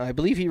 I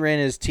believe he ran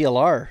his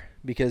TLR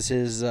because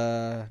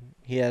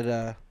he had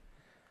a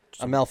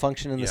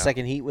malfunction in the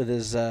second heat with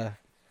his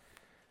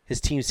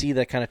his Team C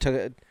that kind of took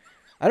it.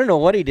 I don't know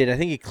what he did. I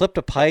think he clipped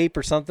a pipe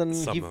or something.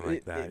 Something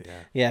like that, yeah.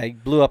 Yeah, he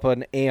blew up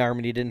an A-arm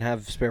and he didn't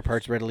have spare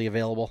parts readily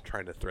available.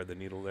 Trying to thread the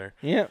needle there.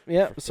 Yeah.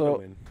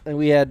 So and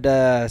we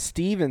had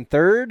Steve in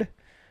third,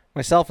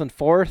 myself in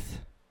fourth.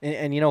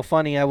 And you know,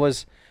 funny, I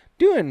was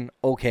doing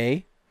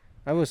okay.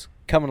 I was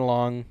coming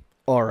along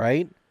all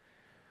right.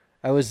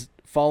 I was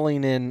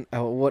falling in,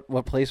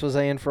 what place was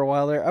I in for a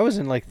while there? I was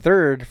in like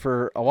third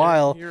for a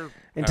while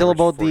until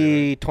about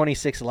the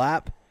 26th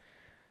lap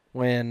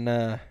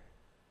when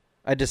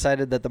I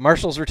decided that the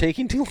marshals were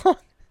taking too long.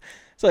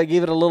 So I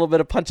gave it a little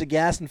bit of punch of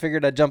gas and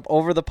figured I'd jump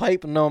over the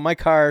pipe. No, my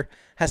car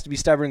has to be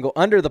stubborn and go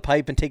under the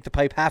pipe and take the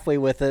pipe halfway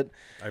with it.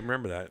 I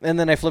remember that. And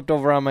then I flipped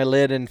over on my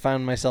lid and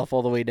found myself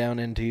all the way down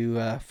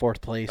into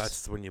fourth place.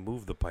 That's when you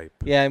move the pipe.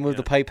 Yeah, I moved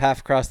the pipe half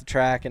across the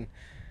track. And,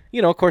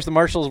 you know, of course, the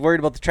marshals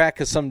worried about the track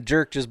because some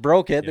jerk just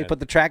broke it. Yeah. They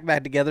put the track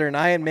back together, and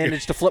I had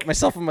managed to flip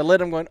myself on my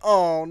lid. I'm going,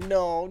 oh,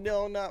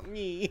 no, not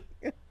me.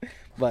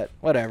 But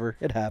whatever.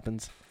 It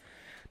happens.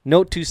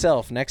 Note to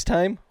self, next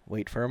time,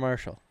 wait for a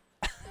marshal.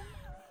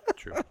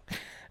 True.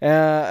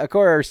 Of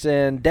course,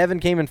 and Devin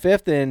came in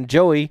fifth, and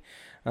Joey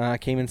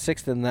came in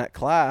sixth in that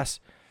class.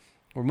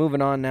 We're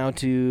moving on now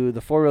to the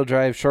four-wheel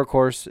drive short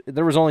course.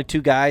 There was only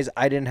two guys.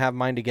 I didn't have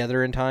mine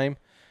together in time.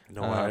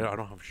 No, I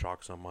don't have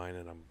shocks on mine,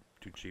 and I'm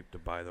too cheap to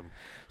buy them.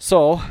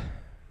 So,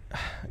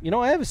 you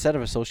know, I have a set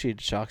of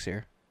Associated shocks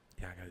here.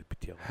 Yeah, I got a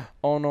PTL.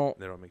 Oh, no.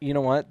 You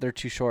know what? They're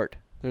too short.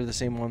 They're the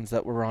same ones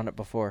that were on it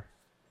before.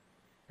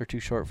 They're too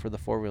short for the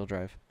four-wheel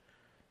drive.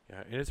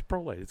 Yeah, and it's a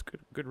Pro Light. It's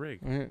good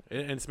rig. Mm-hmm.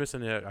 And it's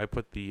missing. I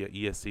put the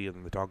ESC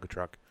in the Tonka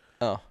truck.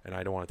 Oh. And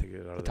I don't want to take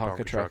it out of the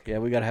Tonka truck. Yeah,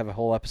 we got to have a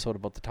whole episode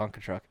about the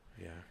Tonka truck.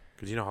 Yeah,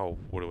 because you know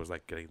what it was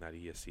like getting that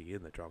ESC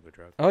in the Tonka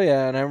truck. Oh,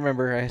 yeah, and I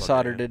remember I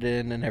soldered it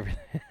in and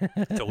everything.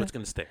 So it's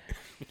going to stick.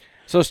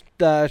 So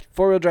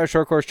four-wheel drive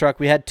short course truck,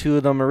 we had two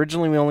of them.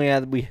 Originally,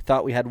 we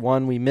thought we had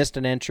one. We missed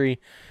an entry,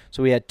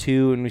 so we had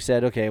two, and we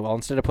said, okay, well,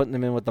 instead of putting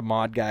them in with the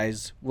mod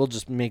guys, we'll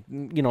just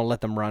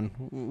let them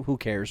run. Who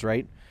cares,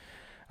 right?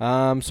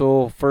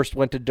 So first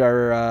went to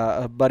our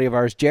a buddy of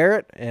ours,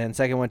 Jarrett, and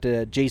second went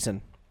to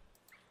Jason.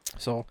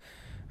 So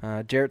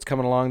Jarrett's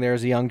coming along there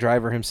as a young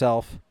driver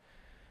himself.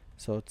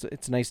 So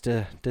it's nice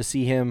to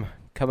see him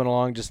coming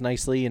along just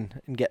nicely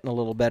and getting a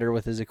little better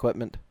with his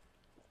equipment.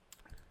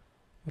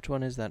 Which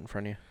one is that in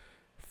front of you?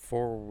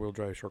 Four-wheel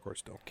drive short course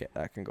still. Okay,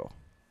 that can go.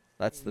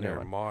 That's the new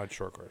one. Mod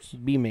short course.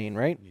 B main,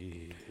 right?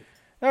 Yeah.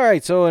 All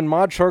right, so in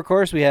mod short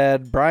course, we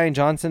had Brian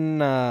Johnson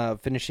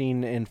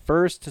finishing in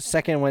first.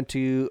 Second went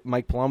to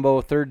Mike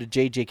Palumbo. Third to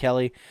J.J.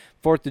 Kelly.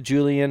 Fourth to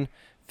Julian.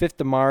 Fifth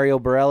to Mario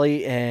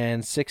Borelli.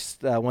 And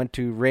sixth went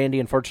to Randy.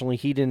 Unfortunately,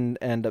 he didn't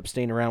end up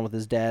staying around with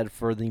his dad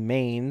for the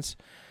mains.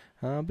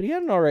 But he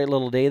had an all right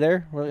little day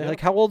there. Yep.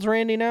 Like, how old's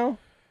Randy now?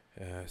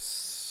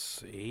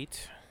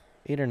 8.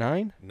 8 or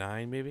 9?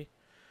 9, maybe.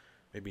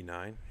 Maybe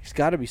 9. He's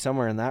got to be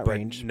somewhere in that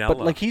range. Nella,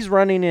 but, like, he's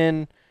running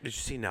in... Did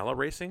you see Nella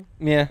racing?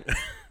 Yeah.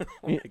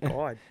 Oh, my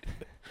God.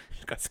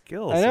 She's got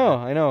skills.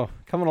 I know.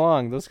 Coming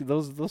along.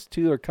 Those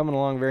two are coming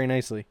along very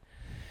nicely.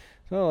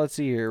 So, let's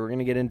see here. We're going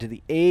to get into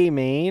the A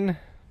main.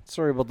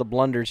 Sorry about the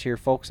blunders here,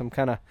 folks. I'm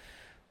kind of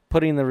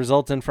putting the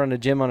results in front of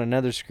Jim on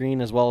another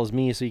screen as well as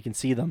me so you can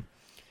see them.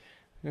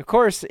 Of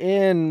course,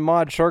 in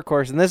mod short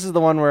course, and this is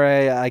the one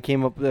where I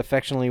came up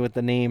affectionately with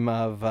the name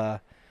of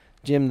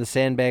Jim the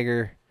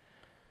Sandbagger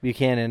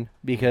Buchanan,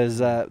 because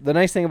the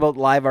nice thing about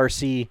Live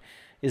RC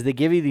is they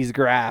give you these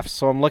graphs.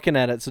 So I'm looking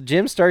at it. So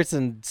Jim starts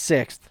in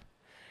 6th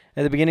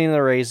at the beginning of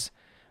the race.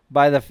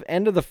 By the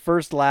end of the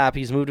first lap,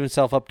 he's moved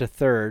himself up to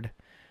 3rd.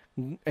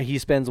 He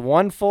spends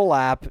one full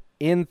lap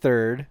in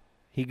 3rd.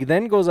 He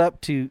then goes up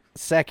to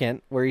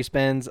 2nd, where he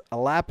spends a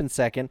lap in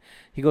 2nd.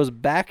 He goes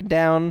back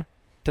down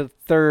to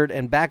 3rd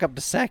and back up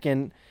to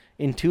 2nd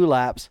in 2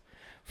 laps.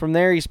 From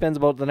there, he spends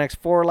about the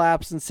next 4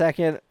 laps in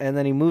 2nd, and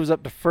then he moves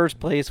up to 1st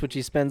place, which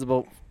he spends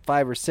about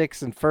 5 or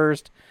 6 in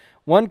 1st.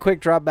 One quick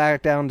drop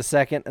back down to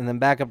 2nd, and then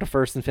back up to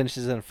 1st and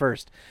finishes in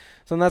 1st.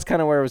 So that's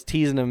kind of where I was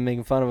teasing him,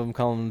 making fun of him,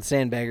 calling him the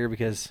Sandbagger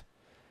because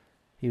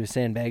he was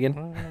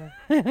sandbagging.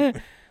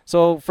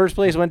 So 1st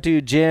place went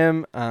to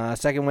Jim,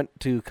 2nd went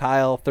to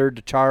Kyle, 3rd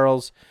to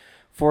Charles,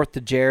 4th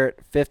to Jarrett,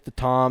 5th to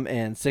Tom,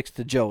 and 6th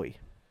to Joey.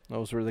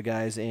 Those were the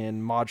guys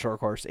in mod short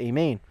course A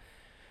main.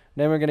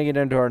 Then we're going to get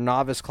into our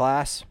novice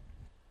class.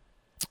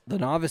 The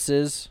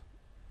novices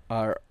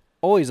are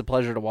always a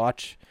pleasure to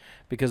watch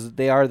because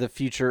they are the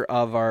future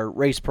of our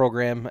race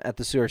program at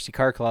the CRC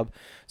Car Club.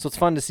 So it's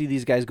fun to see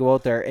these guys go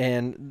out there.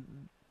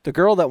 And the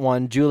girl that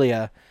won,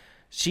 Julia,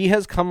 she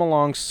has come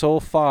along so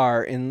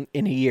far in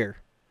a year.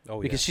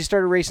 Because she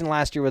started racing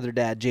last year with her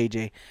dad,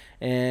 JJ.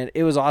 And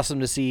it was awesome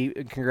to see.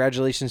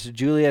 Congratulations to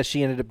Julia.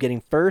 She ended up getting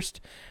 1st,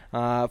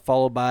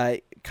 followed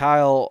by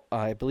Kyle,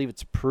 I believe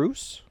it's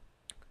Pruce.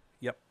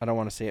 Yep. I don't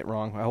want to say it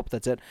wrong. I hope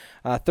that's it.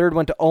 3rd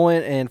went to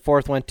Owen, and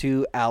 4th went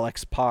to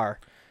Alex Parr.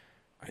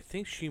 I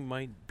think she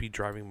might be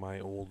driving my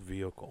old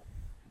vehicle.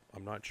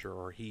 I'm not sure,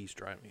 or he's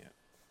driving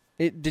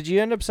it. Did you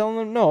end up selling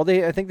them? No,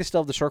 I think they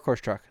still have the short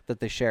course truck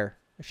that they share.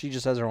 She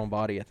just has her own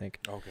body, I think.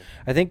 Okay.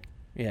 I think,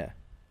 yeah.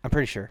 I'm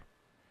pretty sure.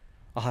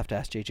 I'll have to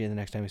ask JJ the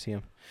next time we see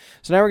him.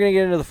 So now we're gonna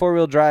get into the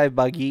 4-wheel drive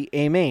buggy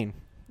A-Main.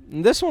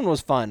 And this one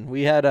was fun.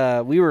 We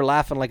had we were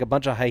laughing like a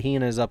bunch of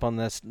hyenas up on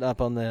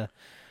the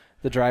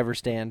driver's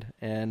stand,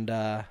 and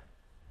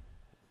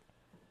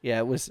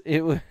it was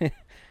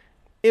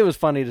it was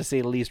funny to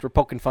say the least. We're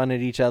poking fun at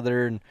each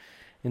other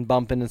and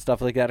bumping and stuff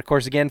like that. Of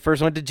course, again,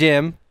 first went to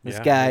Jim, this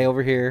guy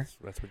over here.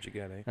 That's what you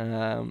get,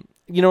 eh?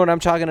 You know what I'm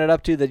chalking it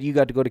up to? That you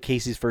got to go to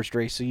Casey's first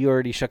race, so you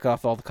already shook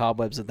off all the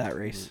cobwebs at that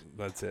race.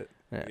 That's it.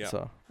 Yeah.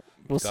 So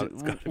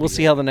we'll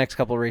see how the next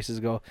couple of races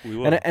go. We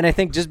will. And I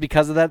think just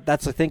because of that,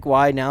 that's I think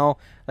why now,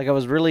 like I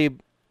was really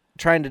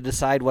trying to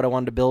decide what I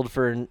wanted to build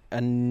for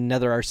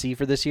another RC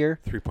for this year.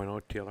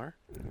 3.0 TLR?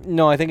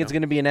 No, I think it's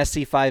going to be an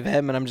SC5M,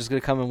 and I'm just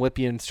going to come and whip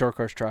you in short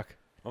course truck.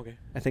 Okay.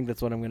 I think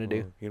that's what I'm going to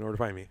do. You know where to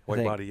find me.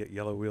 White body,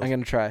 yellow wheels. I'm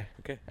going to try.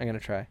 Okay. I'm going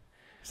to try.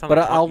 But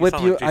I'll whip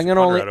you. I'm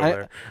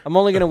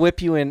only going to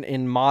whip you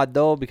in mod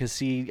though, because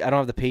see, I don't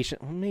have the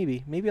patience. Well,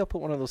 maybe I'll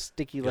put one of those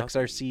sticky Lex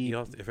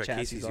RC. If at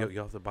Casey's, you'll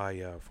have to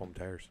buy foam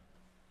tires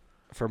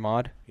for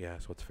mod. Yeah,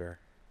 so it's fair.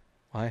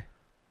 Why?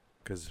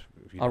 Because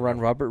I'll run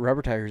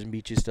rubber tires and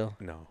beat you still.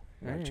 No,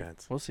 no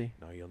chance. We'll see.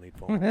 No, you'll need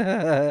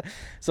foam.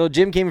 So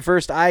Jim came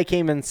first. I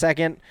came in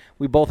second.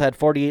 We both had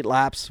 48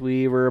 laps.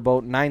 We were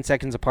about 9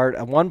 seconds apart.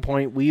 At one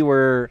point, we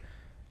were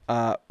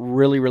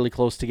really, really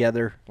close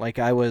together. Like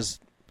I was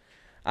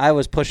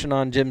pushing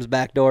on Jim's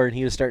back door, and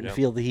he was starting to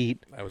feel the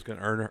heat. I was going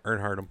to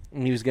Earnhardt him.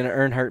 And he was going to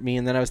Earnhardt me,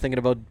 and then I was thinking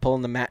about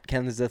pulling the Matt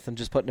Kenseth and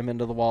just putting him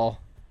into the wall.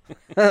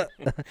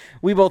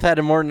 We both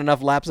had more than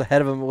enough laps ahead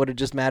of him. It would have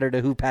just mattered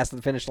to who passed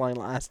the finish line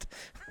last.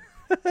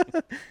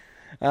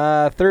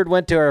 Third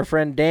went to our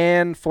friend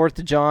Dan, fourth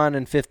to John,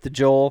 and fifth to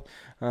Joel.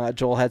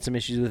 Joel had some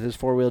issues with his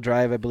 4-wheel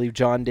drive. I believe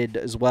John did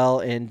as well.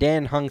 And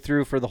Dan hung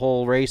through for the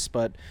whole race,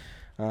 but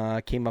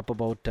came up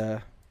about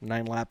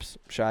 9 laps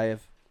shy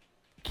of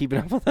keeping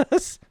up with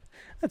us.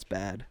 That's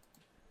bad.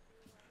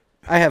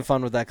 I have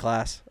fun with that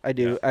class. I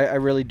do. Yeah. I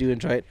really do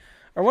enjoy it.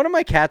 Are one of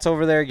my cats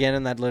over there again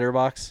in that litter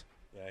box?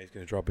 Yeah, he's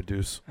going to drop a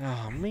deuce.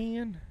 Oh,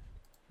 man.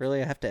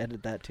 Really? I have to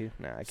edit that too?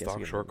 Nah, I guess.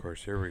 Stock short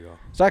course. Here we go.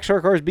 Stock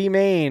short course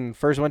B-Main.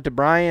 First went to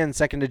Brian,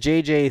 second to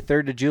JJ,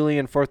 third to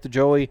Julian, fourth to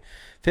Joey,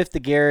 fifth to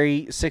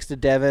Gary, sixth to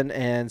Devin,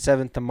 and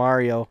seventh to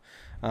Mario.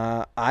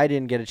 I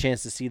didn't get a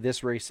chance to see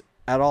this race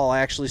at all. I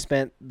actually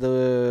spent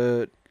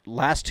the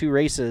last 2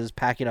 races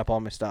packing up all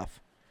my stuff.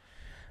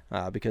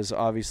 Because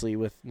obviously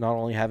with not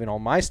only having all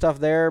my stuff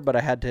there, but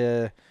I had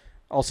to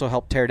also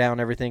help tear down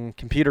everything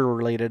computer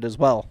related as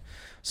well.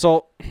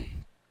 So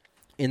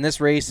in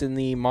this race in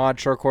the mod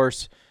short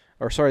course,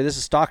 this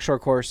is stock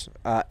short course,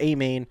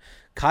 A-Main,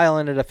 Kyle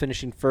ended up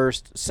finishing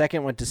first.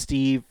 Second went to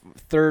Steve.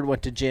 Third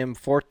went to Jim.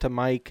 Fourth to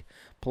Mike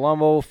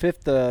Palumbo.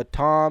 Fifth to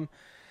Tom.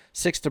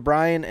 Sixth to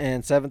Brian.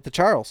 And seventh to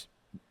Charles.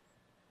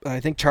 I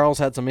think Charles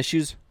had some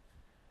issues.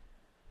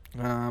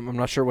 I'm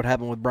not sure what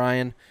happened with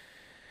Brian.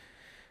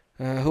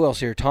 Who else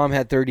here? Tom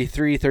had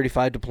 33,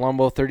 35 to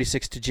Palumbo,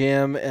 36 to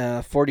Jim,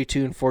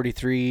 42 and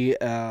 43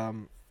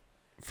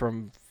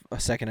 from a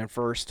second and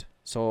first.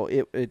 So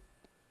it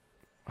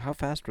how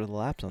fast were the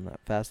laps on that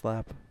fast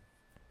lap?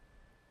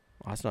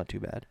 Oh, that's not too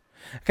bad.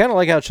 I kind of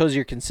like how it shows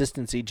your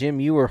consistency. Jim,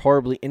 you were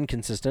horribly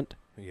inconsistent.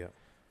 Yeah.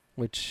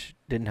 Which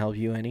didn't help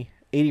you any.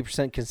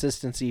 80%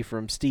 consistency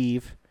from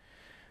Steve.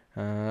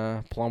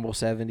 Palumbo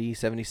 70,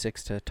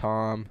 76 to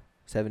Tom.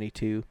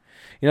 72. You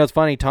know, it's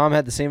funny. Tom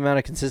had the same amount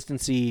of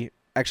consistency,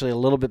 actually a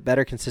little bit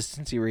better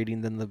consistency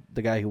rating than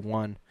the guy who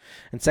won.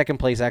 And second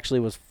place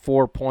actually was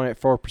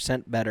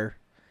 4.4% better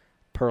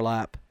per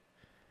lap.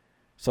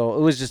 So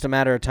it was just a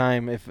matter of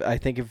time. If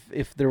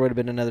there would have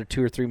been another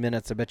 2 or 3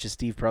 minutes, I bet you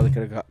Steve probably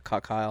could have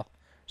caught Kyle.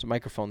 There's a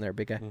microphone there,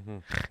 big guy. Mm-hmm.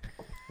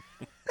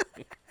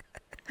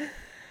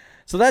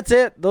 So that's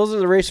it. Those are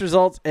the race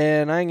results,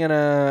 and I'm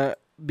gonna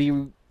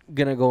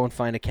go and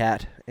find a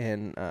cat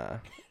and.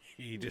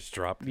 He just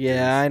dropped.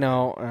 Yeah, I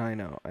know.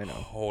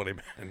 Holy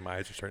man, my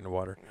eyes are starting to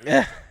water.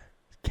 Yeah,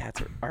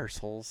 cats are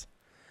arseholes.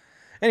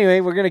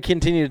 Anyway, we're gonna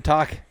continue to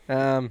talk.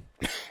 Yeah,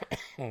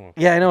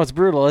 I know it's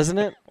brutal, isn't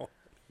it?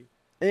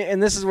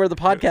 And this is where the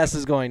podcast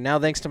is going now,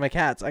 thanks to my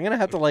cats. I'm gonna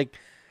have to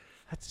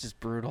that's just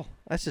brutal.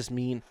 That's just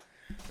mean.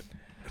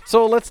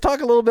 So let's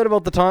talk a little bit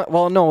about the time.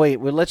 Well, no,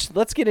 wait.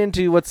 Let's get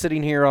into what's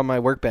sitting here on my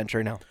workbench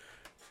right now.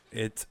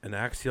 It's an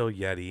Axial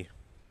Yeti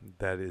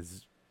that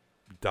is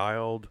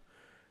dialed.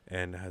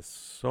 And has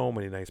so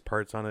many nice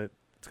parts on it.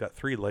 It's got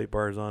 3 light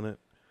bars on it,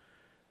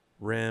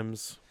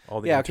 rims,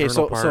 all the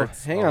internal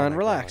parts. So hang on,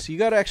 relax. You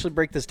got to actually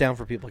break this down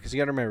for people because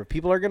you got to remember,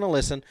 people are going to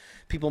listen.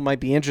 People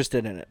might be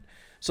interested in it.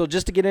 So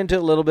just to get into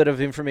a little bit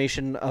of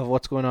information of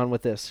what's going on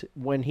with this,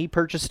 when he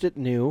purchased it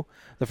new,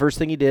 the first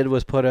thing he did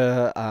was put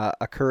a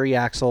Curry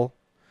axle.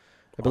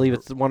 I believe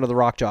it's one of the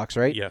Rock Jocks,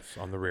 right? Yes,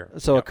 on the rear.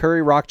 So a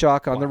Curry Rock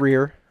Jock on the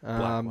rear.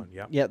 Black one,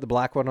 yeah. Yeah, the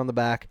black one on the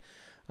back.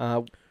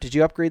 Did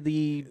you upgrade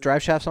the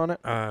drive shafts on it?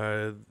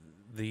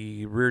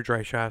 The rear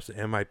drive shafts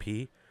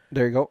MIP.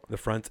 There you go. The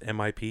front's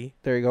MIP.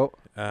 There you go.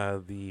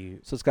 So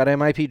it's got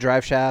MIP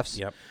drive shafts.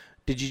 Yep.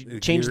 Did you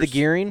change the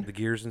gearing? The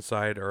gears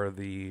inside are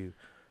the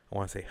I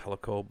want to say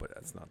helico, but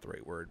that's not the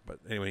right word. But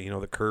anyway,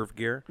 the curved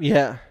gear.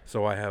 Yeah.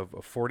 So I have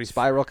a 40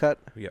 spiral cut.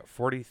 Yeah,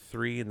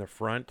 43 in the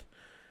front,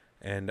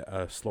 and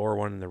a slower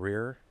one in the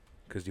rear,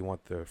 because you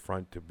want the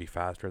front to be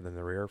faster than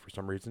the rear for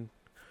some reason,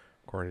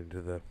 according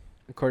to the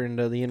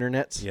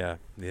internets. Yeah,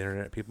 the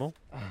internet people.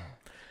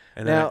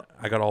 And then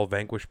I got all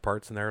Vanquish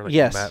parts in there,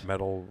 like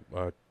metal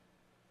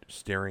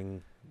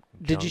steering.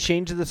 Did you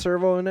change the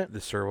servo in it?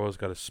 The servo's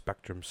got a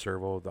Spectrum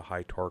servo, the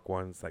high torque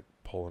one's like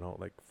pulling out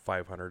like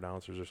 500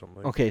 ounces or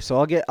something. Okay,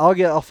 so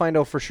I'll find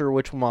out for sure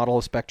which model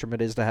of Spectrum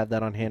it is to have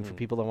that on hand for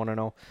people that want to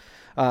know.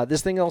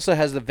 This thing also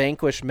has the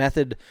Vanquish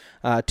Method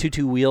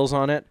 2.2 wheels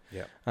on it.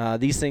 Yeah.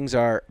 These things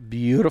are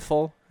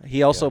beautiful.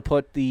 He also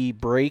put the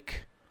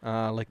brake,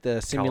 like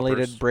the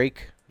simulated calipers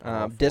brake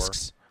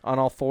discs on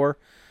all four.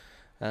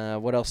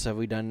 What else have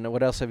we done?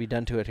 What else have you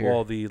done to it here?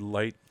 Well, the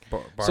light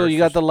bars. So you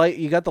got the light.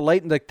 You got the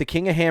light, the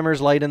King of Hammers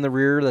light in the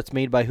rear. That's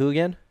made by who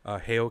again?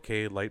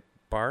 Hey-OK light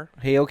bar.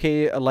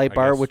 Hey-OK light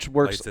bar, which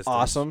works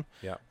awesome.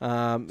 Yeah.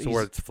 So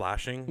where it's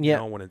flashing.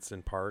 When it's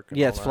in park.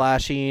 Yeah, it's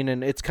flashing,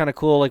 and it's kind of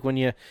cool. Like when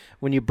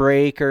you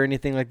brake or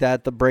anything like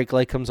that, the brake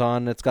light comes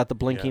on. It's got the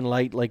blinking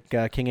light like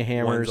King of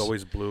Hammers. One's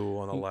always blue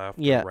on the left,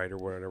 or right, or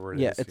whatever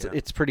it is.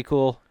 It's pretty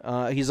cool.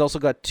 He's also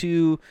got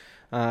two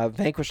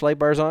Vanquish light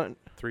bars on.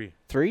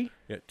 Three?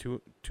 Yeah,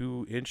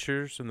 two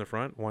inches in the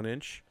front, 1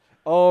 inch.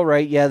 Oh,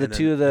 right. Yeah, the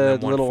two of the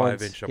little ones.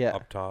 5 inch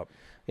up top.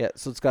 Yeah,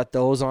 so it's got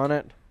those on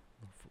it.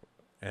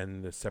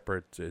 And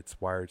it's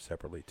wired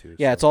separately too.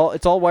 Yeah, so.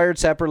 it's all wired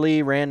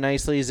separately, ran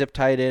nicely, zip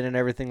tied in and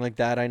everything like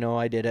that. I know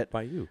I did it.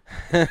 By you.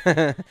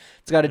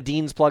 It's got a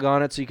Dean's plug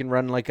on it, so you can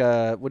run like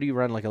what do you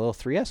run, like a little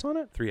 3S on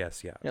it?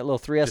 3S, yeah. Yeah, a little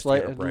 3S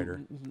light.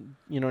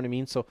 You know what I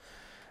mean? So,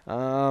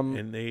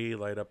 and they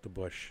light up the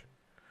bush.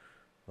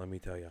 Let me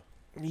tell you.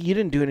 You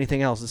didn't do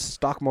anything else. It's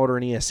stock motor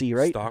and ESC,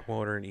 right? Stock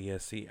motor and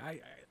ESC.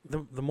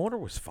 The motor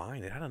was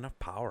fine. It had enough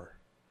power,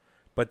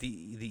 but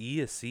the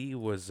ESC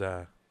was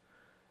on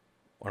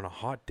a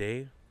hot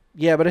day.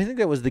 Yeah, but I think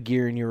that was the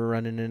gearing you were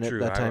running in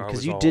True, at that time,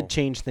 because you did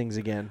change things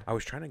again. I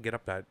was trying to get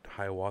up that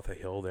Hiawatha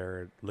Hill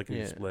there,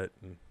 lickety split,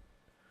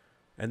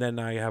 and then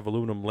I have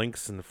aluminum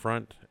links in the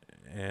front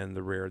and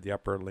the rear. The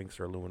upper links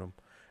are aluminum,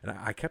 and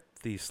I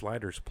kept the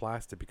sliders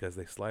plastic because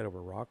they slide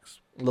over rocks.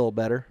 A little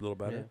better.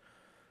 Yeah.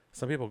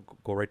 Some people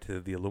go right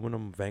to the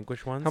aluminum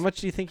Vanquish ones. How much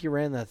do you think you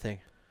ran that thing?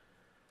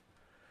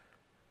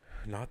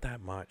 Not that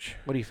much.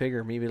 What do you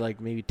figure?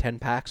 Maybe 10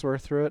 packs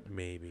worth through it?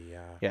 Maybe, yeah.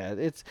 Yeah,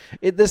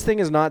 this thing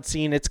is not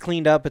seen. It's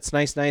cleaned up. It's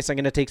nice. I'm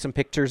going to take some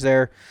pictures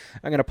there.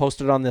 I'm going to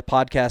post it on the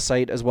podcast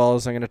site, as well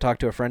as I'm going to talk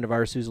to a friend of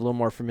ours who's a little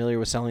more familiar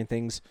with selling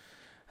things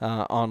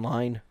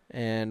online,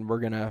 and we're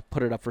going to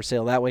put it up for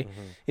sale that way.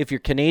 Mm-hmm. If you're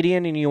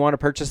Canadian and you want to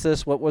purchase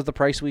this, what was the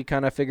price we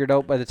kind of figured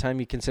out by the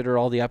time you consider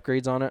all the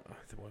upgrades on it?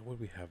 What would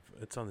we have?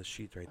 It's on the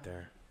sheet right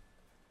there.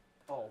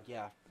 Oh,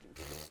 yeah.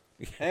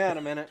 Hang on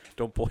a minute.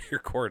 Don't pull your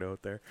cord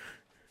out there.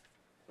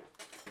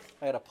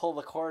 I got to pull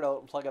the cord out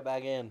and plug it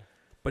back in.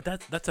 But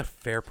that's a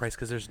fair price,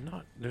 because there's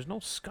no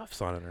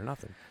scuffs on it or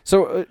nothing.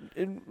 So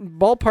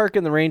ballpark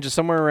in the range is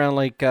somewhere around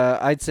like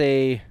I'd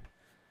say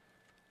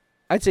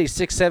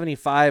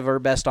 $675 our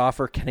best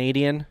offer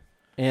Canadian,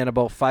 and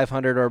about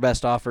 $500 our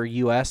best offer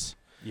US.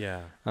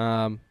 Yeah.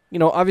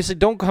 Obviously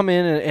don't come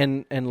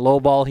in and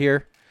lowball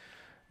here.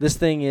 This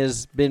thing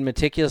has been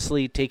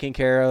meticulously taken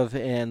care of,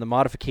 and the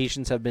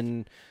modifications have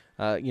been,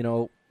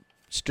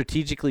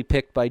 strategically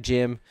picked by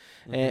Jim.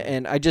 Mm-hmm.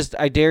 And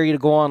I dare you to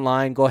go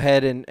online, go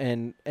ahead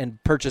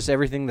and purchase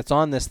everything that's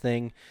on this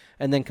thing,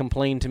 and then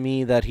complain to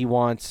me that he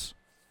wants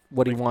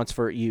what he wants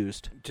for it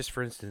used. Just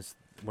for instance,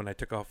 when I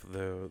took off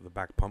the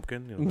back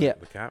pumpkin,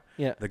 the cap,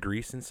 the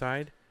grease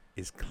inside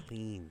is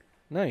clean.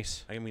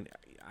 Nice. I mean,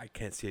 I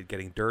can't see it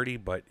getting dirty,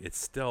 but it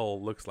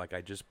still looks like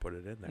I just put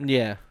it in there.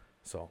 Yeah.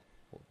 So,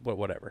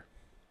 whatever.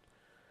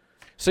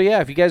 So,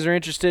 yeah, if you guys are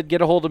interested,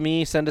 get a hold of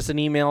me. Send us an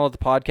email at the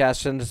podcast.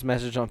 Send us a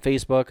message on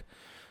Facebook,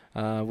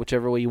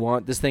 whichever way you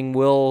want. This thing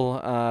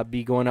will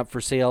be going up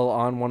for sale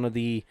on one of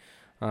the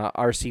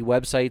RC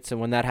websites, and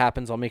when that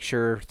happens, I'll make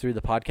sure through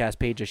the podcast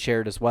page I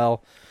share it as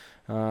well.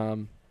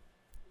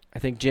 I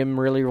think Jim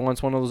really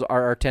wants one of those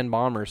RR10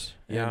 bombers.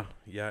 Yeah,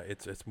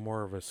 it's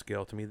more of a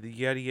scale to me. The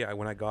Yeti,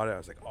 when I got it, I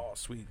was like, oh,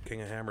 sweet,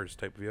 King of Hammers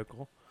type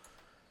vehicle.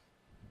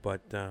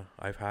 But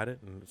I've had it,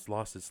 and it's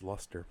lost its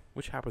luster,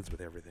 which happens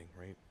with everything,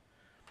 right?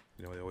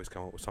 They always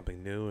come up with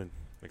something new, and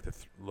like the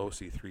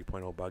Losi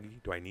 3.0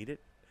 buggy. Do I need it?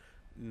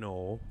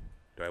 No.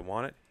 Do I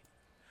want it?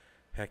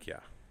 Heck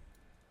yeah.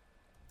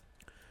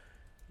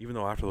 Even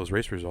though after those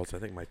race results, I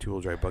think my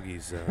two-wheel drive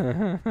buggy's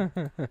doing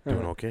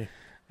okay.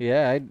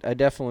 Yeah, I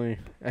definitely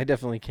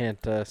can't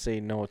say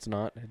no, it's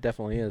not. It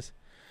definitely is.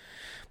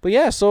 But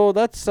yeah, so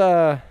that's.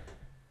 I'm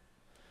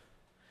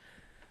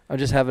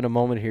just having a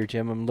moment here,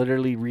 Jim. I'm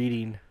literally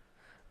reading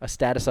a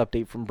status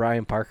update from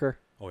Brian Parker.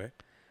 Okay.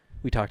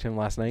 We talked to him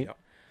last night. Yep.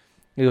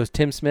 It was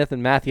Tim Smith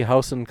and Matthew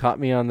Howson got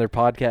me on their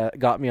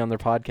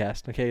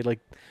podcast. Okay, like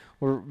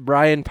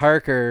Brian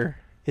Parker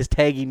is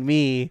tagging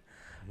me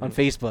on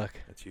Facebook.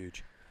 That's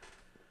huge.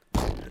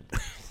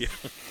 Yeah.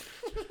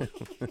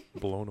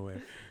 Blown away.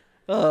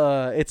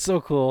 It's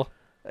so cool.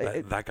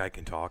 That guy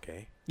can talk,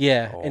 eh?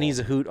 Yeah, and he's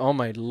a hoot. Oh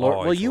my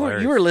lord! Well, you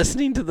hilarious. were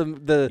listening to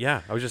the.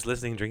 Yeah, I was just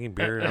listening, drinking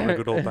beer, and having a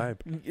good old time.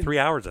 3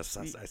 hours. I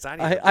sat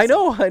here. I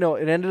know.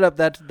 It ended up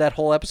that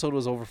whole episode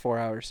was over 4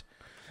 hours.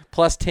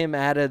 Plus, Tim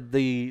added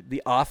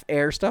the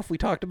off-air stuff we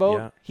talked about.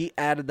 Yeah. He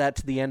added that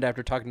to the end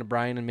after talking to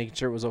Brian and making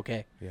sure it was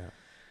okay. Yeah.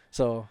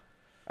 So,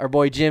 our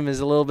boy Jim has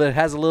a little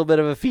bit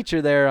of a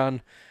feature there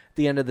on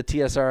the end of the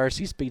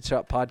TSRRC Speed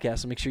Shop podcast.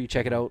 So make sure you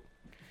check it out.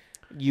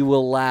 You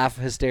will laugh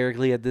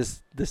hysterically at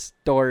this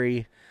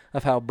story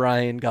of how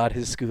Brian got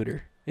his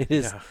scooter. It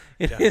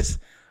is.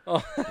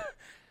 Oh,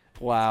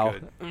 wow.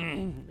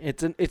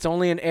 It's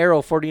only an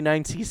Aero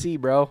 49cc,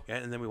 bro. Yeah,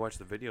 and then we watched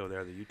the video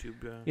there, the YouTube.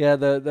 Yeah,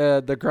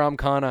 the Grom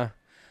Kana.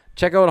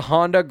 Check out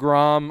Honda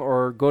Grom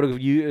or go to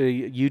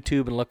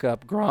YouTube and look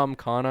up Grom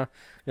Kana.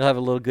 You'll have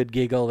a little good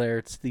giggle there.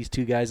 It's these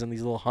two guys on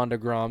these little Honda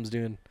Groms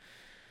doing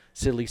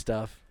silly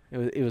stuff.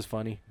 It was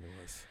funny. It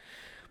was.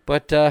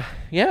 But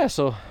yeah,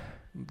 so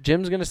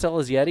Jim's gonna sell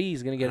his Yeti.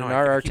 He's gonna get an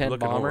RR10 I keep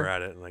looking bomber. over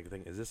at it and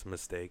think, is this a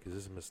mistake? Is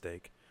this a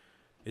mistake?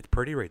 It's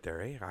pretty right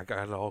there, eh? I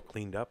got it all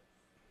cleaned up,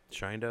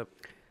 shined up.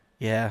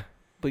 Yeah,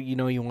 but you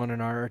want an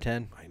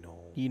RR10. I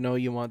know.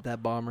 You want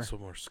that bomber. So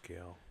more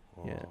scale.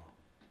 Oh. Yeah.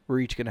 We're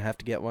each gonna have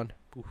to get one.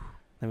 Oof.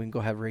 Then we can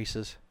go have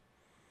races.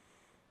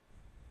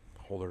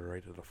 Hold her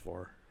right to the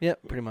floor.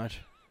 Yep, pretty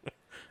much.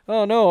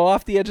 Oh no,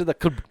 off the edge of the.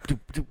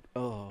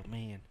 Oh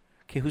man.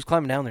 Okay, who's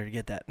climbing down there to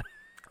get that?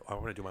 I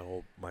want to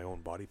do my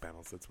own body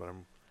panels. That's what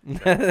I'm.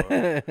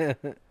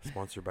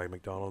 Sponsored by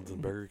McDonald's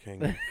and Burger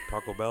King,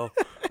 Taco Bell.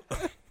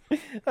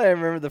 I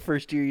remember the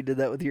first year you did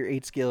that with your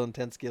 8 scale and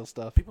 10 scale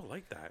stuff. People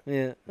like that.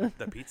 Yeah.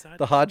 The pizza.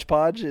 The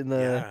hodgepodge in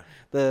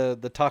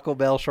the Taco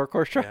Bell short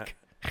course truck.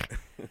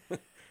 Yeah.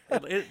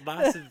 It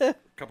lasted a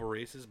couple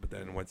races, but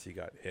then once you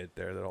got hit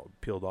there, that all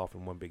peeled off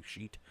in one big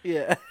sheet.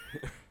 Yeah.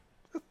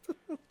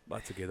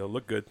 That's okay. They'll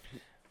look good.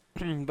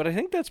 But I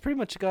think that's pretty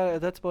much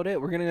that's about it.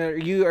 Are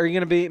you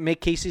gonna make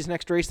Casey's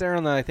next race there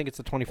on I think it's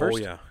the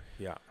 21st? Oh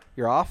yeah.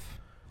 You're off?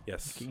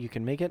 Yes. You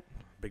can make it?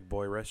 Big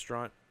Boy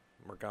Restaurant.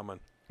 We're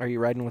coming. Are you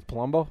riding with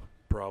Palumbo?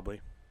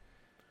 Probably.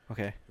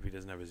 Okay. If he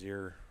doesn't have his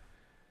ear,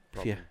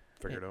 probably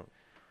figure it out.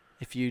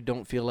 If you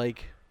don't feel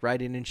like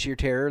riding in sheer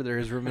terror, there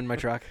is room in my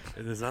truck.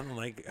 There's nothing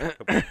like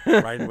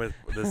riding with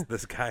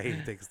this guy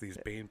who takes these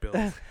pain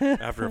pills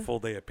after a full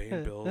day of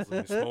pain pills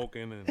and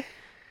smoking and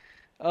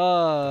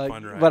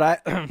fun ride.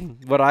 But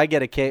what I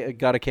got a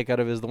kick out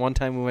of is the one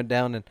time we went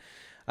down and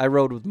I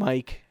rode with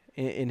Mike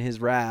in his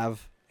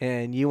RAV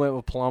and you went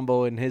with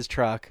Palumbo in his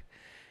truck,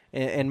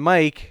 and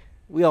Mike.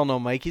 We all know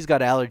Mike. He's got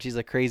allergies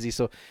like crazy.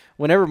 So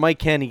whenever Mike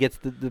can, he gets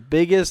the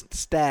biggest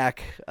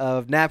stack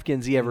of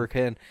napkins he ever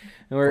can.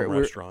 And we're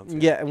restaurants.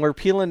 Yeah, and we're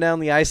peeling down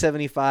the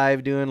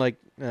I-75 doing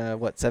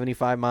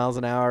 75 miles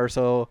an hour or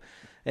so.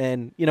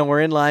 And,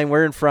 we're in line.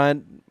 We're in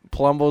front.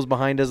 Palumbo's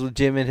behind us with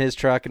Jim in his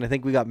truck. And I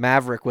think we got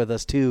Maverick with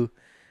us too.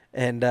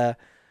 And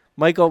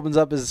Mike opens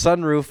up his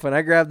sunroof, and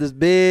I grab this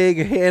big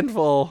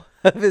handful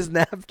of his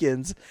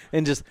napkins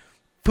and just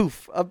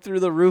poof up through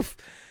the roof.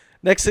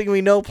 Next thing we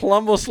know,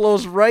 Palumbo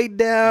slows right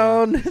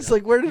down. Yeah, it's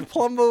like, where did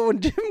Palumbo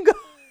and Jim go?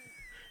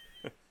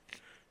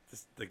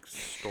 This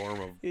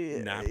storm of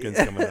napkins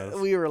coming at us.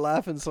 We were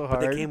laughing so hard.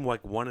 But they came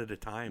one at a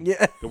time.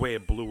 Yeah. The way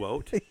it blew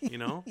out,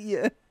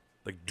 Yeah.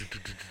 Like.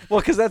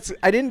 Well, because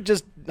I didn't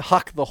just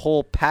huck the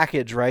whole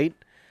package, right?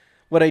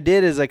 What I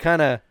did is I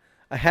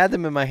had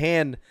them in my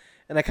hand,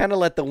 and I kind of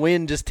let the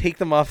wind just take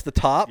them off the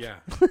top. Yeah.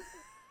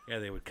 Yeah,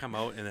 they would come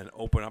out and then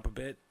open up a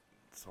bit.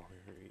 So,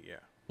 yeah.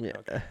 Yeah.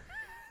 Okay.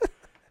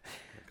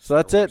 So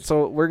that's it.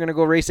 So we're going to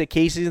go race at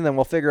Casey's, and then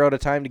we'll figure out a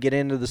time to get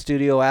into the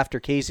studio after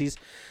Casey's.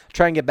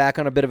 Try and get back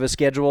on a bit of a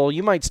schedule.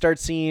 You might start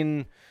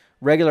seeing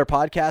regular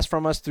podcasts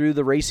from us through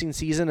the racing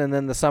season, and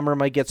then the summer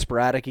might get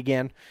sporadic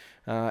again.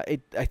 I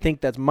think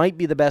that might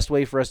be the best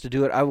way for us to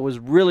do it. I was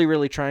really,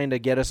 really trying to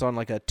get us on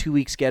like a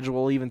 2-week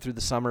schedule even through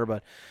the summer,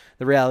 but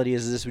the reality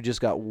is we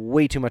just got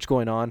way too much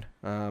going on.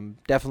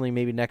 Definitely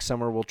maybe next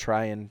summer we'll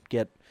try and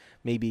get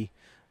maybe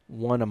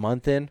one a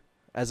month in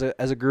as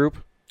a group.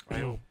 I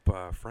hope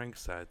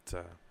Frank's at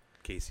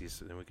Casey's,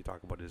 and then we can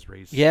talk about his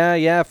race.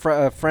 Yeah.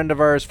 A friend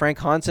of ours, Frank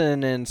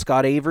Hansen and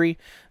Scott Avery,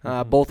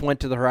 both went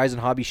to the Horizon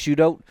Hobby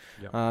Shootout.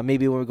 Yep.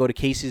 Maybe when we go to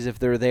Casey's, if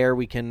they're there,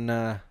 we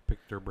can pick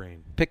their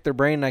brain.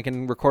 And I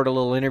can record a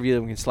little interview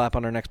that we can slap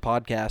on our next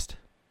podcast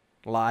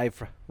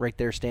live right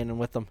there standing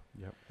with them.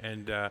 Yep.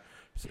 And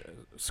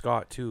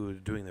Scott, too,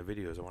 doing the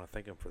videos. I want to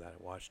thank him for that.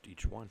 I watched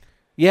each one.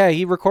 Yeah,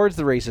 he records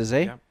the races,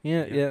 eh?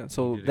 Yeah.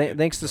 So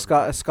thanks to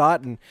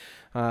Scott, and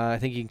I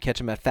think you can catch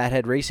him at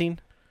Fathead Racing,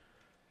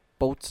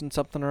 Boats and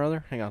something or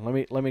other. Hang on, let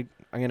me.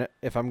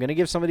 If I'm gonna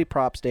give somebody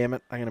props, damn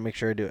it, I'm gonna make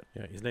sure I do it.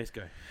 Yeah, he's a nice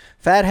guy.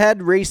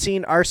 Fathead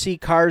Racing, RC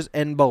Cars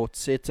and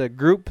Boats. It's a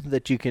group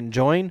that you can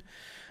join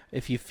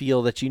if you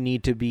feel that you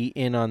need to be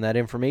in on that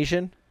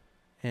information.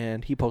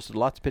 And he posted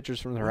lots of pictures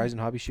from the Horizon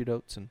Hobby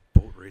Shootouts and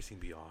boat racing.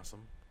 Be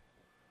awesome.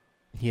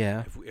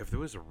 Yeah. If there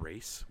was a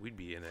race, we'd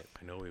be in it.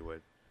 I know we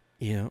would.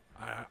 Yeah.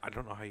 I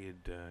don't know how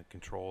you'd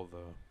control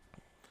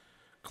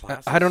the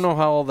classes. I don't know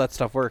how all that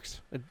stuff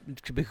works. It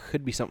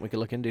could be something we could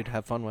look into to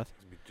have fun with.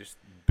 Just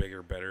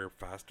bigger, better,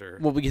 faster.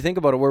 Well, when you think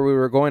about it, where we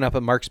were going up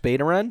at Mark's Bay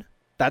to run,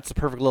 that's the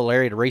perfect little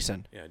area to race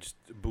in. Yeah, just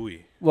a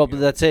buoy. Well, but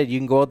that's it. You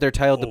can go out there,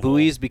 tie out the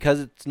buoys because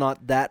it's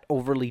not that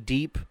overly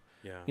deep.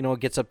 Yeah. You know, it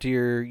gets up to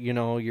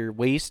your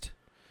waist,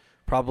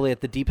 probably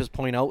at the deepest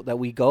point out that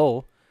we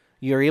go.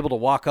 You're able to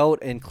walk out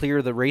and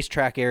clear the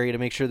racetrack area to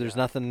make sure there's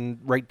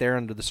nothing right there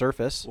under the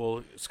surface.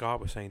 Well,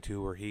 Scott was saying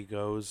too, where he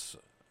goes,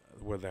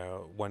 where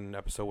the one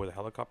episode where the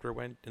helicopter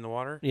went in the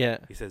water. Yeah.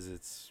 He says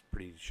it's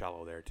pretty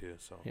shallow there too,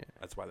 so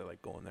that's why they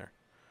like going there.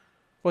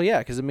 Well, yeah,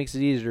 because it makes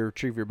it easier to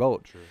retrieve your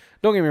boat. True.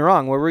 Don't get me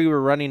wrong. Where we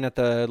were running at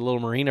the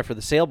little marina for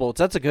the sailboats,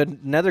 that's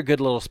another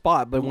good little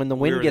spot. But when the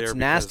wind gets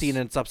nasty and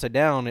it's upside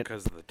down,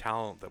 because of the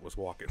talent that was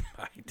walking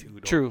by too.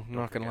 True,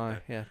 not gonna lie.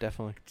 Yeah,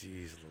 definitely.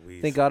 Jeez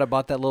Louise. Thank God I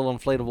bought that little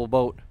inflatable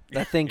boat.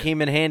 That thing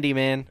came in handy,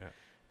 man. Yeah.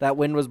 That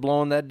wind was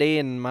blowing that day,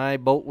 and my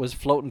boat was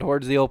floating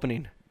towards the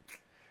opening.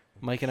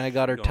 Mike and I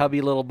got our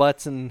tubby little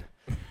butts and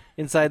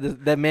inside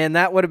the man.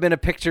 That would have been a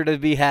picture to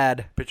be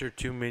had. Picture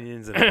 2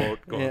 minions in a boat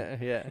going.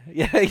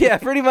 Yeah,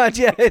 pretty much.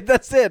 Yeah,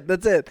 that's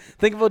it.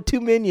 Think about 2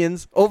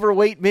 minions,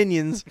 overweight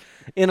minions,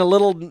 in a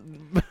little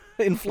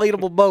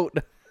inflatable boat.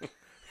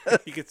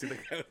 You can see the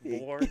guy with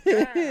board.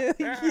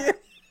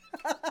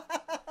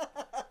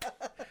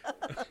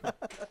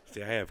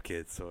 See, I have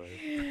kids, so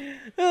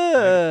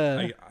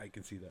I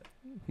can see that.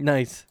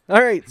 Nice.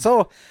 All right,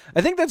 so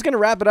I think that's going to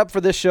wrap it up for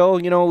this show.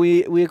 You know,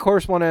 we of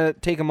course want to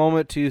take a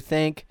moment to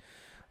thank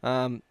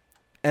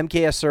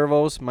MKS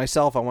Servos.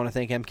 Myself, I want to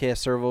thank MKS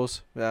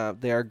Servos.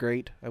 They are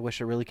great. I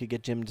wish I really could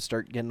get Jim to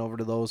start getting over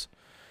to those.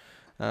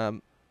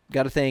 Got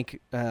to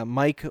thank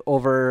Mike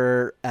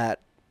over at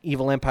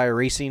Evil Empire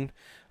Racing.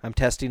 I'm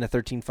testing a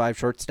 13.5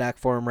 short stack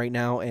for him right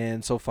now,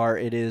 and so far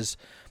it is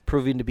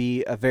proving to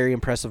be a very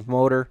impressive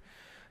motor.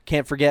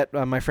 Can't forget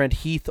my friend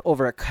Heath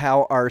over at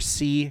Cow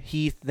RC.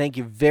 Heath, thank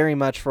you very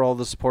much for all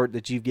the support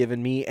that you've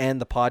given me and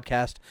the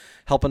podcast,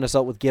 helping us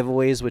out with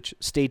giveaways, which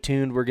stay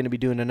tuned. We're going to be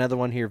doing another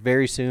one here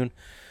very soon.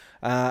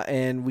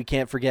 And we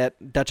can't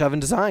forget Dutch Oven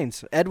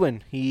Designs.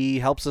 Edwin, he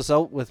helps us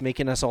out with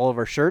making us all of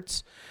our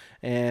shirts.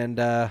 And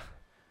I'm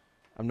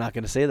not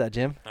going to say that,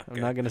 Jim. Okay.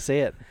 I'm not going to say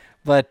it.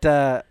 But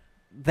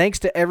thanks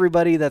to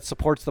everybody that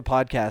supports the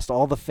podcast,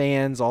 all the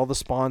fans, all the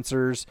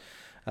sponsors.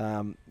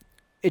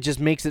 It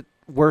just makes it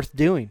worth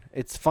doing.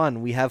 It's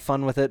fun. We have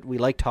fun with it. We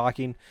like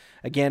talking.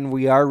 Again,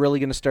 we are really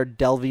going to start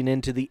delving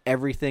into the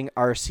everything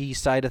RC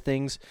side of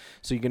things.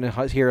 So you're going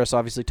to hear us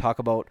obviously talk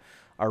about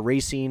our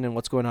racing and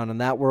what's going on in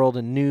that world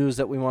and news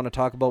that we want to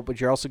talk about, but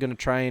you're also going to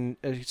try and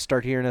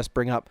start hearing us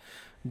bring up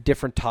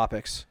different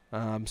topics.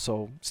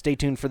 So stay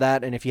tuned for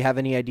that. And if you have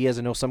any ideas,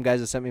 I know some guys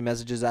have sent me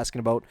messages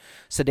asking about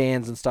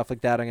sedans and stuff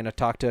like that. I'm going to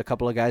talk to a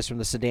couple of guys from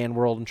the sedan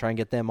world and try and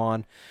get them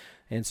on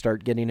and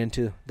start getting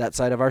into that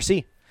side of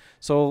RC.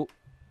 So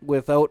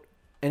without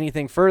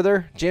anything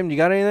further, Jim, you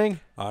got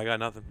anything? I got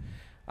nothing.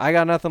 I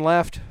got nothing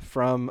left.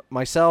 From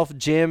myself,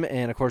 Jim,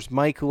 and of course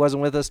Mike, who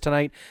wasn't with us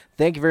tonight.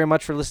 Thank you very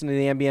much for listening to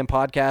the MBM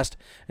podcast,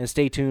 and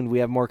stay tuned. We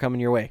have more coming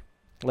your way.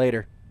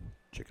 Later.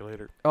 Check you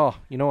later. Oh,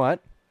 you know what?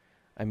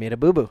 I made a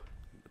boo-boo.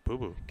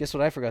 Boo-boo. Guess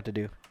what I forgot to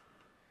do?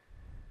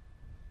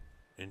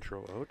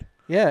 Intro out?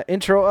 Yeah,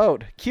 intro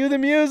out. Cue the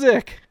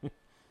music.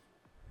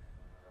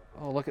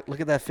 Oh, look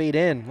at that fade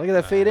in. Look at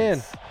that fade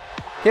in.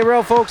 Okay, we're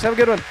out, folks. Have a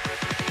good one.